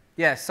Definitely.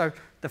 Yeah, so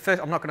the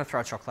first, I'm not going to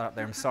throw a chocolate up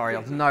there, I'm sorry,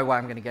 there's no way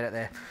I'm going to get it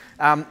there.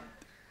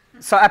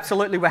 So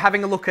absolutely, we're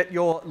having a look at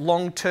your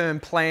long-term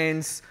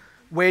plans.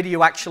 Where do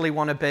you actually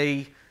want to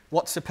be?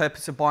 What's the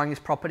purpose of buying this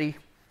property?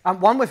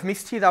 One we've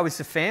missed here though is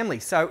the family.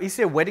 So is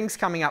there weddings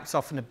coming up? It's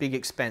often a big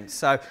expense.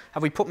 So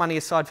have we put money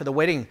aside for the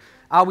wedding?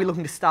 Are we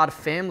looking to start a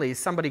family? Is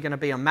somebody going to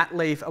be on mat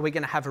leave? Are we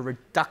going to have a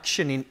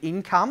reduction in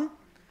income?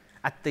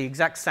 At the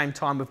exact same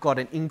time, we've got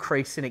an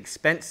increase in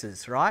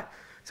expenses, right?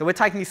 So we're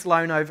taking this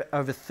loan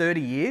over 30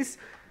 years.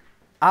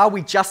 Are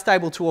we just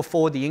able to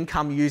afford the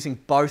income using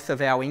both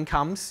of our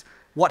incomes?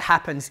 What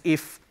happens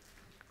if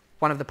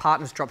one of the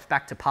partners drops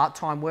back to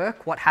part-time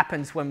work? What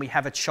happens when we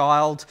have a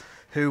child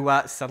who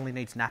suddenly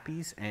needs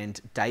nappies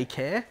and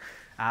daycare?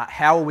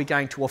 How are we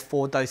going to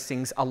afford those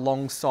things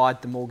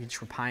alongside the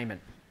mortgage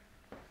repayment?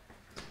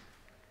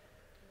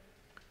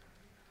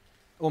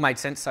 All made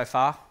sense so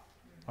far?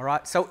 All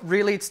right, so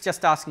really it's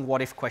just asking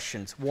what if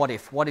questions. What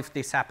if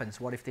this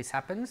happens? What if this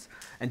happens?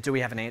 And do we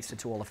have an answer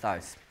to all of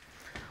those?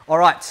 All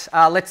right,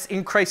 let's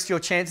increase your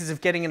chances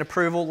of getting an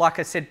approval. Like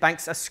I said,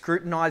 banks are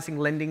scrutinising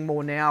lending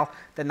more now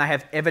than they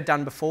have ever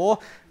done before.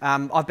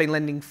 I've been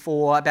lending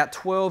for about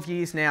 12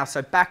 years now.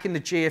 So back in the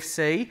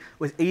GFC, it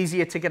was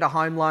easier to get a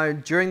home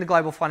loan during the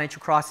global financial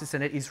crisis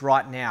than it is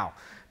right now.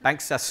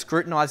 Banks are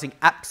scrutinising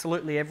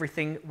absolutely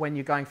everything when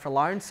you're going for a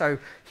loan. So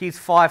here's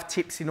 5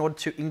 tips in order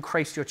to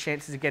increase your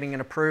chances of getting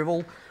an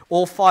approval.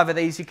 All 5 of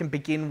these you can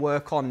begin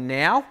work on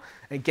now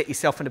and get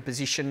yourself in a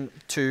position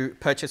to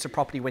purchase a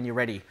property when you're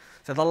ready.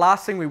 So the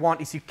last thing we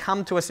want is you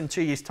come to us in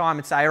 2 years' time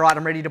and say, all right,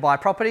 I'm ready to buy a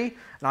property.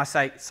 And I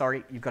say,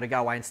 sorry, you've got to go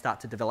away and start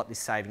to develop this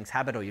savings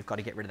habit, or you've got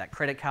to get rid of that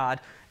credit card,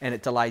 and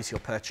it delays your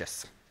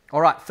purchase. All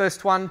right,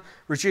 first one,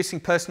 reducing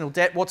personal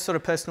debt. What sort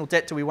of personal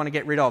debt do we want to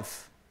get rid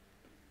of?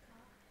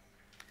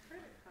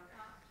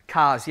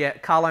 Cars, yeah.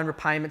 Car loan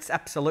repayments,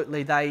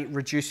 absolutely. They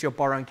reduce your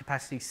borrowing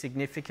capacity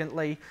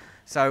significantly.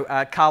 So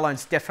car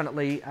loans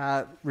definitely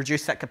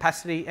reduce that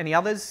capacity. Any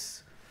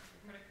others?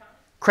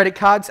 Credit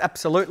cards,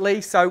 absolutely.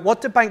 So what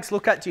do banks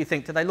look at, do you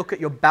think? Do they look at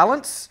your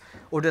balance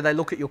or do they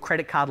look at your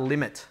credit card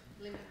limit?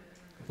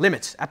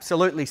 Limit,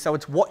 absolutely. So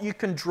it's what you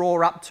can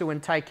draw up to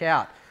and take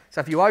out.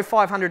 So if you owe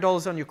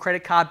 $500 on your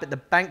credit card, but the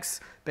bank's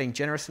being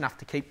generous enough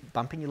to keep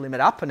bumping your limit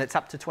up and it's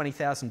up to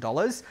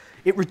 $20,000,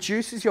 it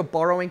reduces your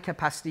borrowing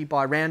capacity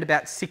by around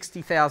about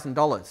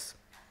 $60,000.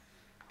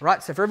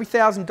 Right, so for every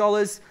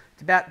 $1,000,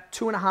 it's about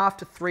 2.5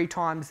 to 3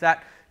 times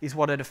that is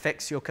what it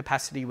affects your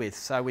capacity with.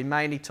 So we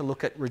may need to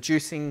look at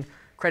reducing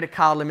credit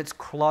card limits,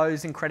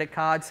 closing credit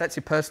cards. That's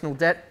your personal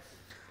debt.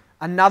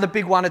 Another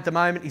big one at the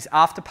moment is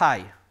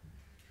Afterpay.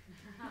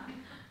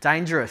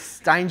 Dangerous,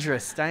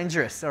 dangerous,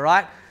 dangerous, all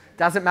right?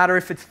 Doesn't matter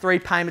if it's 3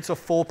 payments or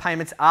 4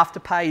 payments.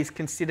 Afterpay is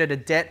considered a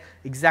debt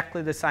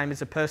exactly the same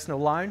as a personal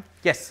loan.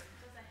 Yes?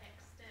 Does a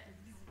HEX debt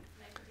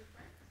make a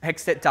difference?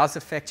 HEX debt does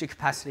affect your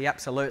capacity,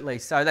 absolutely.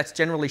 So that's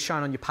generally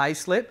shown on your pay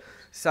slip.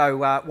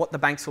 So what the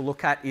banks will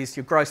look at is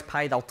your gross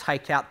pay. They'll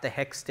take out the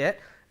HEX debt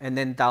and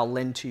then they'll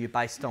lend to you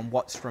based on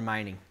what's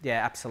remaining.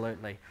 Yeah,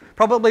 absolutely.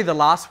 Probably the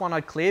last one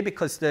I'd clear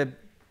because the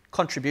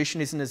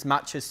contribution isn't as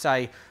much as,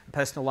 say, a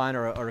personal loan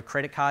or a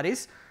credit card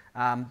is.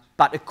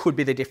 But it could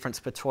be the difference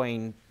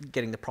between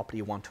getting the property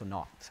you want or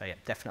not. So yeah,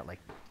 definitely.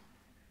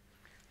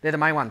 They're the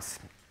main ones.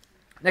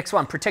 Next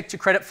one, protect your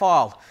credit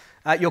file.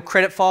 Your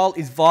credit file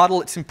is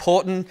vital, it's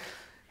important.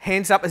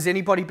 Hands up, has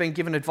anybody been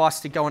given advice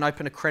to go and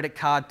open a credit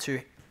card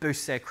to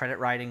boost their credit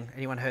rating?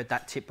 Anyone heard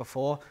that tip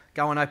before?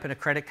 Go and open a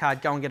credit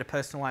card, go and get a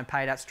personal loan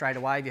paid out straight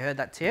away. Have you heard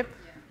that tip?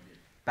 Yeah.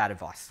 Bad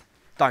advice.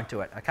 Don't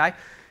do it, okay?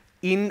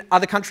 In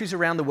other countries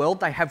around the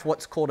world, they have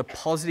what's called a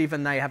positive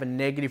and they have a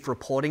negative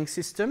reporting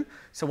system.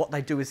 So what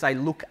they do is they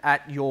look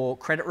at your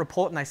credit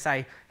report and they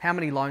say, how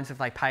many loans have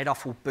they paid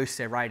off will boost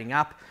their rating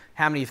up?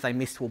 How many have they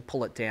missed will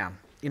pull it down?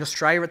 In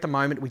Australia at the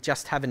moment, we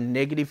just have a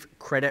negative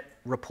credit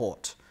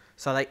report.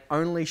 So they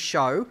only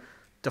show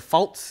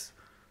defaults,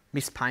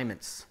 missed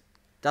payments.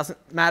 Doesn't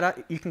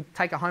matter, you can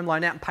take a home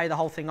loan out and pay the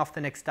whole thing off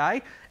the next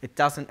day. It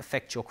doesn't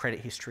affect your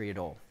credit history at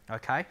all,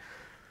 okay?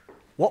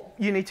 What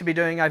you need to be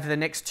doing over the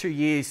next 2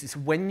 years is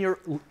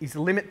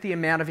limit the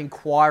amount of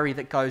inquiry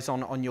that goes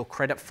on your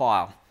credit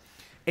file.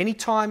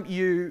 Anytime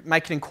you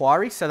make an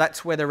inquiry, so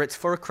that's whether it's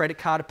for a credit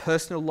card, a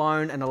personal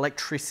loan, an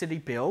electricity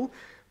bill,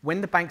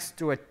 when the banks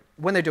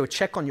when they do a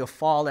check on your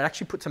file, it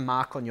actually puts a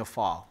mark on your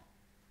file.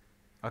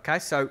 Okay,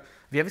 so have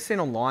you ever seen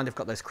online, they've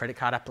got those credit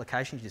card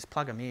applications, you just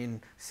plug them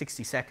in,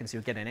 60 seconds,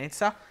 you'll get an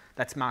answer.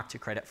 That's marked your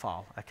credit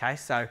file, okay?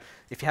 So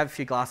if you have a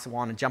few glasses of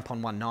wine and jump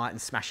on one night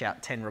and smash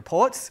out 10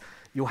 reports,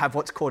 you'll have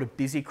what's called a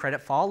busy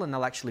credit file, and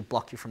they'll actually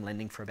block you from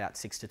lending for about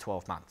 6 to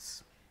 12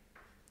 months.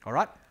 All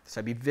right,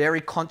 so be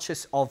very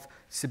conscious of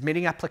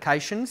submitting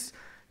applications.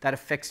 That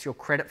affects your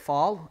credit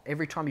file.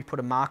 Every time you put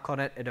a mark on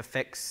it, it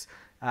affects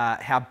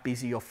how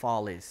busy your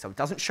file is. So it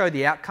doesn't show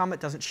the outcome, it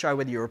doesn't show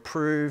whether you're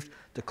approved,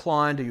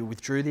 declined, or you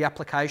withdrew the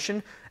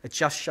application. It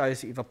just shows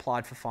that you've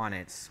applied for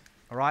finance.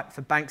 All right, if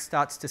a bank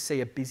starts to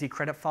see a busy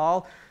credit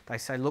file, they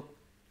say, look,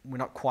 we're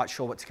not quite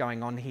sure what's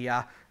going on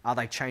here. Are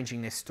they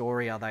changing their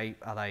story? Are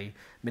they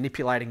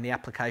manipulating the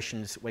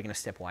applications? We're going to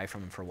step away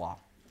from them for a while.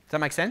 Does that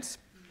make sense?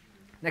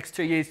 Next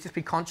 2 years, just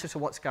be conscious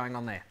of what's going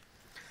on there.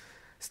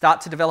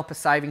 Start to develop a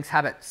savings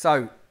habit.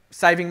 So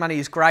saving money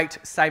is great.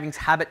 Savings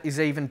habit is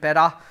even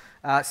better.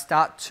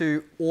 Start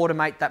to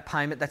automate that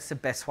payment. That's the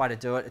best way to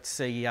do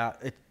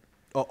it.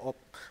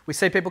 We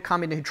see people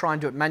come in who try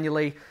and do it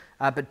manually,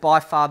 but by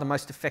far the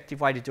most effective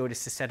way to do it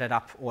is to set it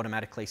up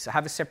automatically. So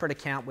have a separate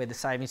account where the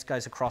savings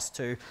goes across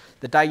to.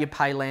 The day your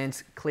pay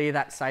lands, clear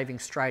that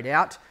savings straight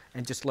out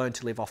and just learn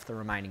to live off the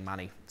remaining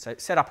money. So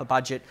set up a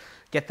budget,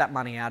 get that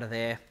money out of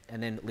there,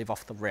 and then live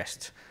off the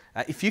rest.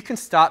 If you can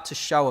start to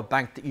show a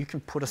bank that you can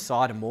put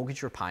aside a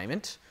mortgage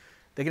repayment,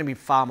 they're going to be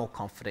far more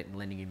confident in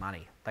lending you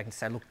money. They can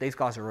say, look, these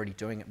guys are already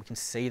doing it. We can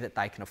see that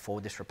they can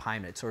afford this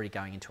repayment. It's already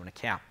going into an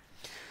account.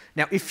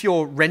 Now, if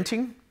you're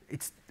renting,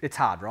 it's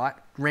hard, right?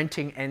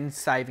 Renting and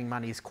saving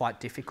money is quite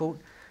difficult.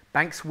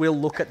 Banks will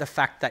look at the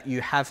fact that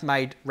you have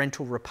made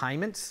rental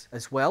repayments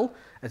as well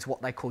as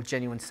what they call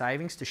genuine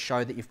savings to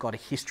show that you've got a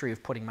history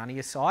of putting money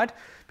aside.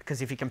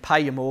 Because if you can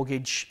pay your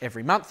mortgage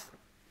every month,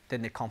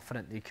 then they're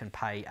confident that you can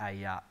pay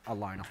a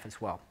loan off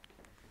as well.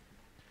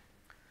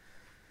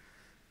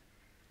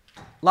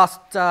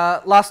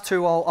 Last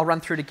two I'll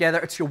run through together.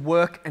 It's your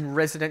work and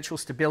residential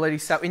stability.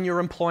 So in your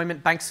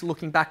employment, banks are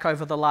looking back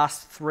over the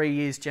last 3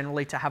 years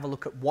generally to have a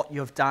look at what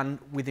you've done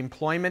with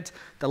employment.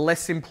 The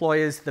less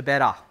employers, the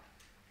better.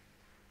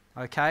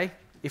 Okay?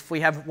 If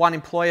we have one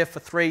employer for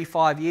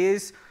 3-5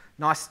 years,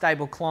 nice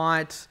stable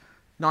client,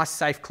 nice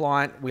safe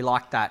client, we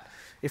like that.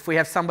 If we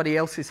have somebody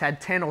else who's had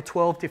 10 or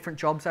 12 different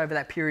jobs over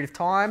that period of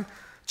time,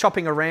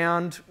 chopping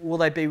around, will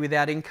they be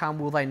without income,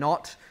 will they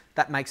not?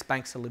 That makes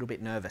banks a little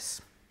bit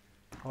nervous.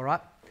 All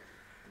right.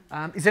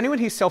 Is anyone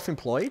here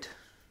self-employed?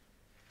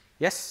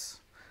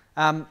 Yes?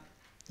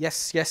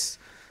 Yes.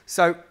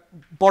 So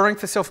borrowing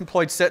for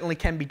self-employed certainly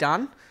can be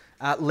done.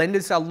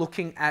 Lenders are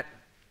looking at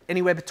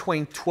anywhere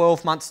between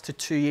 12 months to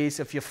 2 years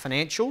of your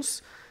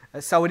financials.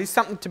 So it is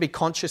something to be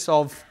conscious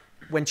of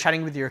when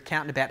chatting with your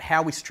accountant about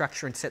how we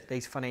structure and set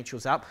these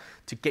financials up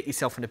to get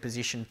yourself in a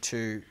position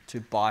to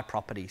buy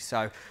property.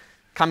 So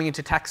coming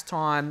into tax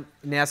time,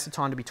 now's the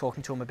time to be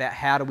talking to them about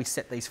how do we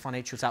set these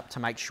financials up to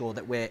make sure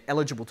that we're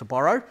eligible to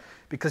borrow.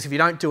 Because if you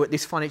don't do it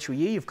this financial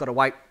year, you've got to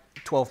wait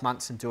 12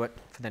 months and do it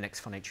for the next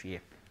financial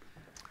year.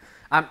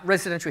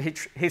 Residential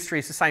history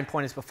is the same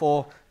point as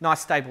before. Nice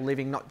stable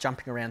living, not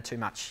jumping around too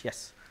much.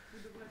 Yes?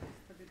 With the work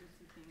stability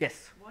thing,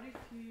 yes. What if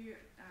you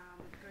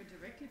go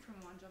directly from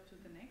one job to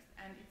the next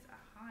and it's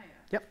a hire?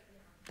 Yep,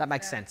 that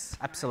makes sense.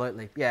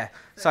 Absolutely, yeah.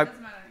 So it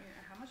doesn't matter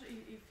how much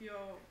if you're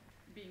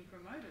being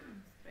promoted,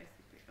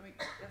 basically. I mean,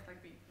 that's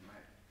like being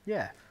promoted.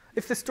 Yeah.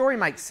 If the story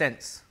makes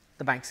sense,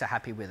 the banks are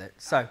happy with it.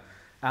 So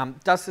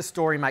does the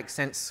story make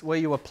sense? Were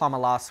you a plumber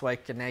last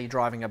week and now you're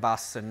driving a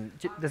bus? And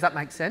does that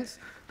make sense?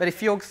 But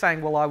if you're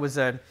saying, well, I was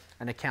an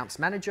accounts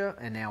manager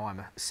and now I'm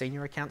a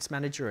senior accounts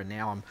manager and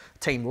now I'm a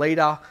team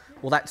leader,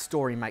 well, that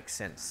story makes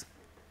sense.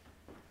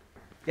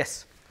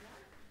 Yes?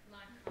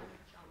 Like kind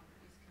of jump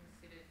is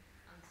considered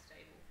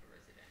unstable for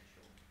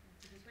residential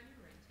because when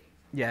you're renting,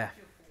 Yeah.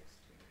 you're forced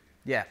to move.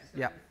 Yeah, So,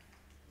 yeah.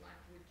 like,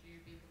 would you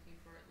be looking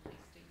for at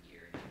least a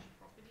year in each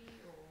property,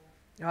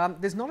 or?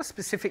 There's not a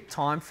specific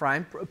time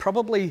frame.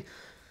 Probably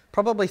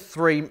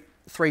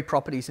three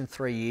properties in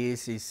 3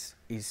 years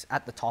is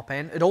at the top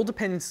end. It all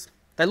depends.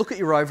 They look at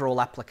your overall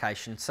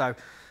application. So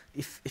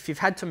if you've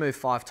had to move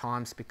 5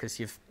 times because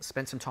you've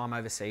spent some time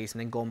overseas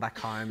and then gone back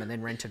home and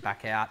then rented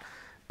back out,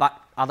 but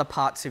other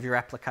parts of your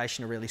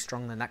application are really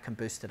strong, then that can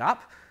boost it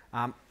up.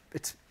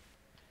 It's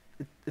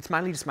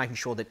mainly just making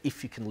sure that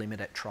if you can limit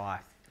it,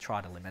 try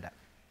to limit it.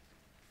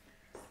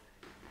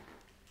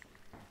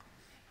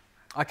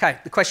 Okay,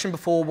 the question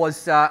before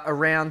was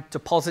around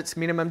deposits,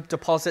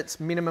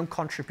 minimum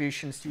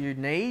contributions do you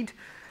need?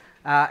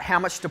 How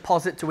much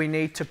deposit do we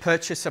need to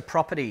purchase a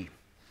property?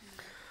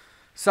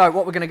 So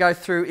what we're going to go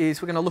through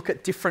is we're going to look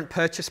at different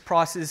purchase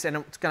prices, and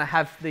it's going to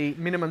have the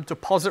minimum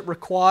deposit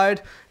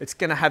required, it's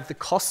going to have the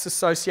costs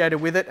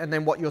associated with it, and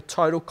then what your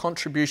total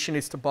contribution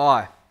is to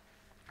buy.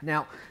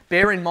 Now,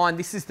 bear in mind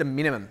this is the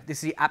minimum.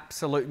 This is the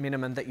absolute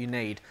minimum that you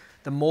need.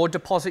 The more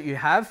deposit you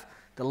have,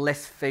 the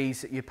less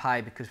fees that you pay,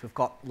 because we've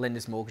got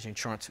lender's mortgage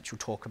insurance, which we'll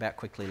talk about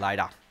quickly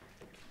later.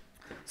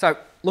 So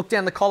look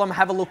down the column,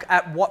 have a look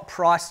at what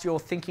price you're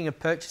thinking of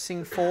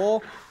purchasing for.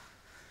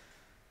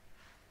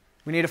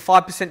 We need a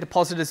 5%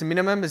 deposit as a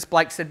minimum, as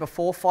Blake said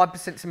before.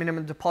 5% is a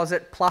minimum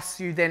deposit,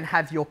 plus you then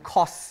have your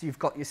costs. You've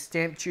got your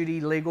stamp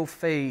duty, legal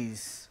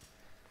fees.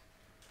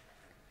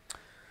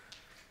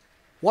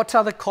 What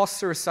other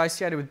costs are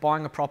associated with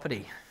buying a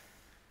property?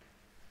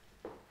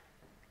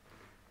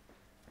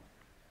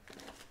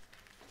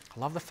 I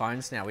love the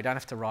phones now. We don't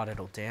have to write it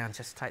all down.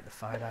 Just take the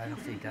photo and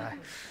off you go.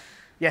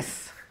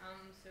 Yes?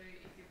 So if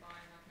you're buying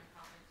like an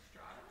apartment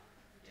strata,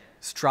 yeah.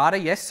 Strata,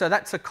 yes. So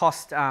that's a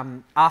cost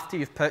after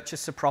you've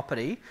purchased a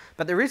property.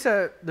 But there is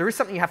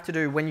something you have to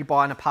do when you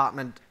buy an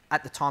apartment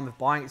at the time of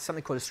buying. It's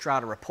something called a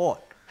strata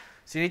report.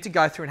 So you need to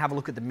go through and have a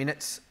look at the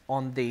minutes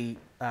on the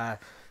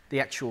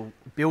actual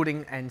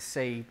building and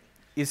see,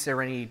 is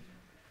there any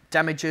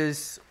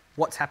damages,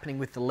 what's happening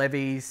with the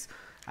levies.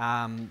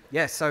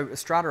 Yeah, so a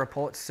strata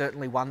report's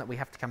certainly one that we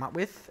have to come up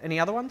with. Any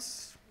other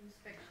ones?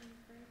 Inspection,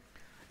 please.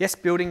 Yes,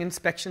 building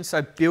inspection.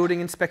 So building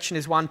inspection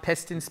is one,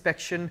 pest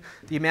inspection.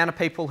 The amount of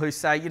people who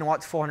say, you know what,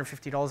 it's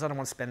 $450, I don't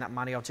want to spend that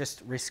money, I'll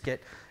just risk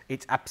it.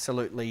 It's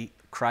absolutely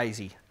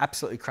crazy,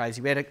 absolutely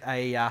crazy. We had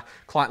a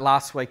client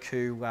last week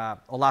or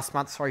last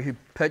month, who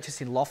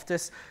purchased in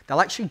Loftus. They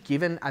were actually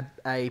given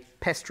a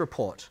pest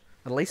report.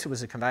 At least it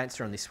was a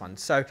conveyancer on this one.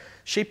 So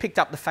she picked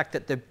up the fact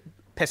that the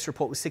pest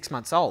report was 6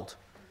 months old,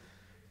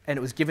 and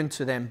it was given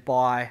to them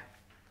by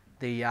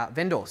the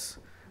vendors.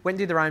 Went and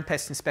did their own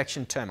pest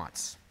inspection,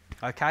 termites.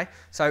 Okay,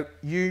 so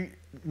you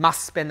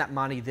must spend that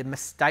money. The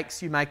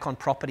mistakes you make on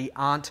property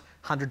aren't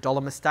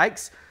 $100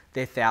 mistakes,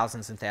 they're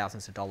thousands and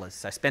thousands of dollars.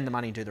 So spend the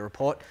money and do the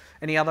report.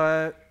 Any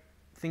other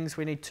things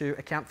we need to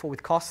account for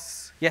with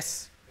costs?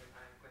 Yes? So I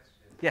have a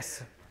question. Yes?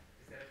 Is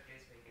there a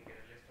place where you can get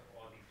a list of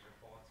all these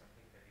reports or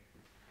things that you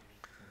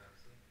need to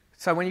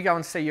see? So when you go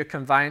and see your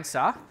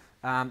conveyancer,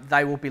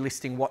 they will be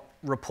listing what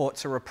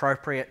reports are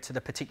appropriate to the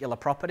particular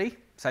property.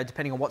 So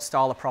depending on what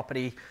style of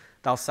property,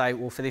 they'll say,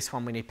 well, for this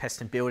one we need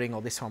pest and building,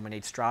 or this one we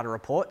need strata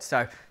report.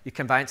 So your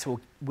conveyancer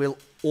will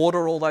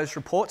order all those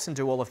reports and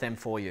do all of them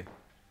for you.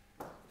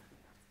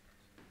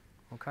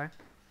 Okay.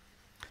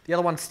 The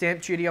other one,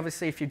 stamp duty.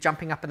 Obviously, if you're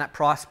jumping up in that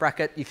price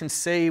bracket, you can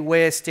see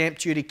where stamp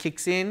duty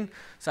kicks in.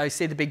 So you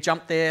see the big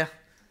jump there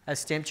as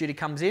stamp duty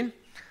comes in.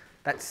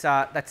 That's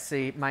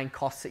the main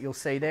costs that you'll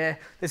see there.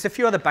 There's a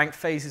few other bank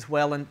fees as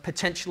well, and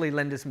potentially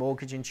lender's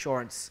mortgage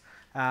insurance.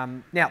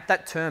 Now,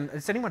 that term,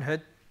 has anyone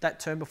heard that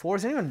term before?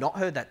 Has anyone not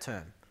heard that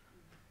term?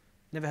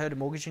 Never heard of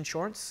mortgage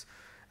insurance?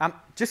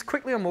 Just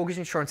quickly on mortgage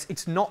insurance,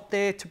 it's not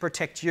there to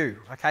protect you,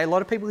 okay? A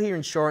lot of people hear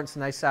insurance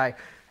and they say,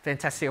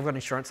 fantastic, I've got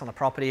insurance on the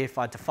property. If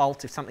I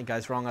default, if something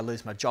goes wrong, I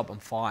lose my job, I'm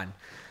fine.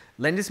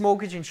 Lender's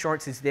mortgage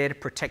insurance is there to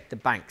protect the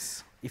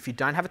banks. If you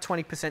don't have a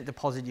 20%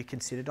 deposit, you're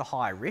considered a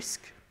high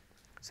risk.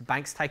 So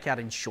banks take out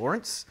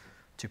insurance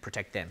to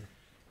protect them,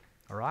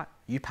 all right?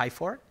 You pay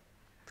for it,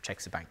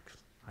 protects the bank,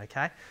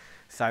 okay?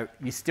 So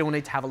you still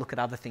need to have a look at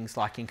other things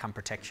like income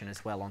protection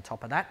as well on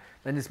top of that.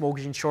 Lender's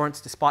mortgage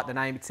insurance, despite the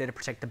name, it's there to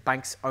protect the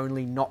banks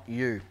only, not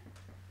you.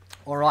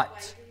 All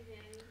right.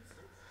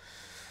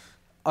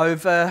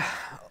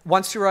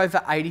 Once you're over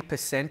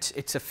 80%,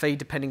 it's a fee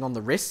depending on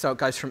the risk. So it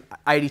goes from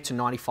 80 to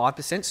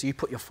 95%. So you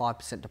put your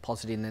 5%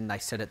 deposit in and they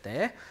set it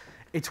there.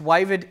 It's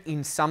waived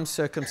in some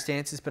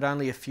circumstances, but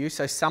only a few.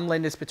 So some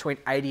lenders between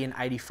 80 and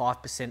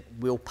 85%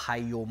 will pay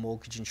your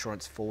mortgage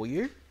insurance for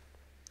you.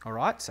 All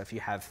right, so if you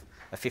have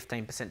a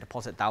 15%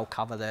 deposit, they'll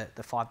cover the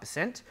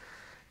 5%.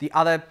 The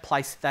other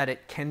place that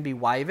it can be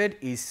waived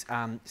is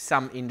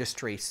some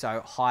industry.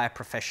 So higher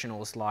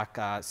professionals like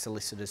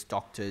solicitors,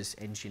 doctors,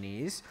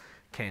 engineers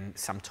can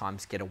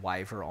sometimes get a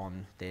waiver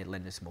on their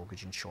lender's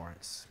mortgage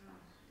insurance.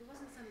 There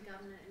wasn't some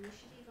government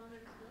initiative on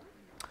it as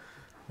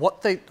well?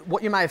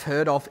 What you may have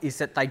heard of is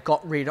that they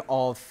got rid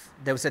of,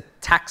 there was a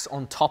tax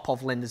on top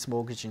of lender's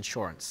mortgage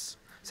insurance.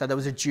 So there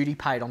was a duty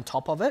paid on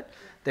top of it. Yeah.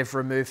 They've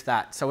removed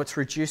that. So it's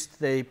reduced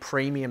the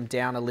premium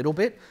down a little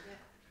bit. Yeah.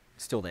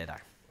 Still there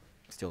though.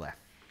 Still there.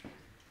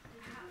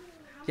 How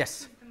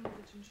yes? Is the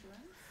mortgage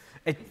insurance?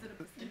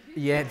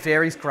 Yeah, it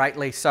varies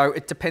greatly. So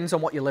it depends on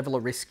what your level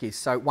of risk is.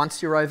 So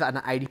once you're over an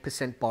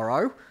 80%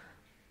 borrow,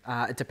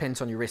 it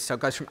depends on your risk. So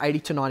it goes from 80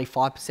 to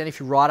 95%. If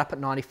you're right up at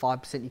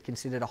 95%, you're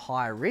considered a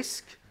higher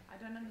risk. I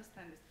don't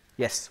understand this.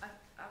 Yes. I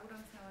would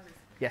understand this.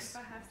 Yes. If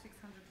I have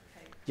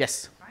 600k.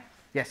 Yes. Right?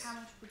 Yes. How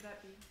much would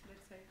that be,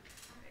 let's say,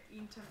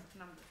 in terms of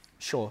numbers?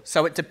 Sure.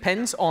 So it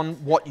depends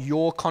on what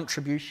your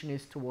contribution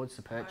is towards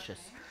the purchase.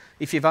 Okay.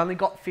 If you've only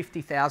got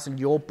 50,000,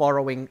 you're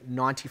borrowing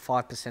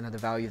 95% of the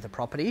value of the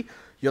property.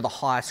 You're the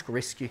highest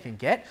risk you can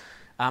get.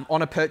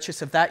 On a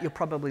purchase of that, you're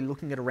probably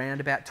looking at around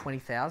about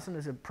 20,000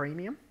 as a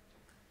premium,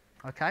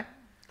 okay?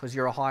 Because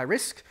you're a high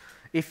risk.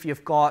 If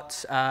you've got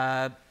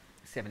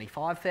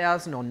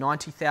 75,000 or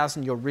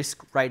 90,000, your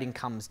risk rating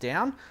comes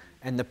down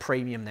and the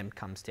premium then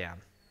comes down.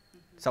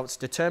 So it's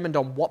determined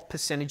on what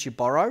percentage you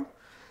borrow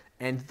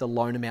and the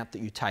loan amount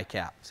that you take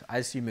out. So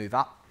as you move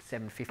up,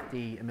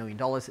 $750, $1 million,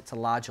 it's a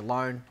larger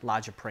loan,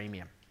 larger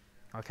premium.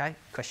 Okay,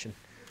 question.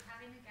 Does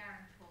having a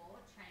guarantor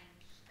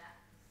change that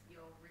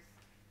your risk?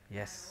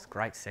 Yes,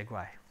 great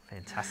segue.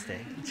 Fantastic.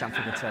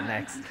 Jumping into it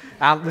next.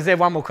 Was there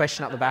one more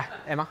question up the back,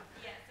 Emma?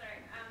 Yeah, so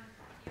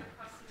your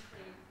costs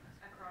include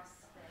across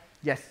there.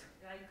 Yes.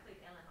 Do they include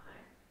LMO?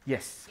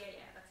 Yes. Yeah,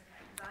 that's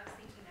okay. Because I was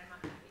thinking they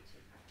might be a bit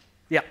cheaper.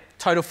 Yep,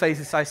 total fees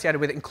associated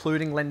with it,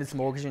 including lender's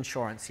mortgage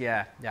insurance.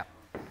 Yeah.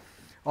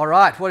 All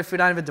right, what if we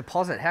don't have a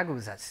deposit? How good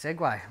was that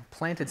segue?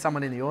 Planted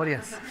someone in the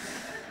audience.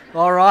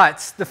 All right,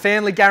 the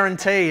family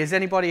guarantee. Has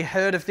anybody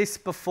heard of this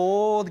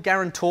before? The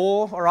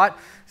guarantor, all right?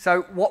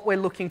 So what we're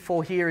looking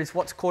for here is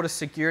what's called a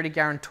security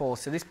guarantor.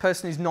 So this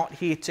person is not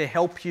here to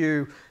help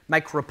you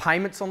make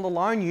repayments on the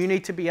loan. You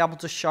need to be able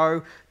to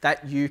show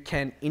that you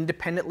can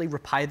independently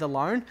repay the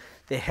loan.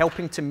 They're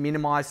helping to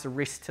minimise the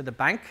risk to the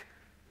bank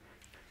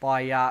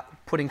by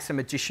putting some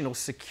additional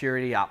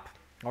security up,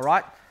 all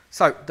right?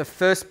 So the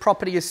first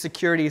property as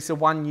security is the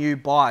one you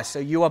buy. So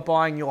you are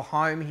buying your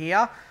home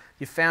here.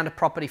 You found a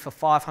property for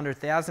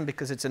 $500,000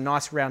 because it's a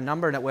nice round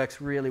number and it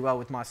works really well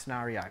with my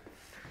scenario.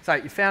 So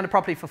you found a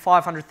property for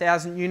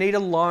 $500,000. You need a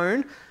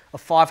loan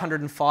of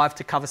 $505,000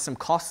 to cover some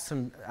costs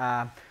and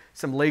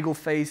some legal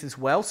fees as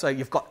well. So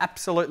you've got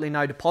absolutely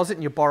no deposit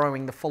and you're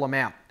borrowing the full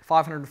amount,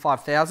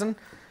 $505,000.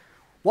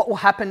 What will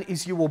happen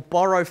is you will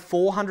borrow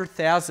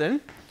 $400,000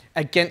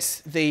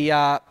 against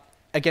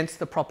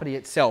the property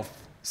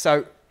itself.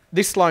 So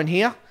this loan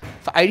here,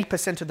 for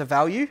 80% of the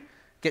value,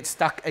 gets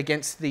stuck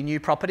against the new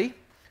property.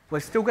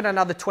 We've still got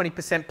another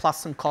 20%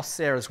 plus some costs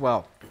there as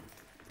well.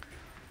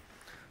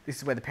 This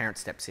is where the parent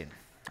steps in.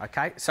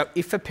 Okay, so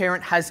if a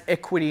parent has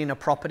equity in a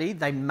property,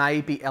 they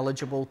may be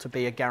eligible to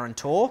be a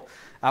guarantor.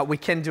 We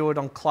can do it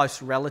on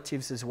close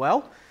relatives as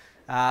well,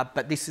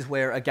 but this is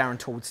where a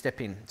guarantor would step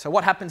in. So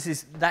what happens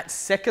is that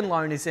second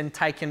loan is then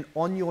taken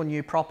on your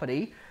new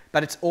property,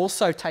 but it's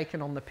also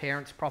taken on the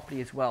parent's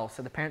property as well.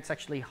 So the parents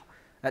actually,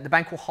 the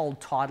bank will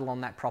hold title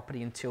on that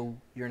property until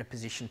you're in a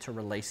position to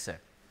release it.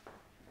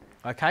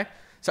 Okay,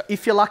 so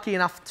if you're lucky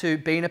enough to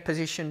be in a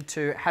position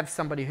to have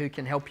somebody who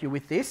can help you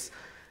with this,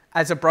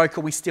 as a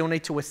broker, we still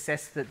need to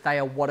assess that they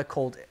are what are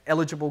called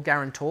eligible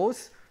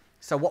guarantors.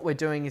 So what we're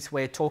doing is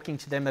we're talking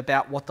to them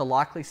about what the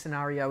likely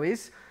scenario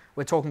is.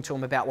 We're talking to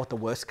them about what the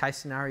worst case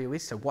scenario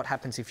is. So what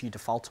happens if you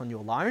default on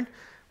your loan?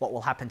 What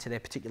will happen to their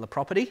particular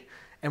property?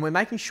 And we're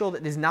making sure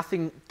that there's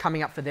nothing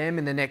coming up for them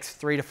in the next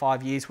 3 to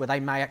 5 years where they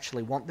may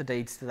actually want the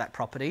deeds to that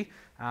property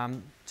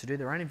to do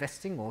their own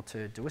investing or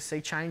to do a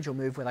sea change or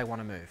move where they want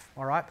to move.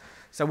 All right.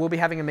 So we'll be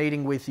having a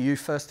meeting with you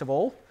first of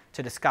all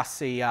to discuss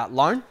the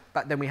loan,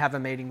 but then we have a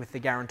meeting with the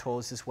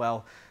guarantors as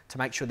well to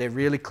make sure they're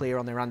really clear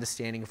on their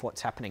understanding of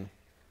what's happening.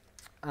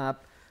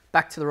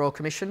 Back to the Royal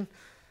Commission,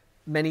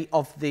 many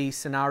of the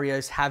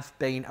scenarios have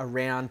been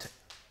around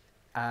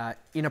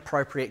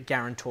inappropriate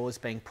guarantors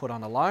being put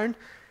on a loan.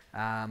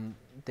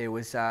 There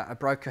was a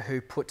broker who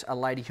put a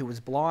lady who was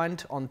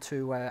blind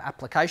onto an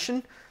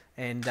application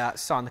and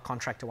signed the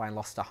contract away and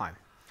lost her home.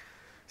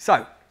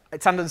 So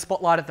it's under the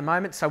spotlight at the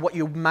moment. So what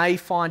you may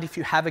find if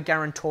you have a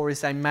guarantor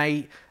is they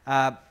may,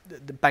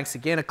 the banks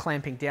again are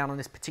clamping down on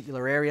this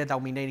particular area. They'll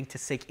be needing to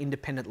seek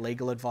independent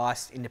legal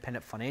advice,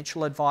 independent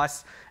financial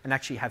advice, and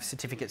actually have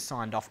certificates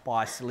signed off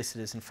by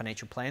solicitors and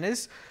financial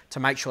planners to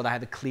make sure they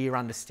have a clear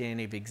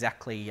understanding of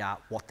exactly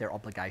what their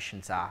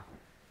obligations are.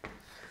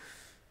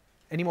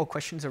 Any more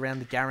questions around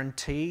the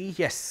guarantee?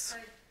 Yes? So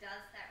does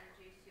that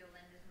reduce your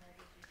lender's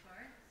mortgage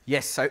insurance?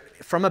 Yes, so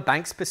from a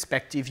bank's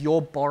perspective, you're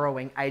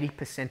borrowing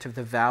 80% of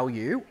the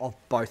value of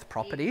both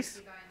properties.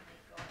 You've only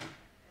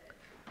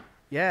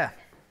got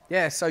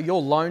Yeah, so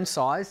your loan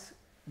size,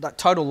 that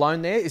total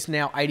loan there is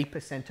now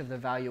 80% of the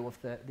value of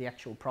the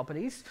actual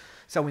properties.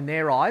 So in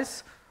their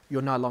eyes,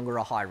 you're no longer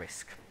a high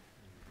risk.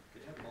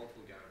 Can you have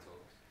multiple guarantors?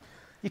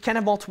 You can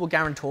have multiple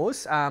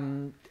guarantors.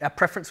 Our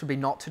preference would be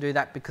not to do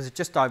that because it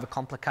just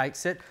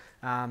overcomplicates it.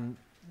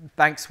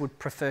 Banks would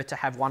prefer to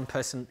have one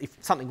person, if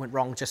something went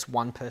wrong, just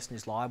one person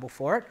is liable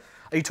for it.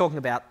 Are you talking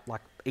about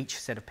like each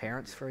set of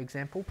parents, for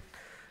example?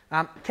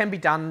 Can be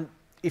done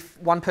if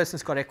one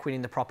person's got equity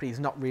in the property. There's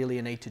not really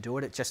a need to do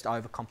it. It just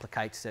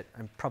overcomplicates it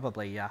and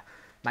probably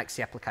makes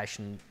the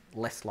application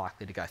less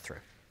likely to go through.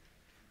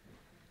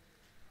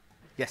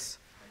 Yes?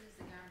 When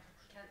and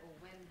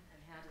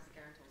how does the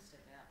guarantor step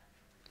out?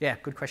 Yeah,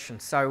 good question.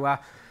 So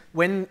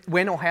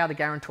when or how the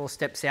guarantor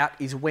steps out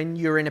is when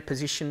you're in a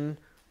position,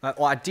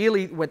 or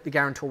ideally when the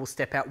guarantor will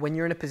step out, when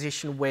you're in a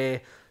position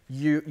where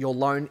your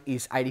loan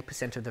is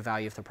 80% of the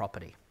value of the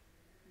property.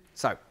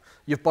 So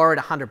you've borrowed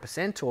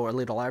 100% or a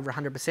little over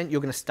 100%, you're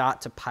going to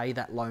start to pay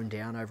that loan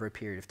down over a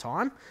period of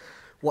time.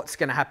 What's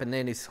going to happen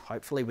then is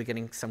hopefully we're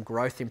getting some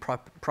growth in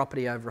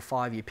property over a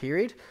 5-year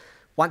period.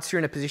 Once you're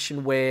in a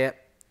position where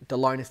the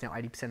loan is now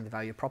 80% of the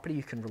value of property,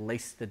 you can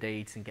release the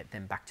deeds and get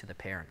them back to the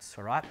parents,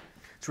 all right?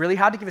 It's really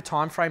hard to give a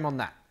time frame on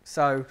that.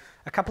 So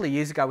a couple of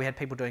years ago, we had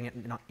people doing it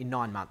in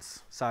 9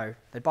 months. So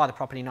they'd buy the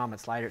property 9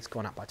 months later, it's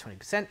gone up by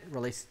 20%,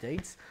 release the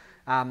deeds.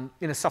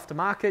 In a softer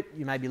market,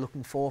 you may be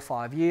looking 4 or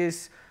 5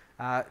 years.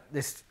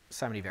 There's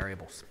so many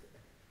variables.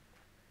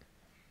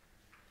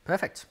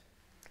 Perfect.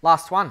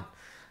 Last one.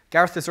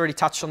 Gareth has already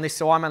touched on this,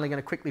 so I'm only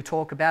going to quickly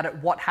talk about it.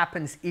 What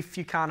happens if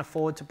you can't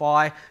afford to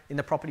buy in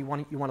the property you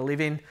want to live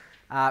in?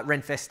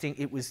 Rent vesting,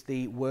 it was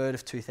the word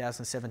of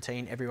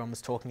 2017. Everyone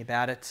was talking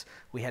about it.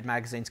 We had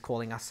magazines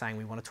calling us saying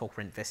we want to talk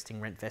rent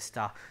vesting, rent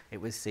vester. It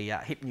was the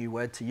hip new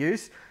word to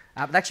use.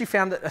 They actually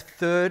found that a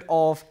third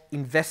of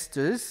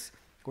investors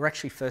were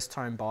actually first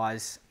home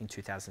buyers in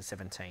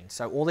 2017.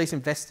 So all these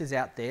investors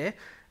out there,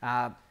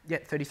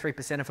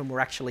 33% of them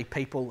were actually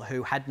people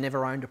who had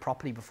never owned a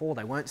property before.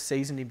 They weren't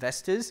seasoned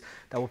investors.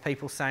 They were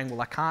people saying, well,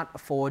 I can't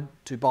afford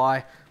to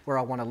buy where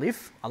I want to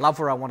live. I love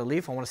where I want to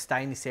live. I want to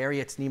stay in this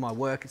area. It's near my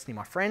work. It's near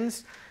my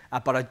friends.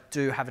 But I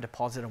do have a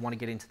deposit. I want to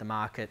get into the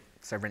market.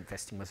 So rent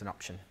vesting was an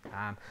option.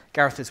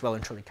 Gareth has well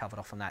and truly covered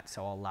off on that.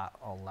 So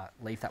I'll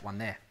leave that one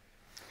there.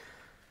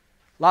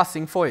 Last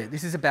thing for you.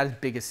 This is about as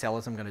big as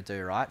sellers I'm going to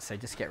do, right? So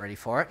just get ready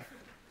for it.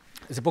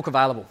 There's a book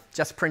available,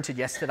 just printed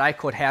yesterday,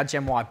 called How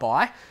Gen Y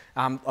Buy.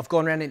 I've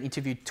gone around and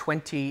interviewed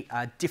 20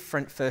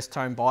 different first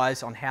home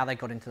buyers on how they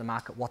got into the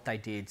market, what they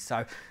did.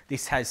 So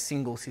this has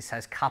singles, this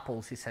has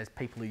couples, this has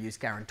people who use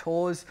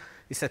guarantors,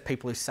 this has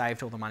people who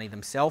saved all the money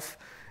themselves.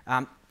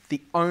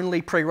 The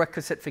only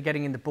prerequisite for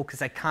getting in the book is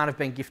they can't have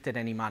been gifted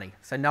any money.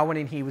 So no one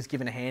in here was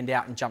given a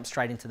handout and jumped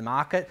straight into the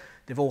market.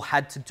 They've all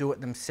had to do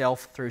it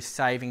themselves through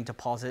saving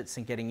deposits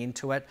and getting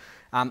into it.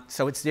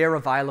 So it's there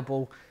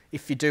available.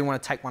 If you do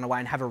want to take one away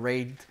and have a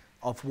read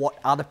of what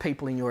other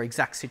people in your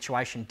exact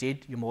situation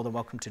did, you're more than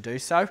welcome to do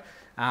so.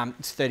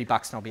 It's $30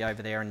 and I'll be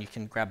over there and you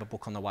can grab a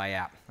book on the way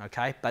out,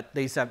 okay? But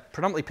these are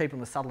predominantly people in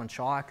the Sutherland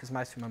Shire because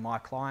most of them are my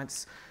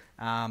clients.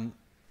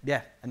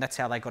 Yeah, and that's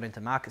how they got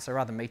into market. So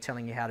rather than me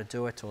telling you how to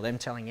do it or them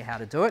telling you how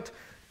to do it,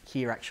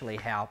 hear actually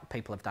how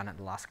people have done it in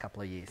the last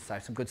couple of years. So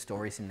some good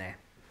stories in there.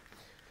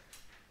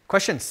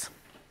 Questions?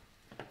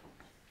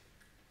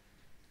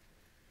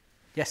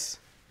 Yes?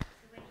 So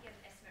when you get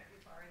an estimate of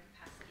your borrowing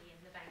capacity and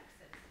the bank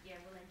says,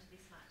 yeah, we'll lend you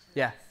this much and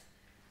Yeah. that's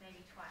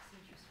maybe twice the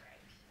interest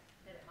rate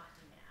that it might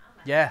be now,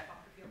 like Yeah.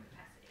 half of your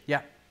capacity.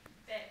 Yeah.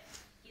 But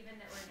given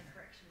that we're in a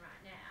correction right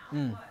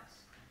now,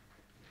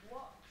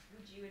 what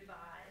would you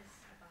advise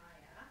a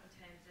buyer in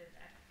terms of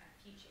a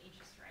future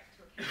interest rate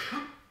to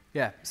account?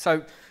 Yeah,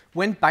 so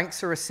when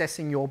banks are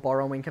assessing your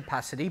borrowing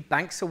capacity,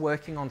 banks are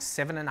working on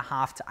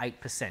 7.5% to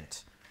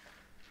 8%.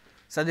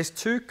 So there's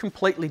two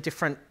completely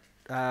different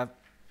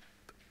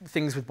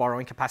things with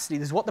borrowing capacity.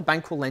 There's what the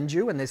bank will lend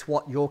you and there's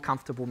what you're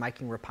comfortable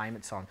making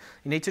repayments on.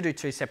 You need to do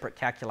two separate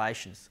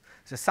calculations.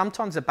 So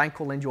sometimes the bank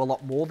will lend you a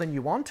lot more than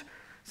you want.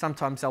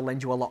 Sometimes they'll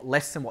lend you a lot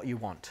less than what you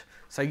want.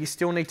 So you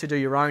still need to do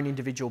your own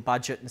individual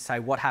budget and say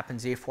what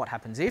happens if.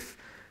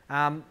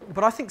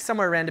 But I think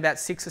somewhere around about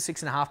 6 or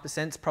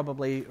 6.5% is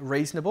probably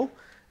reasonable.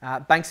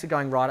 Banks are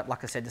going right up,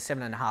 like I said, to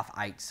 7.5,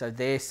 8. So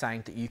they're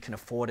saying that you can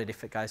afford it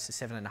if it goes to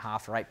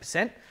 7.5 or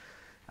 8%.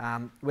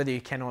 Whether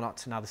you can or not,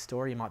 it's another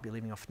story. You might be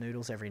living off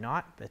noodles every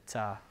night, but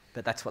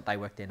that's what they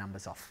work their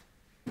numbers off.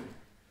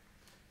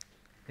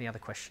 Any other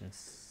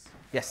questions?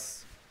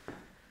 Yes?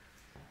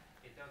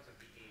 In terms of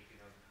the age, the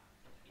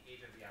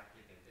age of the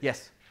applicant.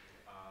 Yes.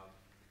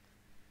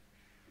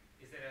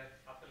 Is there an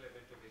upper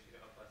limit to which a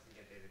person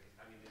can take it?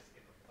 I mean,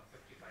 if a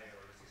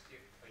 55-year-old or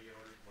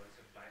 60-year-old wants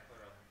to apply for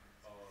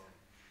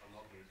a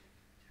mortgage,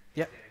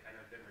 Yep. is there a kind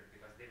of limit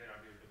because they may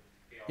not be able to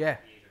pay off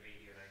Yeah. at the age of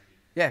 80 or 90?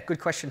 Yeah,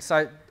 good question.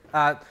 So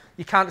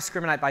you can't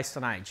discriminate based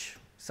on age.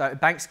 So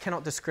banks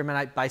cannot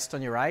discriminate based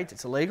on your age.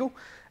 It's illegal.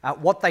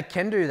 What they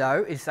can do,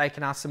 though, is they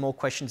can ask some more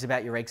questions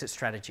about your exit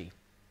strategy.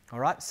 All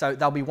right? So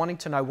they'll be wanting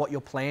to know what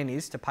your plan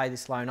is to pay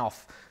this loan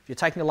off. If you're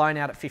taking a loan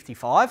out at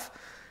 55,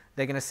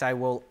 they're going to say,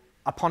 well,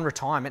 upon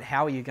retirement,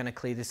 how are you going to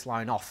clear this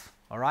loan off?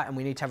 All right? And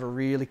we need to have a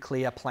really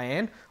clear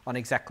plan on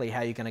exactly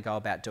how you're going to go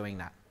about doing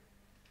that.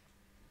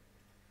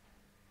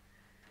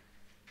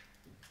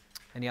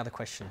 Any other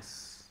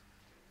questions?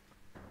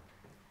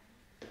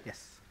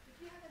 Yes.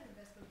 If you have an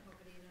investment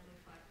property and only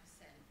 5%,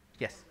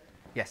 Yes.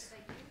 Yes.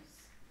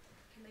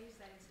 can they use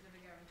that instead of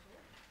a guarantor?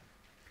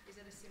 Is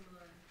it a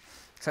similar?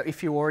 So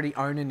if you already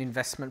own an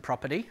investment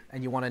property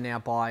and you want to now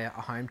buy a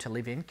home to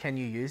live in, can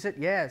you use it?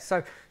 Yeah.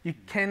 So you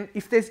can,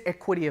 if there's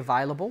equity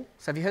available.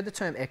 So have you heard the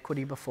term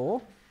equity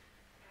before?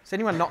 Does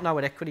anyone not know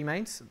what equity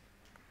means?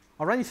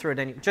 I'll run you through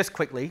it just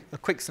quickly, a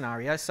quick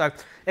scenario. So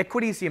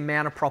equity is the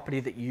amount of property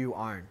that you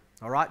own.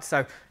 All right.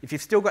 So if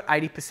you've still got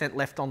 80%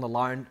 left on the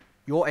loan,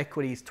 your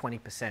equity is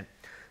 20%.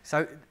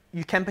 So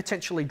you can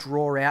potentially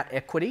draw out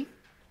equity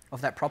of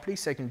that property.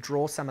 So you can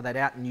draw some of that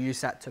out and use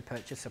that to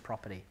purchase a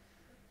property.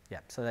 Yeah,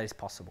 so that is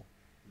possible.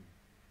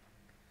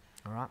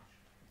 All right.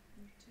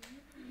 Do you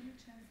any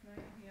chance know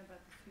anything about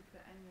the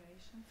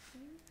superannuation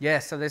scheme? Yeah,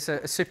 so there's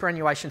a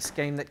superannuation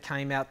scheme that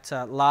came out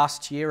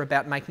last year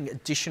about making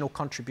additional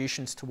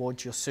contributions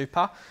towards your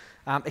super.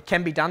 It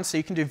can be done, so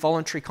you can do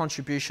voluntary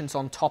contributions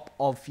on top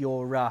of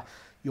your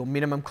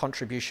minimum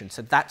contribution.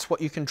 So that's what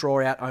you can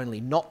draw out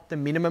only, not the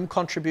minimum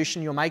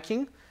contribution you're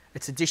making.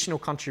 It's additional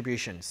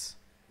contributions.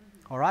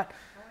 All right?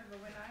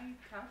 However, when I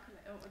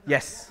calculate,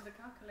 Yes. the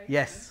calculation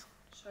Yes.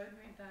 showed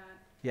me that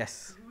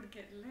Yes. you would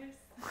get less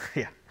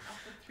Yeah.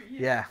 after 3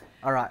 years. Yeah.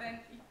 All right. Then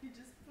if you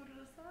just put it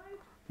aside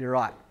You're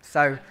right.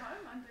 So at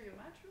home under your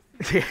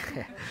Yeah.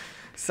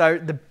 So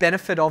the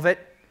benefit of it,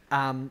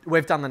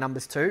 we've done the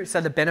numbers too.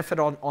 So the benefit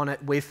on it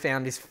we've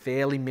found is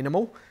fairly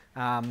minimal.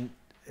 The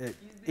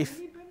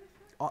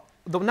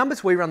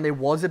numbers we run, there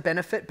was a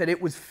benefit, but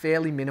it was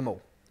fairly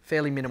minimal.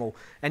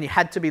 And you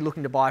had to be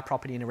looking to buy a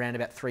property in around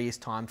about 3 years'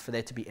 time for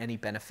there to be any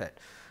benefit.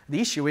 The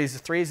issue is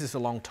 3 years is a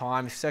long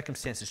time. If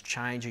circumstances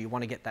change or you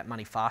want to get that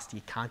money faster,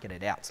 you can't get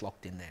it out. It's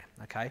locked in there,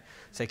 okay?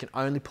 So you can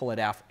only pull it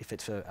out if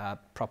it's for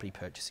property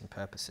purchasing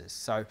purposes.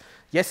 So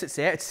yes, it's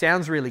there. It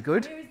sounds really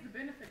good. Where is the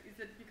benefit? Is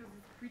it because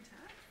it's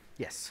pre-tax?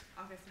 Yes.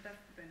 Okay, so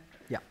that's the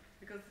benefit. Yeah.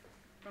 Because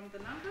from the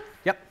numbers,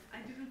 Yep. I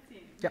didn't see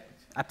any. Yep.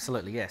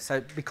 Absolutely, yeah.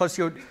 So because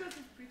you're... Because it's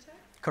pre-tax?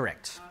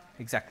 Correct. Okay.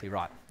 Exactly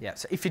right. Yeah.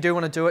 So if you do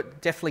want to do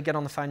it, definitely get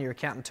on the phone to your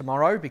accountant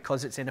tomorrow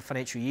because it's in a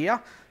financial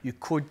year. You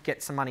could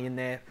get some money in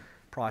there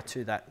prior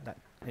to that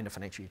end of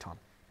financial year time.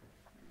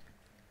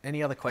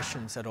 Any other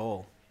questions at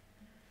all?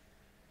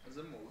 As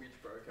a mortgage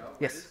broker,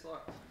 Yes.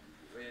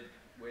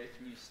 where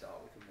can you start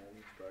with a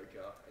mortgage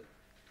broker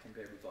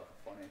compared with like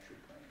a financial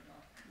planner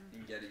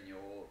in getting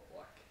your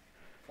like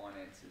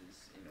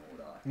finances in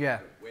order? Yeah.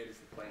 Where does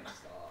the plan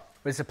start?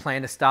 Where's the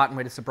plan to start and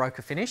where does the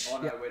broker finish? Oh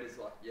no, Yep. where does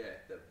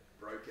the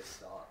broker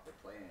start the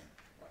plan?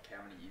 Like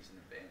how many years in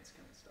advance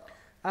can it start?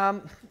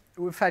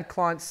 We've had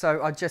clients,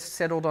 so I just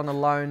settled on a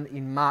loan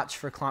in March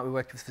for a client we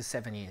worked with for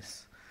 7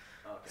 years.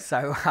 Okay.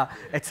 So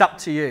it's up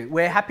to you.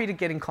 We're happy to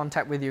get in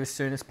contact with you as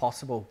soon as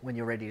possible when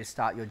you're ready to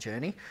start your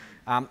journey.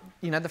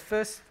 You know, the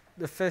first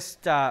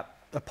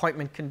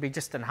appointment can be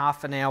just in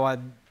half an hour,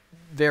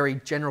 very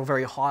general,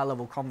 very high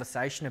level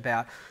conversation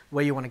about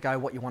where you want to go,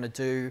 what you want to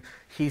do.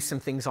 Here's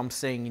some things I'm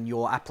seeing in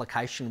your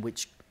application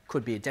which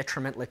could be a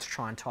detriment. Let's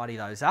try and tidy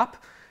those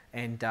up.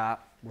 And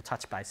we'll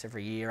touch base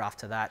every year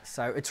after that.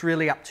 So it's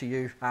really up to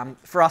you.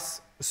 For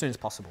us, as soon as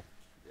possible.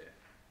 Yeah.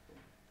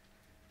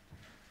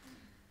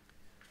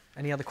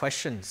 Any other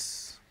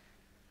questions?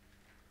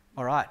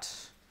 All right.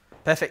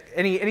 Perfect.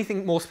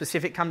 Anything more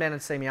specific, come down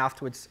and see me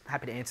afterwards.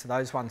 Happy to answer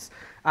those ones.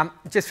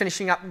 Just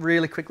finishing up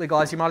really quickly,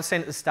 guys. You might have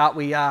seen at the start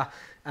we are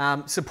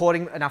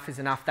supporting Enough is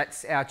Enough.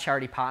 That's our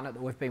charity partner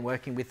that we've been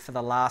working with for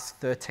the last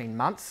 13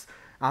 months.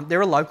 They're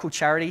a local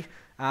charity.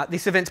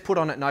 This event's put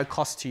on at no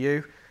cost to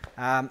you.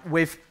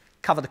 We've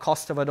covered the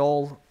cost of it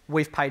all.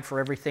 We've paid for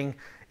everything.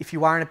 If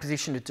you are in a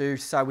position to do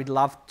so, we'd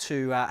love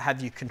to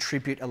have you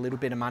contribute a little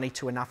bit of money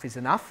to Enough is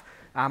Enough.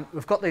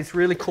 We've got these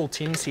really cool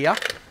tins here.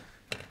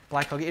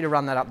 Blake, I'll get you to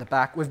run that up the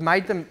back. We've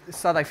made them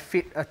so they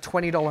fit a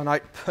 $20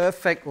 note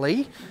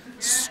perfectly.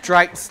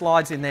 Straight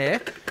slides in there.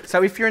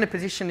 So if you're in a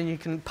position and you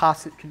can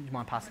pass it, can you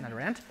mind passing that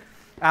around?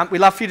 We'd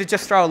love for you to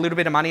just throw a little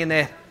bit of money in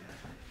there.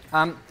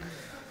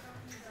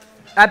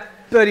 At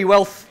Birdie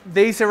Wealth,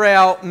 these are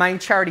our main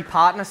charity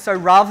partners. So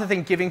rather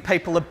than giving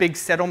people a big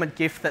settlement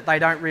gift that they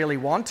don't really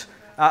want,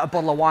 a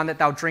bottle of wine that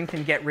they'll drink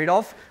and get rid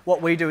of,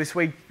 what we do is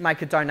we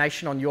make a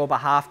donation on your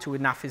behalf to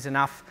Enough is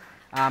Enough.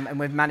 And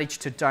we've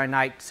managed to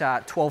donate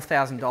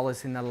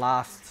 $12,000 in the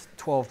last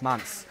 12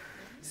 months.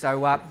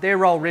 So their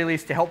role really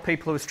is to help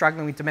people who are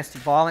struggling with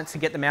domestic violence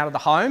and get them out of the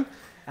home,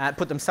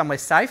 put them somewhere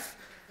safe.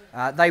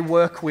 They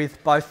work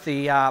with both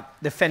the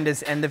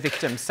offenders and the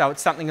victims, so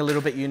it's something a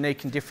little bit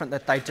unique and different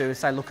that they do as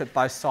they look at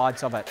both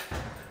sides of it.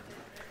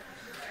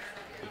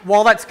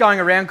 While that's going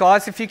around,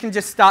 guys, if you can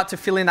just start to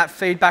fill in that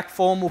feedback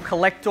form, we'll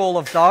collect all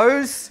of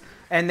those.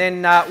 And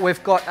then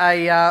we've got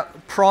a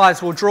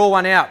prize. We'll draw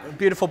one out, a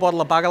beautiful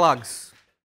bottle of Bugger Lugs.